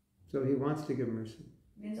 So he wants to give mercy.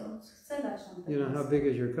 Więc on chce dać nam tę You know, how big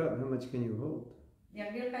is your cup? How much can you hold?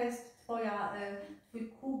 Jak wielka jest twój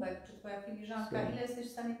kubek, czy twoja filiżanka, ile jesteś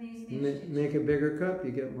w stanie w niej zmieścić. Make a bigger cup,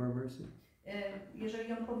 you get more mercy. Jeżeli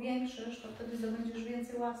ją powiększysz, to wtedy zdobędziesz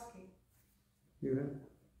więcej łaski. You have?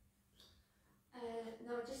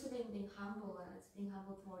 No, just being humble, and it's being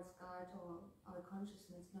humble towards God or our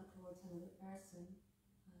consciousness, not towards another person.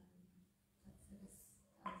 That's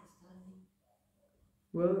understanding.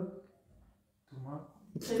 Well,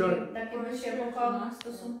 Czyli takie bycie pokorne w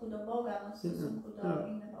stosunku do Boga, no w stosunku do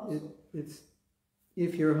innych osób.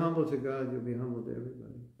 If you're humble to God, you'll be humble to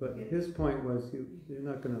everybody. But his point was you're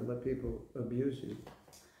not going to let people abuse you.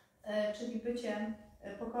 Czyli bycie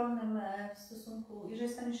pokornym w stosunku, jeżeli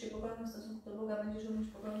staniesz się pokornym w stosunku do Boga, będziesz również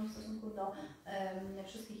pokornym w stosunku do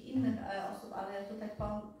wszystkich innych osób, ale tutaj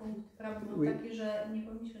punkt prawy był taki, że nie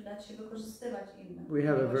powinniśmy dać się wykorzystywać innym We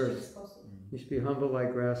have a w właściwy verse. sposób. You should be humble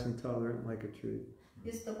like grass and tolerant like a tree.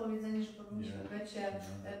 Jest to powiedzenie, że powinniśmy być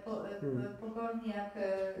pokorni jak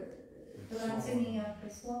tolerancyjni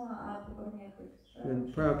jak słoma, a pokorni jak drzewo.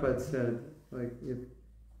 And Prabhupada said, like,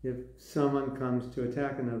 if someone comes to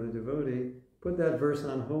attack another devotee, put that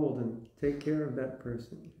verse on hold and take care of that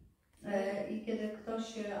person. I kiedy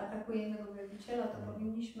ktoś atakuje innego wielbiciela, to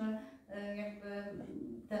powinniśmy jakby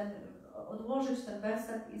odłożyć ten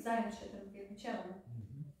werset i zająć się tym wielbicielem.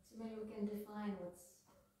 So maybe we can define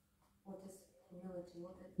what is humility.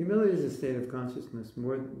 Humility is a state of consciousness.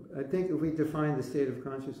 I think if we define the state of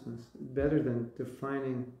consciousness, better than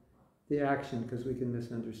defining the action, because we can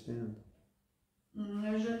misunderstand.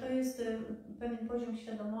 Że to jest pewien poziom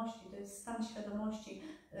świadomości, to jest stan świadomości,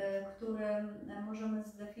 który możemy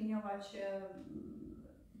zdefiniować.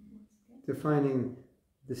 Defining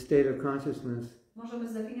the state of consciousness. Możemy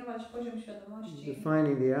zdefiniować poziom świadomości.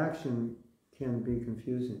 Defining the action can be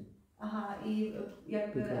confusing. Aha, i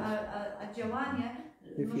jakby a działanie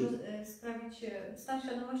może sprawić, stan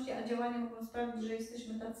świadomości, a działanie mogą sprawić, że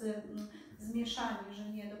jesteśmy tacy zmieszani, że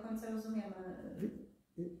nie do końca rozumiemy.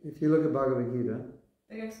 If you look at Bhagavad Gita,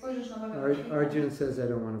 tak jak spojrzysz na Bhagavad Gita, Arjuna says, I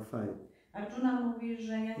don't want to fight. Arjuna mówi,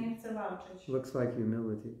 że ja nie chcę walczyć. Looks like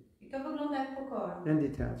humility. I to wygląda jak pokora. And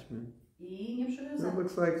detachment. I nieprzywiązanie. It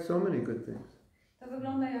looks like so many good things. To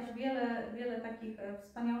wygląda jak wiele takich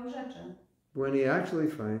wspaniałych rzeczy. When he actually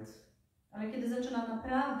fights, ale kiedy zaczyna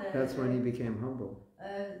naprawdę that's when he became humble.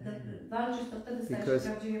 Walczyć, to wtedy staje się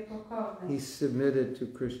prawdziwie pokorny. He submitted to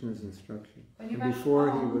Krishna's instruction. Ponieważ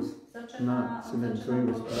before he was zaczyna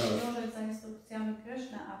podążać za instrukcjami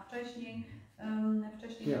Krishna, a wcześniej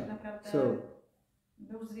tak naprawdę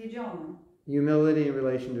był zwiedziony. Humility in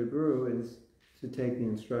relation to Guru is to take the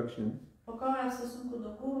instruction. Pokora w stosunku do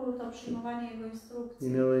Guru to przyjmowanie jego instrukcji.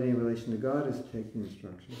 Humility in relation to God is to take the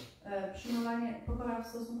instruction. Pokora w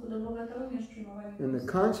stosunku do Boga to również przyjmowanie jego And the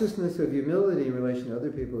instrukcji. consciousness of humility in relation to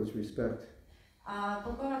other people is respect. A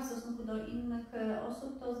pokora w stosunku do innych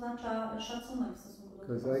osób to oznacza szacunek w stosunku do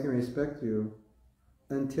Because I can respect you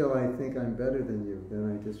until I think I'm better than you,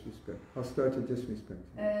 then I disrespect. I'll start to disrespect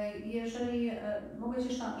you. Jeżeli mogę cię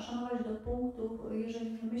szanować do punktu,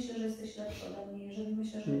 jeżeli myślę, że jesteś lepszy ode mnie, jeżeli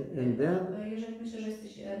myślę, że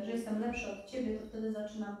że jestem lepszy od ciebie, to wtedy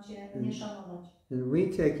zaczynam cię nie szanować. And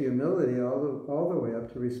we take humility all the way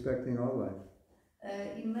up to respecting all life.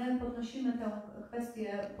 I my podnosimy tę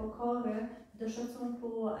kwestię pokory do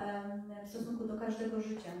szacunku w stosunku do każdego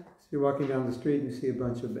życia. So you're walking down the street and you see a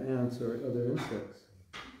bunch of ants or other insects.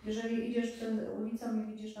 Jeżeli idziesz ulicą i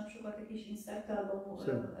widzisz na przykład jakieś insekty albo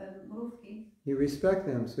mrówki, you respect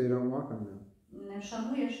them so you don't walk on them.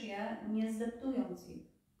 Szanujesz je, nie zdeptując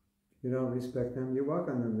ich. You don't respect them, you walk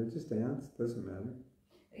on them. They're just ants, doesn't matter.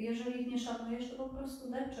 Jeżeli ich nie szanujesz, to po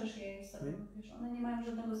prostu depczesz je i sobie mówisz, one nie mają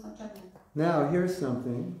żadnego znaczenia. Now here's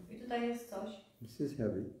something. I tutaj jest coś. This is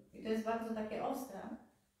heavy. I to jest bardzo takie ostre.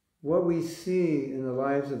 What we see in the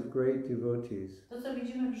lives of great devotees. To, co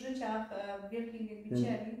widzimy w życiach wielkich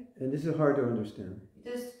wielbicieli. And this is hard to understand. I to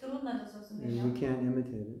jest trudne do zrozumienia. And we can't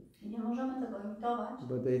imitate it. I nie możemy tego imitować.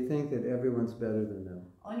 But they think that everyone's better than them.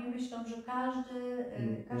 Oni myślą, że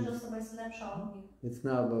każda osoba jest lepsza od nich. It's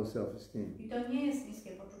not low self-esteem. I to nie jest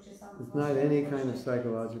niskie poczucie samopoczucia. It's not any kind of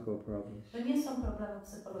psychological problem. To nie są problemy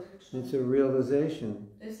psychologiczne. It's a realization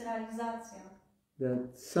To jest realizacja.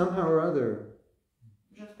 that somehow or other,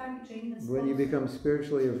 Że w taki czy inny when you sposób, become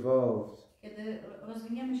spiritually evolved, kiedy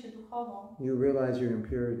rozwiniemy się duchowo, you realize your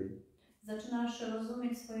impurity. zaczynasz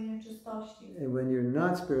rozumieć swoje nieczystości. And when you're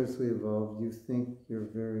not spiritually evolved, you think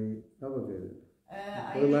you're very elevated.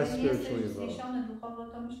 A jeżeli nie jesteś wzniesiony duchowo,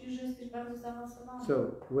 to myślisz, że jesteś bardzo zaawansowany.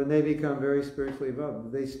 So when they become very spiritually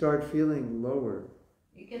evolved, they start feeling lower.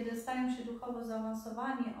 I kiedy stają się duchowo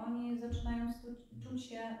zaawansowani, oni zaczynają czuć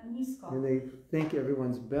się nisko. And they think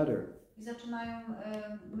everyone's better. I zaczynają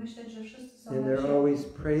myśleć, że wszyscy są And they're always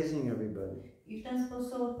praising everybody. I w ten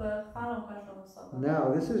sposób chwalą każdą osobę.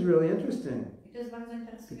 Now, this is really interesting. I to jest bardzo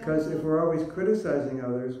interesujące. Because if we're always criticizing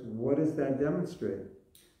others, what does that demonstrate?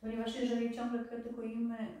 Ponieważ jeżeli ciągle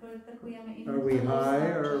krytykujemy innych, Are we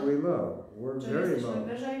high or are we low? We're czy very jesteśmy low.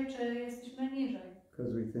 wyżej, czy jesteśmy niżej?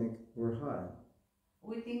 Because we think we're high.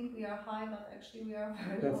 We think we are high, but actually we are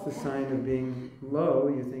very That's low. the sign of being low,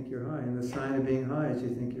 you think you're high. And the sign of being high is you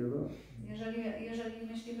think you're low. Jeżeli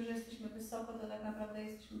myślimy, że jesteśmy wysoko, to tak naprawdę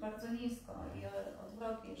jesteśmy bardzo nisko. I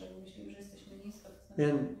odwrotnie, jeżeli myślimy, że jesteśmy nisko, to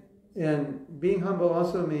znaczy, And being humble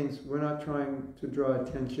also means we're not trying to draw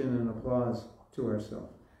attention and applause to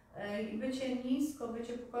ourselves. I bycie nisko,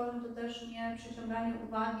 bycie pokornym to też nie przyciąganie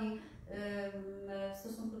uwagi w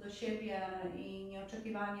stosunku do siebie i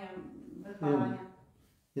nieoczekiwanie wychwalania.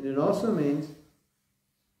 And it also means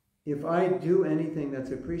if I do anything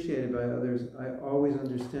that's appreciated by others, I always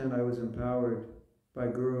understand I was empowered by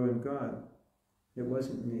Guru and God. It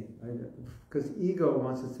wasn't me. Because ego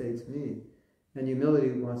wants to say it's me, and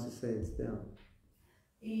humility wants to say it's them.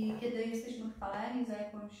 I kiedy jesteśmy chwaleni za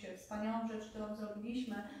jakąś wspaniałą rzecz, którą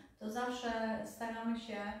zrobiliśmy, to zawsze staramy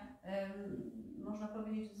się, można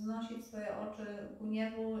powiedzieć, wznosić swoje oczy ku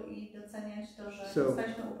niebu i doceniać to, że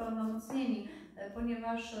zostaliśmy upełnomocnieni,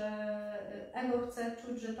 ponieważ ego chce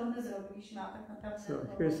czuć, że to my zrobiliśmy, a tak naprawdę So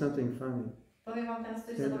here's something funny. powiem wam teraz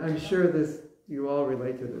coś And zobacznego. I'm sure you all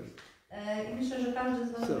relate to this. I myślę, że każdy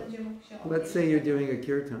z was będzie mógł się Let's say you're doing a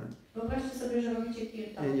kirtan. Wyobraźcie sobie, że robicie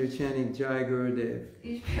kirtan. And you're chanting Jai Gurudev.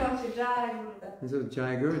 I śpiewacie Jai Gurudev. And so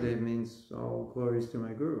Jai Gurudev means all glories to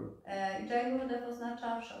my Guru. I Jai Gurudev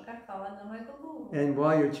oznacza wszelka chwała dla mojego Guru. And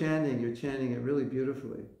while you're chanting it really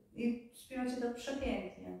beautifully. I śpiewacie to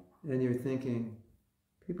przepięknie. And you're thinking,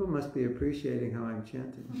 people must be appreciating how I'm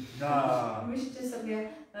chanting. Myślicie sobie,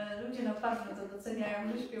 ludzie naprawdę to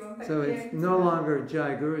doceniają, że śpiewam tak So pięknie. it's no longer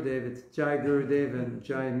Jai Gurudev, it's Jai Gurudev and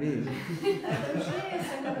Jai me. To już nie jest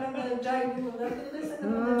tak naprawdę Jai Gurudev, to jest tak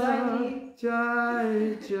naprawdę Jai me.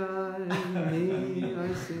 Jai, Jai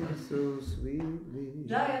me, I sing so sweetly.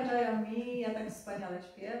 Jaya me, ja tak wspaniale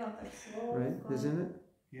śpiewam, tak słodko. Right, isn't it?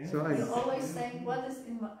 Yeah. So You always saying, what is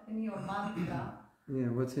in your mantra?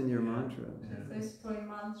 yeah, what's in your mantra? To jest w twojej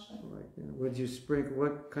mantrze. Like, would you sprinkle?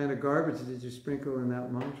 What kind of garbage did you sprinkle in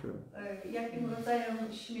that mantra? Jakim rodzajem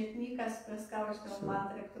śmietnika spryskałeś tą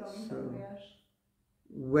mantrę, którą intonujesz?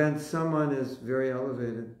 When someone is very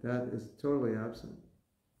elevated, that is totally absent.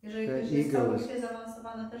 Jeżeli ktoś jest całkowicie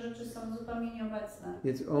zaawansowany, te rzeczy są zupełnie nieobecne.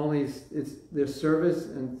 It's their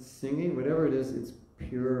service and singing, whatever it is, it's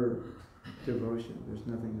pure devotion. There's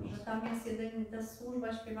nothing else. Że tam jest jedynie ta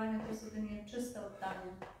służba śpiewania, to jest jedynie czyste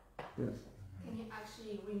oddanie. Yes. Can you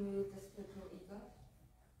actually remove the spiritual ego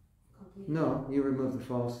completely? No, you remove the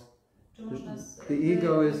false. Czy można The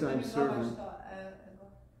ego is I'm zlikwidować servant. to ego?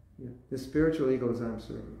 Yeah. The spiritual ego is I'm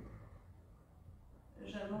servant.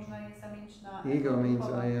 Że można je zamienić na Ego means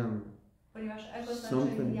duchowe. I am. Ponieważ ego znaczy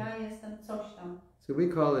something. ja jestem coś tam. So we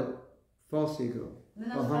call it false ego. My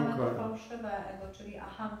nazywamy to Ahankara. fałszywe ego, czyli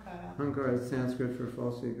ahankara. Ahankara is Sanskrit for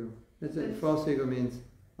false ego. False ego means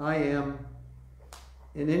I am.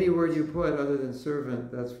 In any word you put other than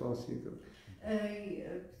servant, that's false ego.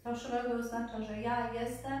 Fałszywe ego oznacza, że ja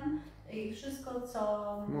jestem i wszystko,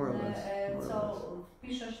 co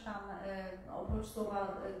wpiszesz tam oprócz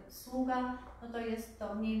słowa sługa, no to jest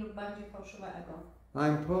to mniej lub bardziej fałszywe ego.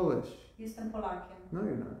 I'm Polish. Jestem Polakiem. No,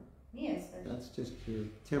 you're not. Nie jesteś. That's just your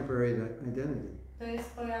temporary identity. To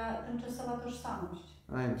jest twoja tymczasowa tożsamość.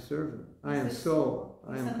 I am servant. I am Jesteś soul. I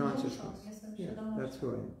am Jestem duszą, consciousness. jestem Yeah, świadomością. that's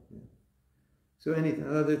who I am. Yeah. So anything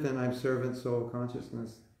other than I'm servant, soul,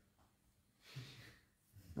 consciousness,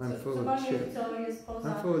 I'm full of Cokolwiek, shit. co jest poza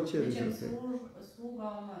I'm full of shit. byciem Is okay.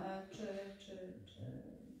 sługą, czy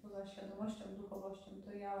poza świadomością, duchowością,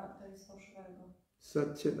 to jest fałszywego.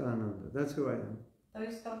 Sat Chit Ananda. That's who I am. To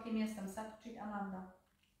jest to, kim jestem. Sat Chit Ananda.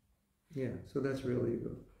 Yeah. So that's real ego.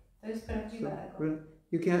 To jest prawdziwe ego.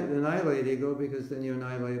 You can't annihilate ego because then you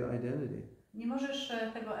annihilate identity. Nie możesz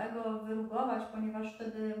tego ego wyrugować, ponieważ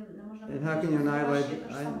wtedy można And how can you annihilate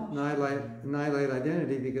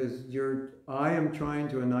identity? Because I am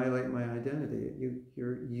trying to annihilate my identity.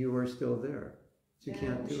 You are still there. So you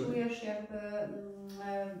can't do it. Usiłujesz jakby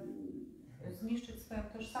zniszczyć swoją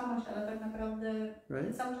tożsamość, ale tak naprawdę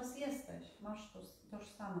ty cały czas jesteś, masz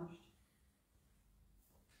tożsamość.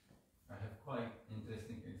 I have quite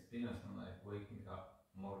interesting experience when like waking up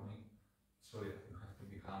morning. Sorry, you have to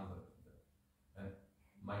be humble. And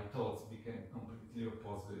my thoughts became completely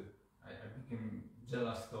opposite. I became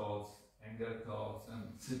jealous thoughts, anger thoughts, and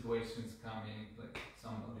situations coming, like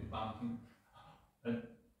somebody bumping. And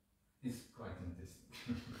it's quite interesting.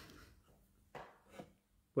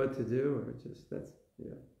 what to do, or just that's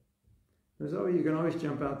There's always, you can always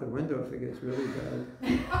jump out the window if it gets really bad.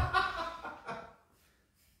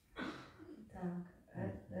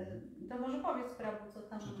 To może powiedz Prabhu, co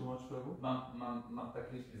tam... Czy tłumacz Prabhu? Mam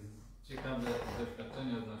takie ciekawe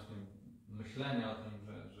doświadczenie odnośnie myślenia o tym,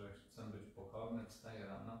 że chcę być pokorny, wstaję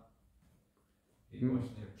rano i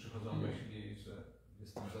właśnie przychodzą myśli, że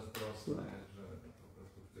jestem zazdrosny, że po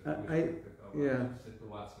prostu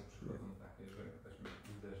sytuacje przychodzą takie, że ktoś mnie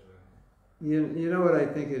uderzy. You know what I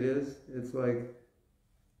think it is? It's like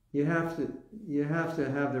you have to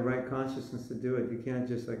have the right consciousness to do it. You can't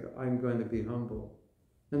just like, I'm going to be humble.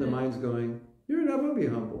 And the mind's going, you're not going to be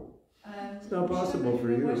humble. It's not possible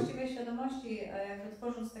for you. Właściwej świadomości, jakby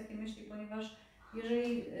tworząc takie myśli, ponieważ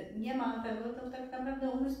jeżeli nie ma tego, to tak naprawdę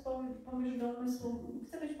umysł powiesz do umysłu,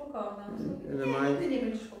 chcę być pokorny. Nigdy nie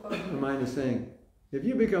będziesz pokorny. The mind is saying, if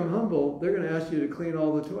you become humble, they're going to ask you to clean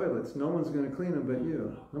all the toilets. No one's going to clean them but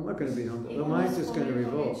you. I'm not going to be humble. The mind's just going to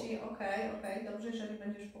revolt. Okej, dobrze, jeżeli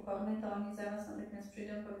będziesz pokorny, to oni zaraz natychmiast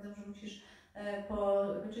przyjdą i powiedzą, że musisz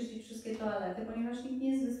wyczyścić wszystkie toalety, ponieważ nikt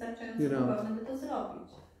nie jest wystarczająco pokorny, by to zrobić.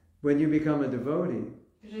 When you become a devotee,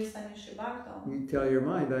 jeżeli staniesz się bhaktą, you tell your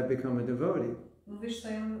mind, I become a devotee. Mówisz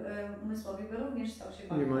swojemu umysłowi, by również stał się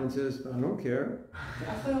Your bhaktą. mind says, I don't care.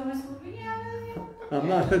 A twój umysł mówi, nie, ale nie. I'm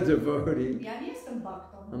not a devotee. Ja nie jestem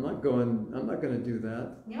bhaktą. I'm not going to do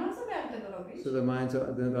that. Nie mam zamiaru tego robić. So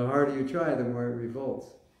the harder you try, the more it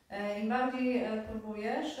revolts. Im bardziej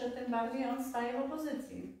próbujesz, tym bardziej on staje w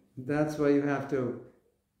opozycji. That's why you have to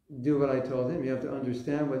do what I told him. You have to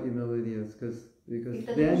understand what humility is,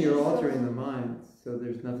 because then you're altering the mind, so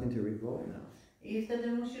there's nothing to revolt now. I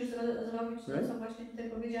wtedy musisz zrobić to, co właśnie tutaj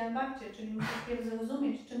powiedziałem Bhakcie, czyli musisz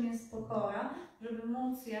zrozumieć, czym jest pokora, żeby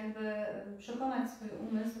móc jakby przekonać swój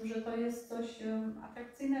umysł, że to jest coś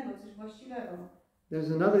atrakcyjnego, coś właściwego.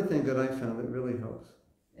 There's another thing that I found that really helps.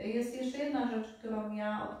 Jest jeszcze jedna rzecz, którą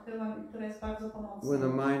ja odkryłam i która jest bardzo pomocna. When the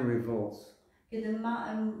mind revolts. Kiedy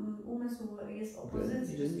umysł jest w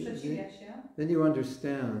opozycji, że sprzeciwia się, then you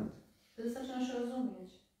understand. wtedy zaczynasz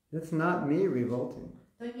rozumieć. That's not me revolting.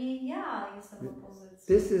 To nie ja jestem w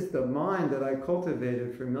opozycji. This is the mind that I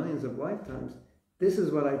cultivated for millions of lifetimes. This is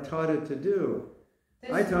what I taught it to do.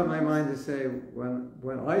 I taught my mind to say,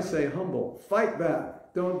 when I say humble, fight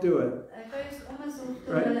back, don't do it. To jest umysł,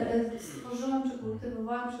 który stworzyłam czy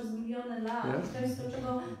kultywowałam przez miliony lat. I to jest to,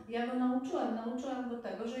 czego ja go nauczyłam. Nauczyłam go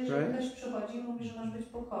tego, że jeżeli ktoś przychodzi i mówi, że masz być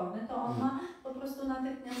pokorny, to on ma po prostu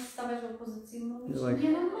natychmiast stawać w opozycji i mówić, nie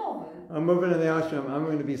mam mowy. I'm moving in the ashram, I'm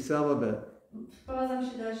going to be celibate. Wprowadzam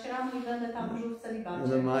się do ashramu i będę tam żył w celibacie. And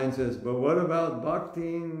the mind says, but what about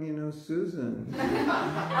Bhakti, Susan?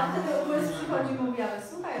 A wtedy umysł przychodzi i mówi, ale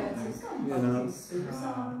słuchaj, ale Susan,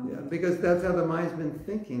 Susan. Yeah, because that's how the mind's been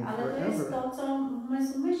thinking ale forever. to jest to, co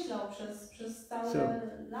umysł myślał przez całe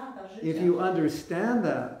lata życia. If you understand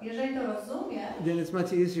that, jeżeli to rozumiesz, then it's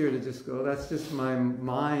much easier to just go, that's just my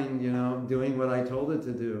mind, doing what I told it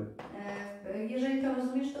to do. Jeżeli to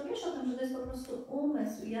rozumiesz, to wiesz o tym, że to jest po prostu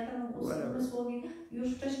umysł. I ja temu umysłowi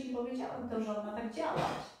już wcześniej powiedziałem to, że on ma tak działać.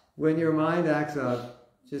 When your mind acts out,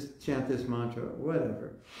 just chant this mantra, whatever.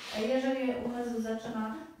 Jeżeli umysł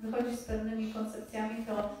zaczyna wychodzić z pewnymi koncepcjami,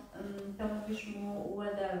 to mówisz mu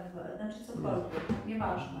whatever, znaczy cokolwiek,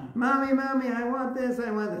 nieważne. Mommy, I want this,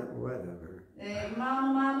 I want that, whatever.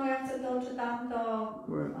 Mamo, ja chcę to czy tamto.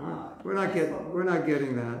 We're not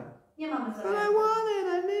getting that. Nie mamy But I want it,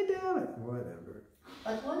 I need to have it. Whatever.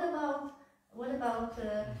 But what about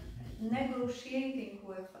negotiating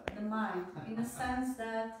with the mind in a sense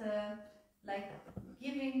that like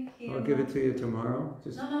giving him... I'll give it to you tomorrow.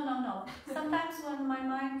 No. Sometimes when my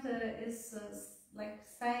mind is like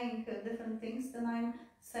saying different things, then I'm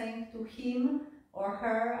saying to him or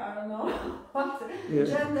her, I don't know what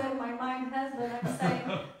gender my mind has, but I'm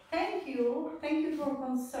saying, thank you for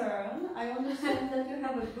concern. I understand that you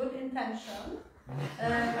have a good intention.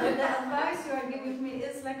 The advice you are giving me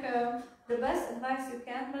is like the best advice you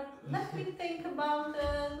can, but let me think about,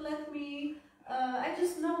 I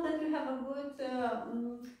just know that you have a good,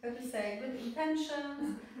 good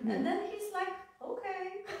intentions. And then he's like,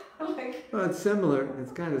 okay. Well, it's similar.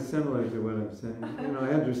 It's kind of similar to what I'm saying. I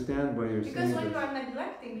understand why you're saying because when this. you are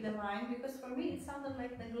neglecting the mind, because for me it sounded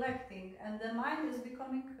like neglecting, and the mind is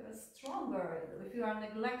becoming stronger. If you are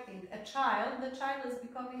neglecting a child, the child is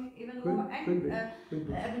becoming even more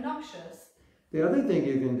obnoxious. The other thing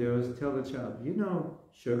you can do is tell the child,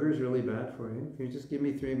 sugar is really bad for you. If you just give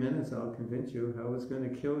me 3 minutes, I'll convince you how it's going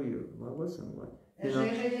to kill you. Well, listen, że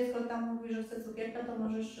jeżeli dziecko tam mówi, że chce cukierka, to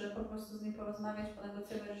możesz po prostu z nim porozmawiać,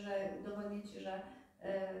 ponegocjować, że udowodnić ci, że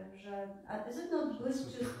is it not good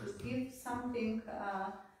just to give something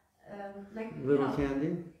like little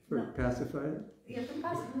candy for pacify it? Yeah, to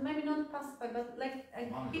maybe not pacify, but like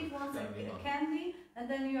he wants a candy, and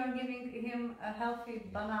then you are giving him a healthy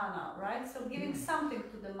banana, right? So giving something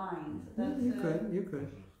to the mind. That, you could.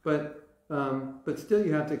 But still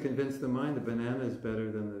you have to convince the mind the banana is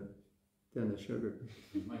better than the sugar.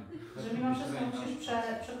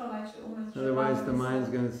 Otherwise the mind's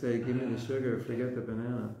going to say, give me the sugar, forget the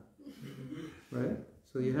banana. Right?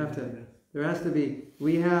 So you have to,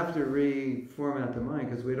 we have to reformat the mind,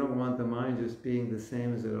 because we don't want the mind just being the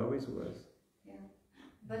same as it always was. Yeah.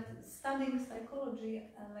 But studying psychology,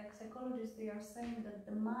 like psychologists, they are saying that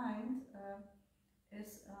the mind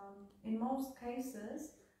is, in most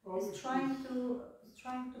cases, is trying to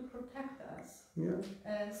protect us.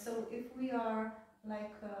 Yeah. So if we are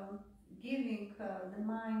like giving the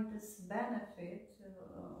mind this benefit,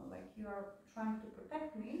 like you are trying to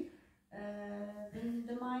protect me, then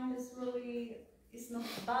the mind is not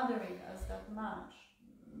bothering us that much.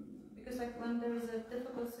 Because like when there is a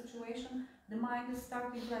difficult situation, the mind is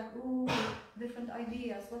starting like, ooh, different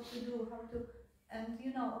ideas, what to do, how to, and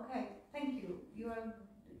you know, okay, thank you.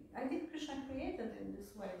 I think Krishna created in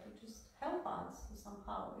this way to just help us to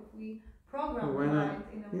somehow, if we program the mind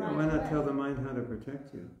in a right way. Why not tell the mind how to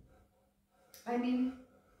protect you? I mean,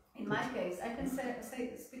 in my case, I can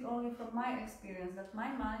speak only from my experience, that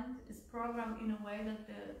my mind is programmed in a way that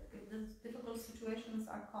if the difficult situations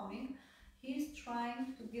are coming, he's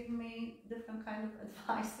trying to give me different kind of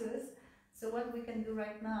advices. So what we can do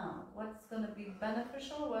right now, what's going to be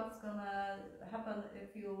beneficial, what's going to happen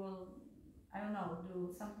if you will, I don't know,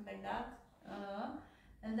 do something like that.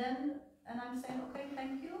 And I'm saying, okay,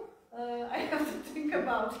 thank you, I have to think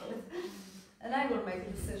about it. And I will make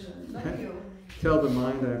a decision, not you. Tell the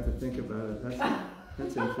mind I have to think about it.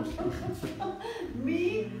 That's interesting.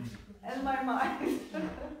 Me and my mind.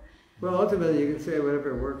 Well, ultimately you can say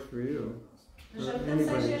whatever works for you. Że w tym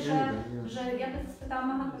sensie, że ja bym spytała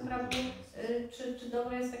Mahatmy Prabhu, czy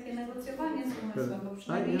dobre jest takie negocjowanie z umysłem, bo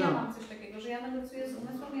przynajmniej ja mam coś takiego, że ja negocjuję z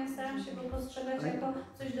umysłem, ja staram się go postrzegać jako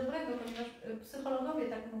coś dobrego, ponieważ psychologowie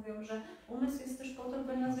tak mówią, że umysł jest też po to,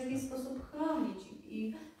 by nas w jakiś sposób chronić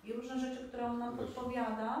i różne rzeczy, które on nam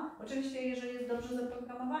podpowiada, oczywiście jeżeli jest dobrze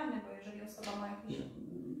zaprogramowany, bo jeżeli osoba ma jakieś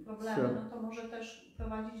problemy, no to może też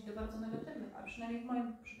prowadzić do bardzo negatywnych, a przynajmniej w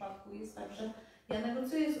moim przypadku jest tak, że ja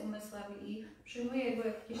negocjuję z umysłem i przyjmuję jego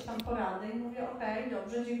jakieś tam porady i mówię, okej,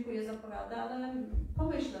 dobrze, dziękuję za poradę, ale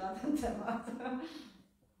pomyślę na ten temat.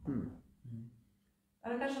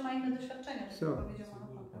 Ale każdy ma inne doświadczenia, tak jak powiedział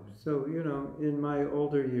Mahatma Prabhu. So, you know, in my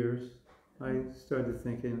older years, I started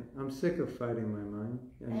thinking, I'm sick of fighting my mind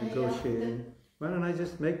and negotiating. Why don't I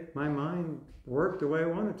just make my mind work the way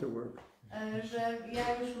I want it to work? Że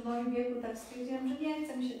ja już w moim wieku tak stwierdziłam, że nie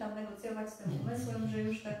chcę mi się tam negocjować z tym umysłem, że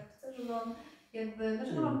już tak chcę, żeby on jakby,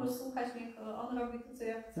 dlaczego mam go słuchać, niech on robi to, co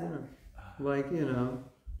ja chcę. Like, you know,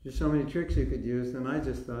 there's so many tricks you could use, and I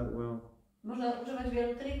just thought, well, można używać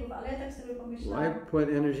wielu trików, ale ja tak sobie pomyślałam. Why put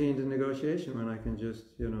energy into negotiation when I can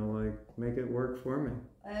just, you know, like, make it work for me?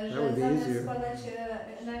 That would be easier. Że składać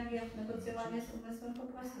energię w negocjowanie z umysłem, po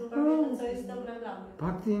prostu robię to, co jest dobre dla mnie.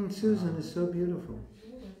 Bhakti and Susan is so beautiful.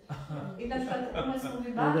 I na przykład umysł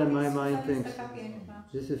mówi, And then my mind jest thinks, taka piękna.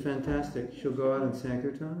 this is fantastic. She'll go out and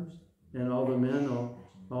Sankirtan, and all the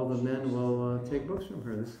men will take books from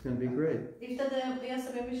her. This is going to be great. I wtedy ja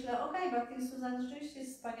sobie myślę, okej, Bhakti Susan rzeczywiście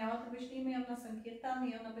jest wspaniała, to wyślijmy ją na Sankirtan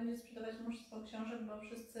i ona będzie sprzedawać mnóstwo książek, bo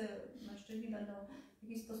wszyscy mężczyźni będą w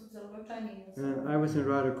jakiś sposób zauroczeni. And I was in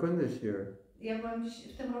Radhakund this year. Ja byłem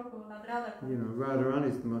w tym roku nad Radhakund. You know, Radharani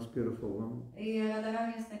is the most beautiful woman. I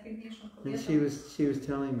Radharani jest najpiękniejszą kobietą. And she was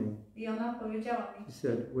telling me. I ona powiedziała mi. She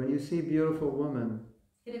said, when you see beautiful woman,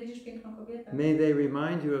 kiedy widzisz piękną kobietę, may they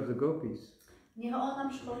remind you of the gopis. Niech ona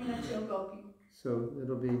przypomina ci o gopi. So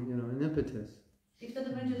it'll be, you know, an impetus. I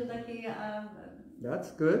wtedy będzie to taki.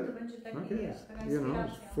 That's good. To będzie taki, okay. You know,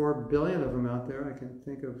 there's 4 billion of them out there. I can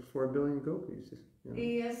think of 4 billion gopis. You know.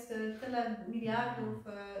 I jest tyle miliardów,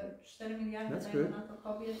 4 miliardy dają na to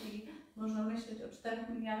kobiet i można myśleć o 4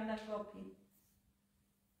 miliardach gopi.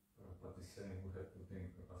 But he's saying we have to think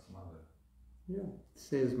as mother. Yeah,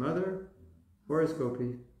 say his mother or his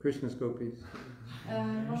gopi, Krishna's gopis.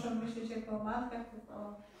 Możemy myśleć jako o matkach,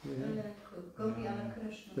 o gopi, ale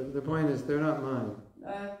Krishna. The point is, they're not mine.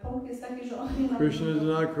 Punkt jest taki, że on nie ma. Krishna did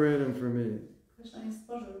not create them for me. Krishna nie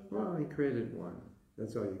stworzył. Well, he created one.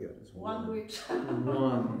 That's all you get is one. One witch.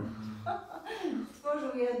 One.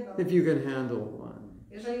 Stworzył jedno. If you can handle one.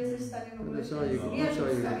 Jeżeli jesteś w stanie w ogóle That's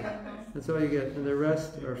all you get. And the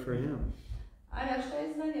rest are for him. A reszta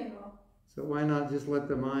jest dla niego. So why not just let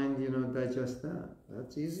the mind, you know, digest that?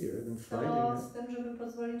 That's easier than fighting it. Z tym, żeby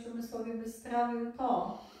pozwolić umysłowi, by strawił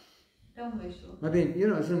to. tę myśl. I mean, you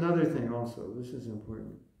know, it's another thing also. This is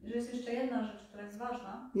important. Że jest jeszcze jedna rzecz, która jest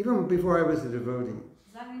ważna. Even before I was a devotee,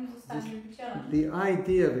 Zanim zostałem wielbicielem, the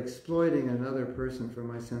idea of exploiting another person for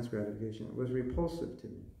my sense gratification was repulsive to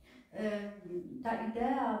me. Ta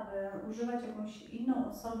idea, by używać jakąś inną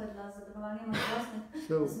osobę dla zadowolenia moich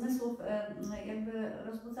własnych zmysłów, jakby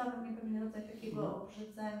rozbudzała w mnie pewien rodzaj takiego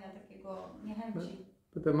obrzydzenia, takiego niechęci.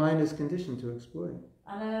 But the mind is conditioned to exploit.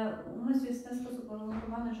 Ale umysł jest w ten sposób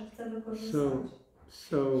uwarunkowany, że chce wykorzystać.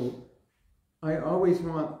 So I always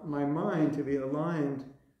want my mind to be aligned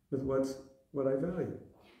with what I value.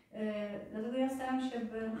 Dlatego ja staram się,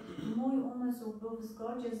 by mój umysł był w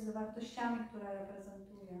zgodzie z wartościami, które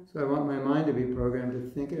reprezentuję. So I want my mind to be programmed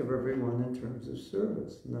to think of everyone in terms of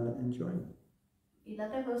service, not enjoyment. I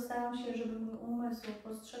dlatego staram się, żeby mój umysł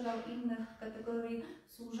postrzegał innych w kategorii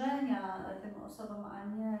służenia tym osobom, a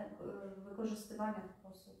nie wykorzystywania tych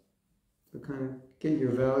osób. To kind of get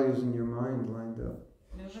your values in your mind lined up.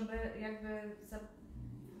 Żeby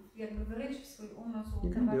jakby wyryć w swój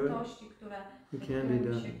umysł te wartości, które się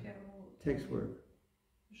kierują. Takes work.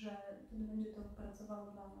 Że wtedy będzie to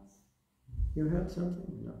pracowało dla nas. You had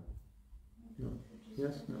something? No. No.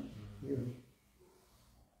 Yes, no. You.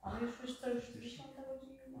 Ale już co, już 10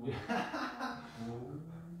 godzina?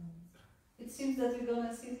 It seems that you're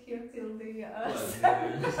gonna sit here till the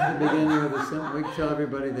This is the beginning of the seminar. We tell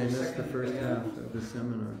everybody they missed the first half of the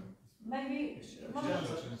seminar. Maybe.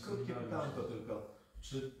 Krótkie pytanko tylko.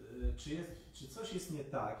 Czy coś jest nie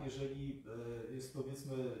tak, jeżeli jest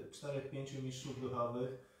powiedzmy 4-5 mistrzów duchowych,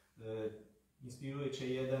 inspiruje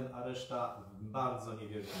Cię jeden, a reszta w bardzo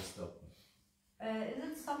niewielkim stopniu?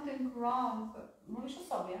 Is it something wrong? Mówisz o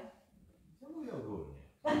sobie? Ja mówię ogólnie.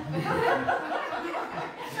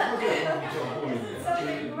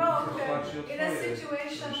 Something wrong in a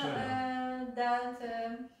situation that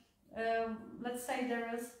let's say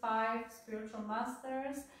there is 5 spiritual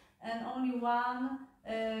masters and only one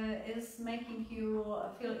is making you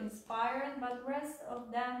feel inspired, but rest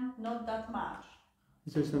of them not that much.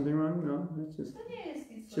 Is there something wrong? No, it's just, to nie jest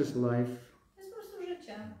nic. It's just life. To jest po prostu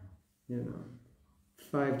życie. You know,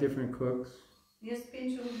 5 different cooks. Jest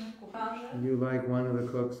 5 różnych kucharzy. You like one of the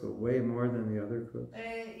cooks way more than the other cooks.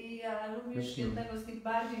 I lubisz jednego z nich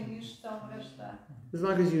bardziej niż całą resztę. As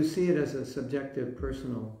long as you see it as a subjective,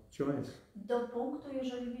 personal choice. Do punktu,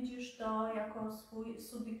 jeżeli widzisz to jako swój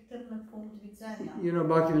subiektywny punkt widzenia. You know,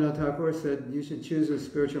 Bhaktivinoda Thakur said you should choose a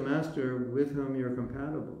spiritual master with whom you're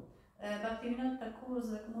compatible. Bhaktivinoda Thakur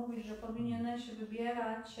mówi, że powinieneś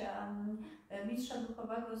wybierać mistrza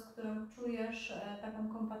duchowego, z którym czujesz taką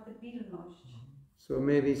kompatybilność. So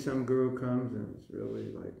maybe some guru comes and it's really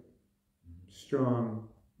like strong.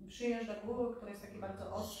 Przyjeżdża guru, który jest taki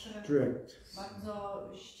bardzo ostry, strict, bardzo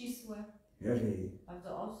ścisły, heavy,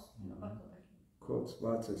 bardzo ostry, no bardzo taki. Quotes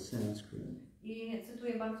lots of Sanskrit. I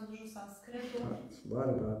cytuje bardzo dużo sanskrytu. Talks a lot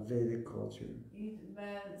about Vedic culture. I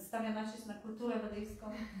stawia nacisk na kulturę wedyjską.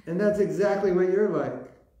 And that's exactly what you're like.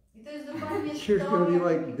 I to jest dokładnie You're to, going to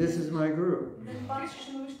be like, this is my guru. patrzysz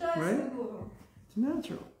i mówisz, to jest Right? mój guru. It's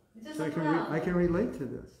natural. I to jest So naturalne. I can relate to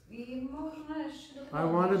this. I możesz się do tego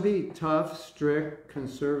I want to odnieść. be tough, strict,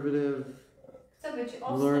 conservative, Chcę być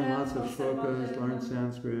ostry, learn lots of shlokas, konserwatywny, learn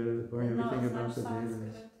Sanskrit, learn everything about the Vedas.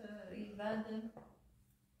 sanskryt i Vedy.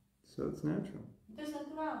 So it's natural. I to jest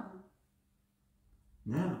naturalne.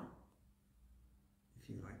 Now, if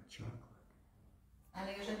you like chocolate,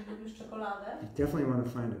 Ale jeżeli lubisz czekoladę, you definitely want to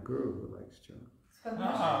find a guru who likes chocolate. z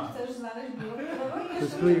pewnością chcesz znaleźć guru, którego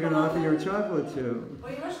That's who you're going to offer your chocolate to.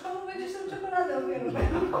 ponieważ komu będziesz tę czekoladę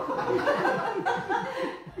ofiarował?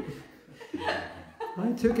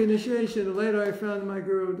 I took initiation, and later I found my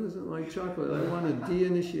guru doesn't like chocolate. I want a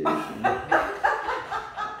de-initiation.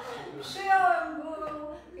 Przyjąłem guru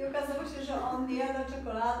i okazało się, że on nie jada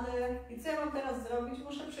czekolady. I co ja mam teraz zrobić?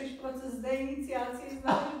 Muszę przejść proces deinicjacji i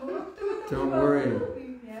znaleźć guru, który Don't worry.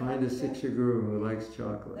 lubi. Find a Siksha guru who likes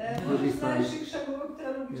chocolate. You'll be Możesz znaleźć fine. Siksha guru,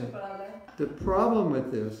 która lubi czekoladę. The problem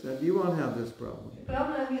with this, and you won't have this problem.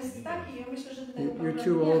 Problem jest taki, ja myślę, że ty tego problemu You're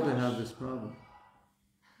too nie old to masz. have this problem.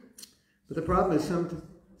 But the problem is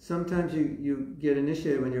sometimes you get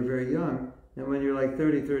initiated when you're very young, and when you're like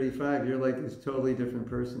 30, 35, you're like this totally different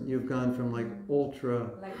person. You've gone from like ultra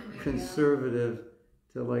conservative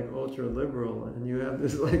to like ultra liberal, and you have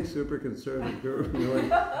this like super conservative guru. You're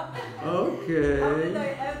like, How did okay, I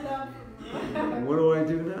end up? what do I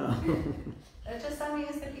do now? Czasami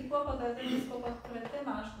jest taki kłopot, ale to nie jest kłopot, który ty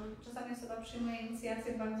masz, bo czasami osoba przyjmuje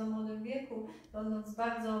inicjację w bardzo młodym wieku, będąc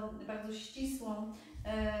bardzo, bardzo ścisłą,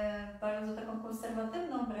 bardzo taką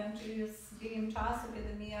konserwatywną wręcz, i z biegiem czasu,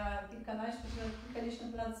 kiedy mija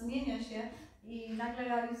kilkadziesiąt lat, zmienia się i nagle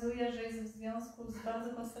realizuje, że jest w związku z bardzo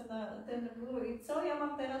konserwatywnym guru i co ja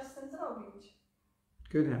mam teraz z tym zrobić?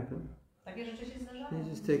 Could happen. Takie rzeczy się zdarzają. You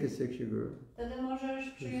just take a Siksha guru. Wtedy możesz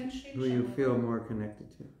przyjąć who you feel more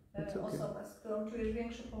connected to. It's okay. osobę, z którą czujesz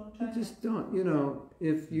większe połączenie. Just don't, you know,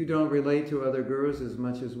 if you don't relate to other gurus as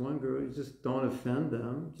much as one guru, you just don't offend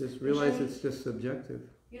them. Just realize it's just subjective.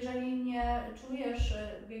 Jeżeli nie czujesz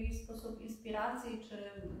w jakiś sposób inspiracji, czy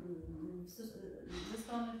ze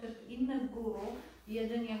strony tych innych guru,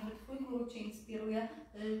 jedynie jakby twój guru cię inspiruje,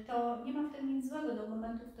 to nie ma w tym nic złego do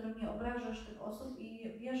momentu, w którym nie obrażasz tych osób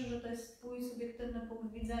i wiesz, że to jest twój subiektywny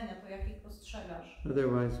punkt widzenia, to jak ich postrzegasz.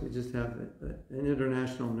 Otherwise, we just have an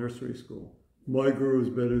international nursery school. My guru is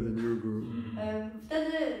better than your guru.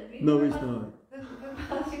 Wtedy No, he's not.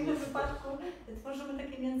 w innym wypadku tworzymy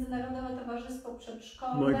takie międzynarodowe towarzystwo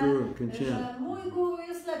przedszkolne, My guru can że chant. mój guru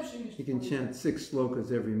jest lepszy niż He can twój. chant 6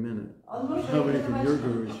 slokas every minute. On może How many can your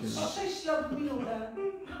guru recytować chant? 6 ślub w minutę.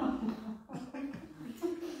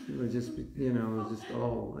 Just, you know, just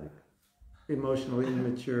all like emotionally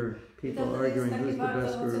immature people arguing who's the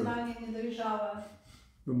best guru. emocjonalnie niedojrzałe.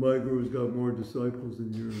 But my guru's got more disciples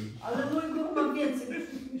than yours. Ale mój guru ma więcej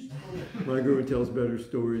niż twój. My guru tells better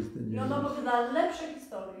stories than I on yours. opowiada lepsze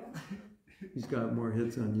historie. He's got more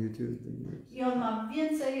hits on YouTube than yours. I on ma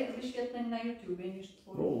więcej wyświetleń na YouTubie niż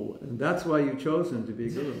twój. Oh, and that's why you chose him to be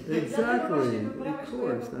guru. Exactly. Of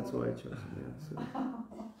course, that's why I chose him. Yeah, so.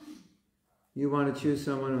 You want to choose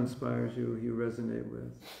someone who inspires you, you resonate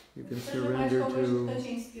with. You can surrender kogoś, to. kto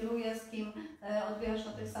cię inspiruje, z kim odbierasz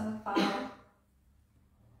na tych samych falach.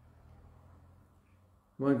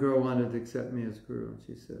 One girl wanted to accept me as guru, and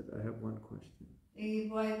she said, I have one question. I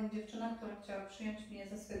była jedna dziewczyna, która chciała przyjąć mnie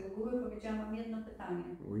za swojego guru, i powiedziała, mam jedno pytanie.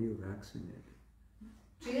 Were you vaccinated?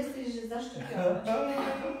 Czy jesteś zaszczepiony?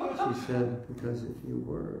 She said, because if you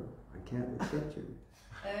were, I can't accept you.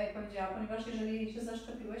 I powiedziała, ponieważ jeżeli się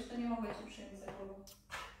zaszczepiłeś, to nie mogę cię przyjąć za guru.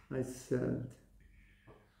 I said,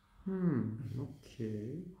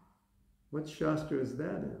 okay. What shastra is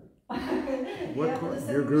that in?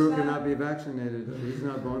 Your guru cannot be vaccinated. He's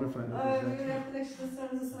not bona fide. Ja wtedy się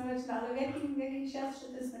zastanawiać, ale w jakim siostrze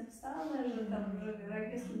to jest napisane, że tam, że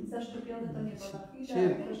jak jest zaszczepiony, to nie bona fide.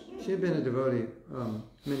 She had been a devotee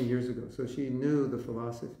many years ago, so she knew the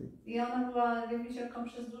philosophy. I ona była wielbicielką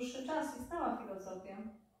przez dłuższy czas i znała filozofię.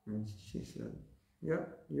 And she said, yeah,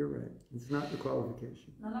 you're right. It's not the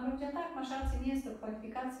qualification. No ona powiedziała, tak, masz rację, nie jest to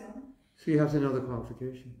kwalifikacją. So you have to know the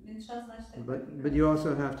qualification. Więc trzeba znać te But you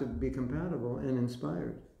also have to be compatible and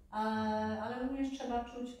inspired. Ale również trzeba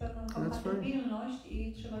czuć pewną kompatybilność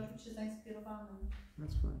i trzeba czuć się zainspirowanym.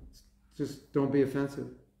 That's fine. Just don't be offensive.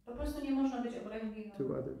 Po prostu nie można być obraźliwym to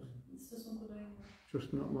others. w stosunku do innych.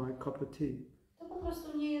 Just not my cup of tea. To po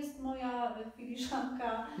prostu nie jest moja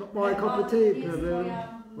filiżanka. Not my cup of tea,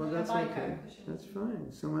 well, that's bajka, okay. That's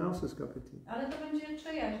fine. Someone else's cup of tea. Ale to będzie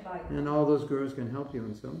czyjaś bajka. And all those gurus can help you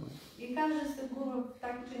in some way. I każdy z tych górów w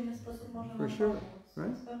taki czy inny sposób może nam For sure, pomóc.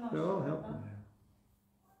 right? They're all helping.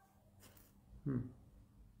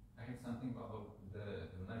 I had something about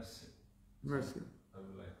the mercy. Mercy. I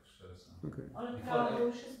would like to share something. Okay. Ale prawda,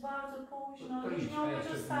 już jest bardzo późno, już miał być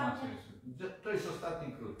ostatni. To jest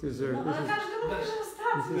ostatni krót. Dessert. No, ale każdy mówi, że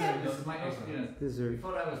ostatni. This is my experience. Dessert.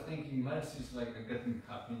 Before I was thinking mercy is like getting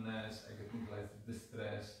happiness, I getting like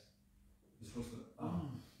distress. This was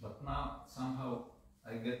but now somehow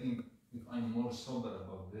I getting, if I'm more sober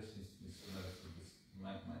about this, is mercy. This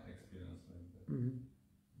my experience like that.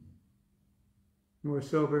 More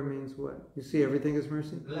sober means what? You see everything as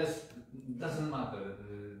mercy? Less doesn't matter.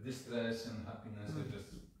 Distress and happiness are just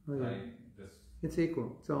It's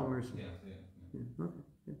equal. It's all mercy. Yeah. Okay.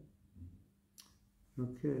 Yeah.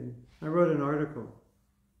 Okay. I wrote an article.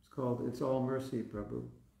 It's called "It's All Mercy, Prabhu."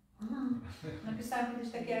 Napisałem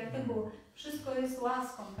kiedyś taki artykuł. Wszystko jest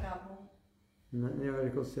łaską, Prabhu. And the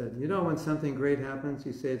article said, you know, when something great happens,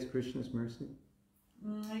 you say it's Krishna's mercy.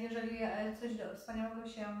 Jeżeli coś wspaniałego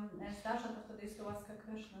się zdarza, to wtedy jest to łaska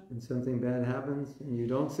Krishna. And something bad happens, and you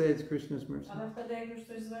don't say it's Krishna's mercy. Ale wtedy, jak już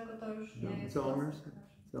coś złego, to już nie jest It's all łaska mercy. Krishna.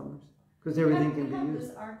 It's all mercy. Because everything can be have used.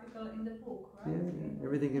 this article in the book, right? Yeah,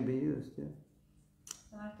 everything can be used. Yeah.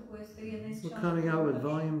 Ten artykuł jest w tej jednej z We're książek. coming out with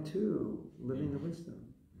volume 2, Living the Wisdom.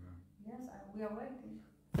 Yes, we are waiting.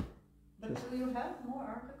 But do you have more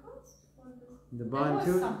articles for this? The There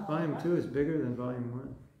volume was 2 is bigger than volume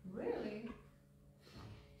 1. Really?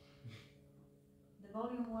 The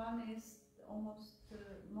volume 1 is almost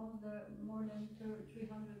more than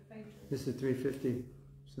 300 pages. This is 350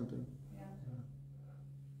 something. Yeah.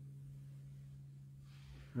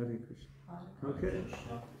 Hare Krishna. Okay.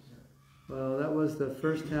 Well, that was the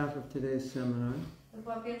first half of today's seminar. To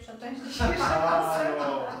była pierwsza część dzisiejszego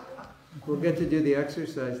seminarium. We'll get to do the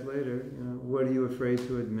exercise later. What are you afraid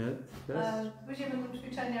to admit? Później będą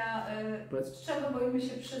ćwiczenia, But z czego boimy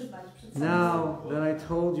się przyznać przed samym now sobą. that I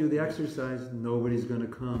told you the exercise, nobody's going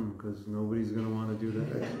to come because nobody's going to want to do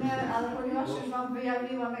that exercise. Nie, ale ponieważ już wam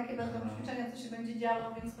wyjawiłam, jakie będą ćwiczenia, co się będzie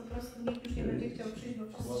działo, więc po prostu nikt już nie będzie chciał przyjść, bo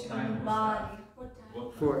wszyscy się będą bali.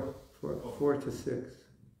 Four to 6.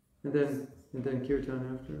 And then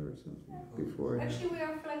kirtan after or something before. Actually, we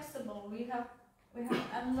are flexible. We have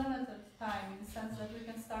unlimited time in the sense that we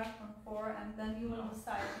can start from 4 and then you will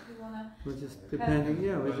decide if you want to. We're just depending.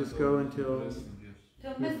 Yeah, we just go until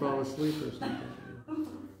you fall asleep or something.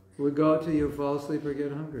 We go till you fall asleep or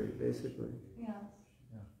get hungry, basically. Yeah.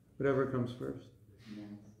 Whatever comes first.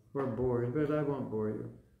 Or bored, but I won't bore you.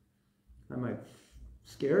 I might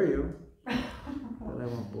scare you, but I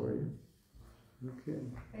won't bore you. Okay.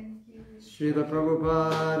 Thank you. Srila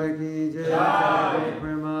Prabhupada ki jai,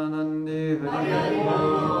 Premanande Hari Hari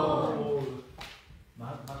Bol.